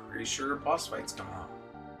 because I'm pretty sure a boss fight's coming up.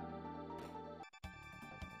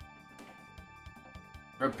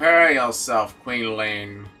 Prepare yourself, Queen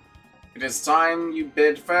Lane. It is time you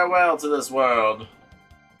bid farewell to this world.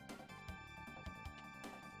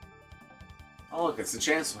 Oh look, it's the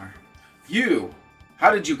Chancellor. You!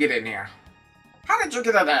 How did you get in here? How did you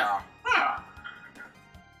get in there? Ah.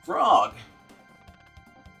 Frog!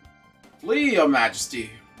 Flee, your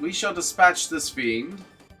majesty. We shall dispatch this fiend.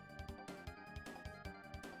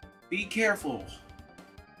 Be careful.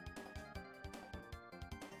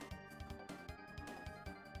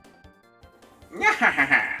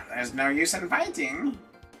 There's no use in fighting.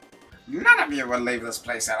 None of you will leave this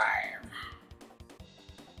place alive.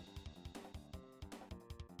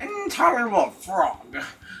 Intolerable frog.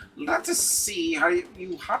 Let us see how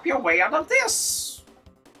you hop your way out of this.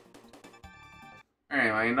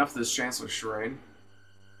 Anyway, enough of this Chancellor charade.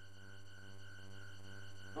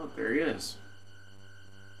 Oh, there he is.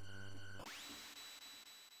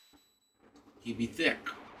 He be thick.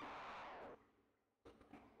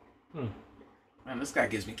 Man, this guy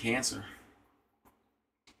gives me cancer.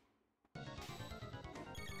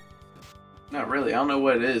 Not really, I don't know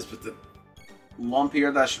what it is, but the lump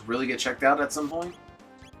here that should really get checked out at some point.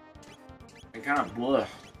 And kind of blah.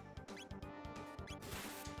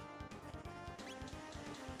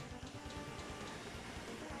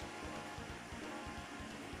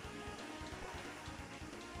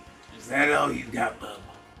 Is that all you got, bub?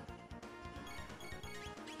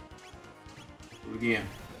 Do it again.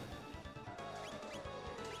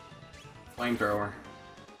 Flamethrower.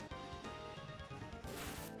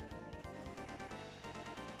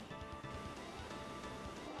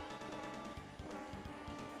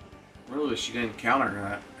 Really, she didn't counter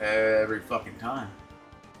that every fucking time.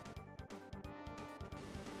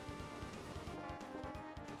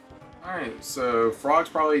 Alright, so Frog's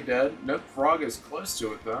probably dead. Nope, Frog is close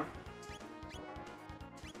to it though.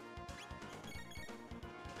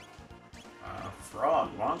 Frog,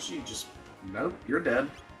 why don't you just... Nope, you're dead.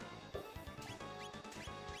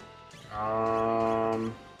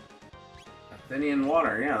 Athenian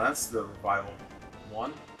water, yeah, that's the revival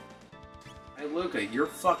one. Hey Luca, you're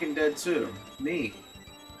fucking dead too. Me.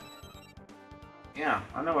 Yeah,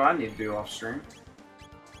 I know what I need to do off stream.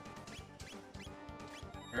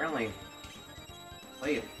 Apparently,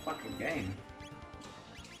 play a fucking game.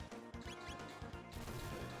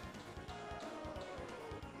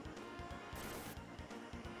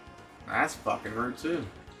 That's fucking rude too.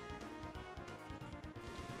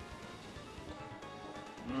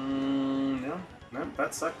 No,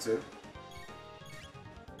 that sucked too.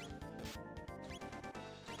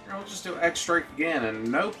 Here, we'll just do X strike again,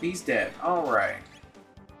 and nope, he's dead. Alright.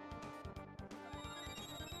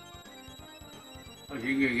 Look,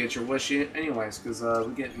 you're gonna get your wish in anyways, because we're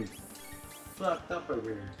getting fucked up over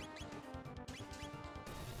here.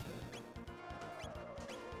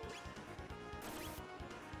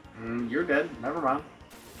 You're dead. Never mind.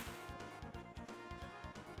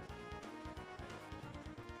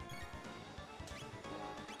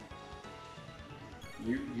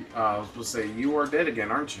 I was supposed to say, you are dead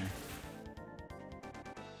again, aren't you?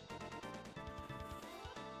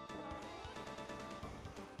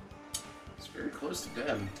 It's very close to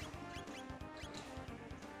dead.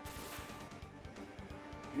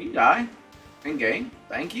 Can you die? In game?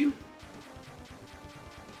 Thank you.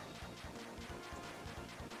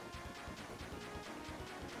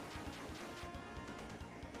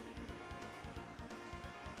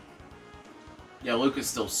 Yeah, Luca's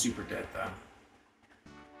still super dead though.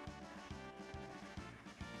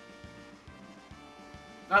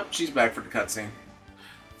 Oh, she's back for the cutscene.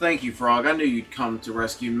 Thank you, Frog. I knew you'd come to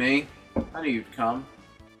rescue me. I knew you'd come.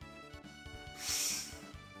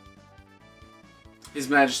 His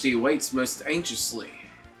Majesty awaits most anxiously.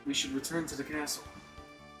 We should return to the castle.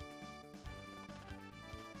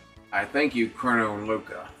 I thank you, Chrono and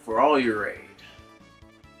Luca, for all your aid.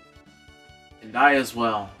 And I as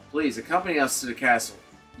well. Please, accompany us to the castle.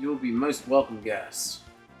 You will be most welcome guests.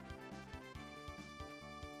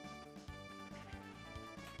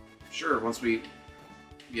 Sure, once we...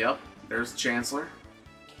 Yep, there's the Chancellor.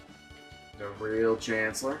 The real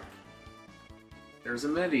Chancellor. There's a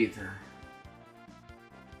Mid-Ether.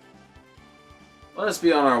 Let us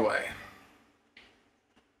be on our way.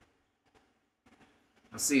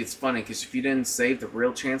 Now see, it's funny, because if you didn't save the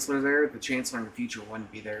real Chancellor there, the Chancellor in the future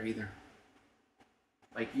wouldn't be there either.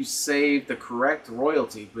 Like, you saved the correct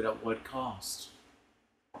royalty, but at what cost?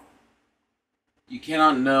 You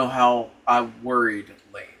cannot know how I worried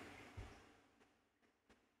Lane.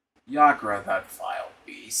 Yakra, that vile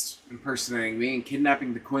beast, impersonating me and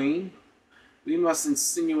kidnapping the Queen. We must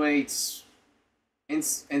institute.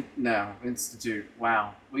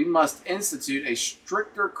 Wow. We must institute a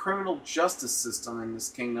stricter criminal justice system in this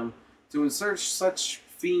kingdom to ensure such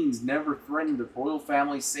fiends never threaten the royal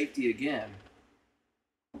family's safety again.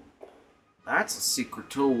 That's a secret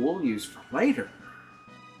tool we'll use for later.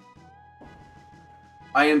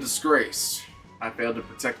 I am disgraced. I failed to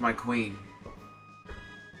protect my queen.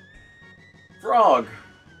 Frog!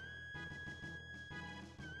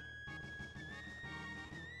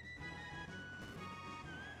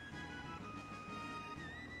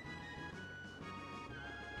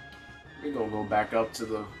 We're gonna go back up to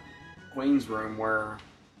the Queen's room where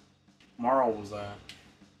Marl was at.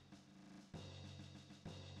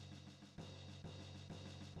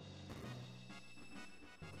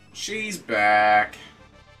 She's back.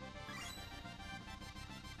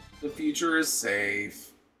 The future is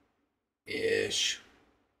safe. Ish.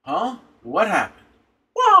 Huh? What happened?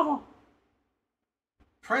 Wow!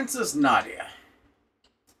 Princess Nadia.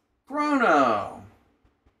 Chrono!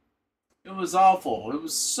 It was awful. It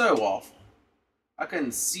was so awful. I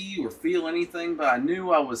couldn't see or feel anything, but I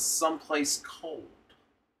knew I was someplace cold.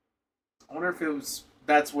 I wonder if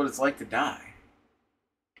that's what it's like to die.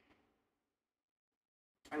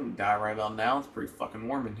 I can die right about now. It's pretty fucking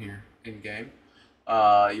warm in here, in-game.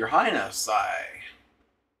 Your Highness,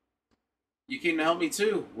 You came to help me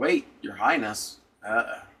too. Wait, Your Highness.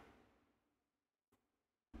 I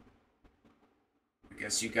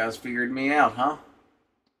guess you guys figured me out, huh?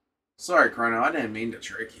 Sorry, Chrono, I didn't mean to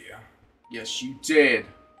trick you. Yes, you did.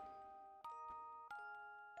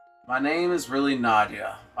 My name is really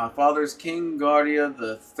Nadia. My father's King Guardia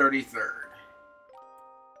the 33rd.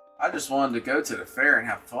 I just wanted to go to the fair and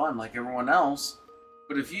have fun like everyone else.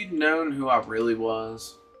 But if you'd known who I really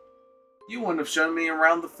was, you wouldn't have shown me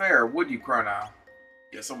around the fair, would you, Chrono?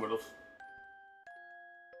 Yes, I would have.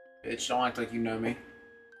 Bitch, don't act like you know me.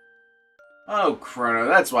 Oh, Chrono,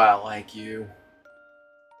 that's why I like you.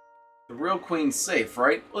 The real queen's safe,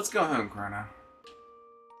 right? Let's go home, Chrono.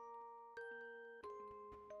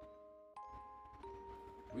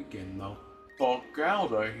 We getting the fuck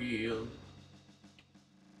out of here.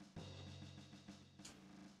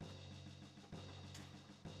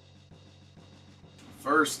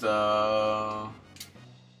 First, where's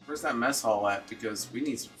that mess hall at? Because we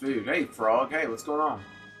need some food. Hey, Frog. Hey, what's going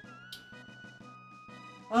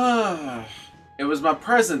on? It was my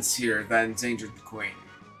presence here that endangered the Queen.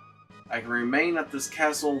 I can remain at this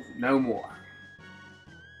castle no more.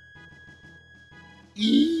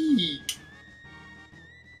 Eek!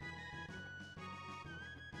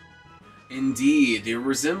 Indeed, your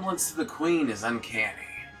resemblance to the Queen is uncanny.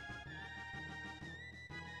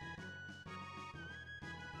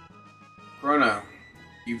 Chrono,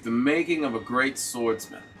 you've the making of a great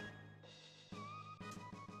swordsman.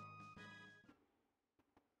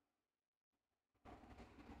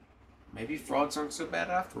 Maybe frogs aren't so bad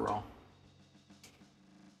after all.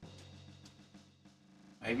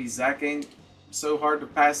 Maybe Zack ain't so hard to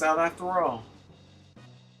pass out after all.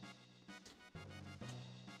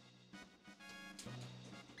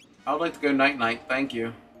 I would like to go night-night, thank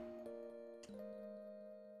you.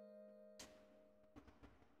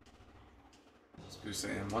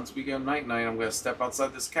 Saying once we go night-night, I'm gonna step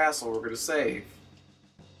outside this castle. We're gonna save.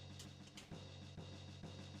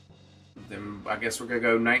 Then I guess we're gonna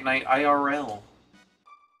go night-night IRL.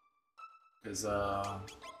 Because,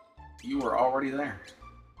 you were already there.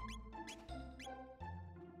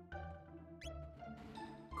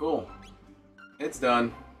 Cool. It's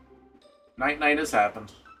done. Night-night has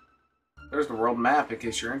happened. There's the world map in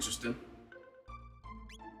case you're interested.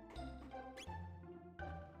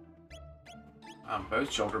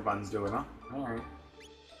 Both shoulder buttons do it, huh? Alright.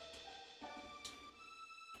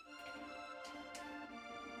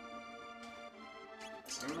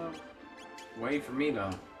 So, wait for me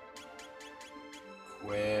to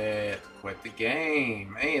quit the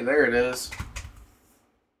game. Hey, there it is.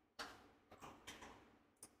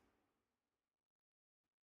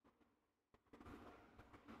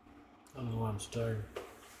 I don't know why I'm so tired.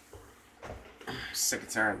 Sick and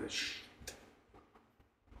tired of this shit.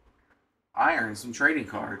 I earned some trading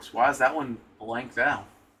cards. Why is that one blanked out?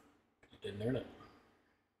 You didn't earn it.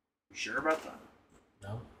 You sure about that?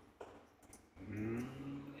 No.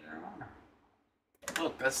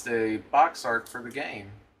 Look, that's the box art for the game.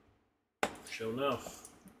 Sure enough.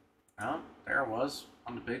 Oh, there it was.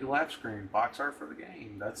 On the big left screen. Box art for the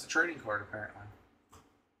game. That's the trading card, apparently.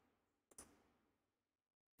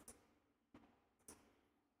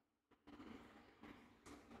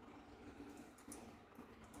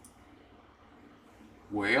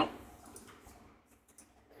 Well,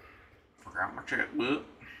 forgot my checkbook.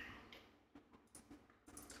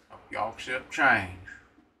 Hope y'all accept change.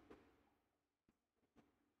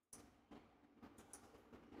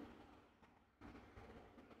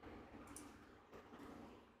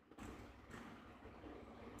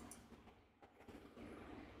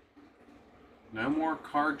 No more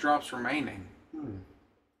card drops remaining.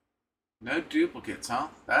 No duplicates, huh?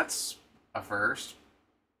 That's a first.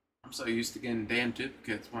 I'm so used to getting damn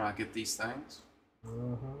duplicates when I get these things.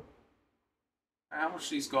 How much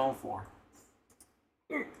are these going for?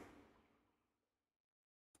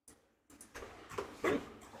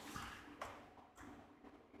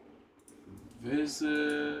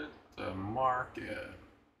 Visit the market.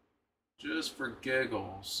 Just for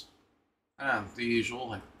giggles. The usual,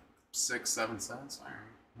 like 6-7 cents.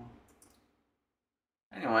 Alright.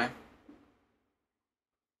 Anyway.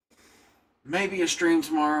 Maybe a stream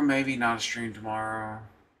tomorrow, maybe not a stream tomorrow.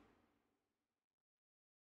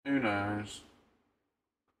 Who knows?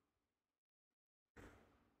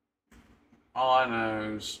 All I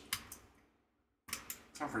know is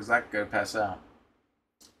time for Zach to go pass out.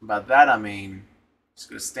 By that I mean he's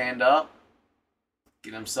gonna stand up,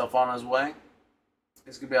 get himself on his way.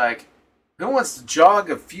 He's gonna be like, who wants to jog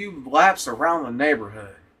a few laps around the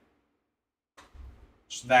neighborhood?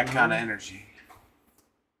 Just that kind of energy.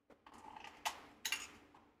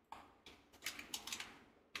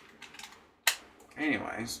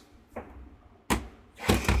 Anyways.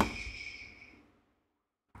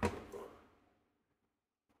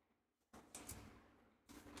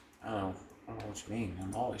 I don't know what you mean.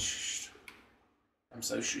 I'm always shushed. I'm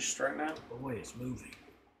so shushed right now. Oh wait, it's moving.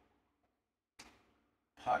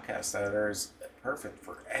 Podcast editor is perfect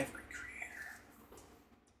for every creator.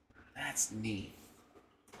 That's neat.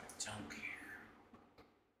 I don't care.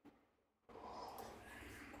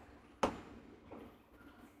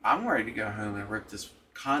 I'm ready to go home and rip this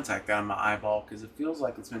contact out of my eyeball because it feels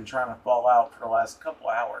like it's been trying to fall out for the last couple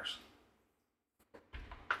hours.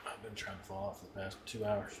 I've been trying to fall off for the past 2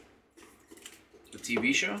 hours. The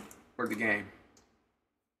TV show or the game?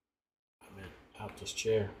 I've been out this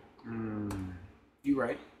chair. You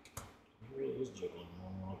right. It really is jiggling.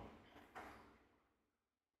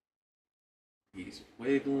 He's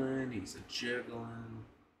wiggling, he's a jiggling.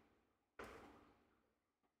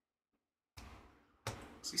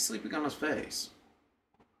 Is he sleeping on his face?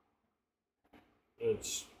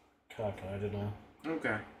 It's cockeyed now.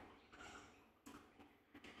 Okay.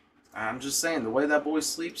 I'm just saying, the way that boy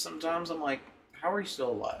sleeps sometimes, I'm like, how are you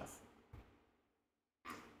still alive?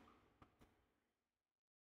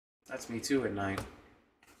 That's me too at night.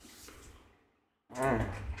 That's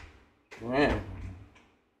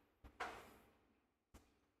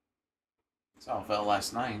how I felt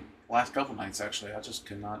last night. Last couple nights, actually. I just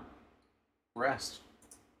could not rest.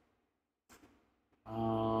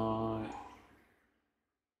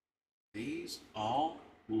 These all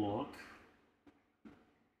look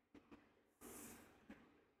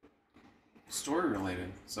story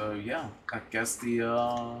related. So yeah, I guess the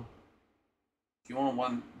if you want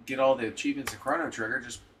to get all the achievements in Chrono Trigger,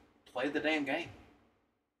 just play the damn game.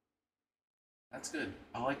 That's good.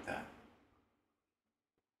 I like that.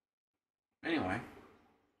 Anyway,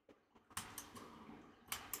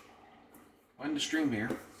 going to stream here.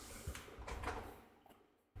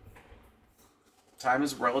 Time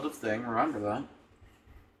is a relative thing, remember that.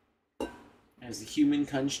 As the human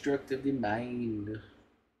construct of the mind.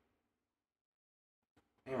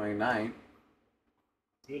 Anyway, night.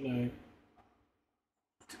 Good night.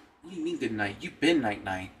 What do you mean good night? You've been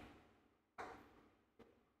night.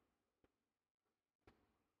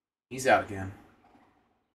 He's out again.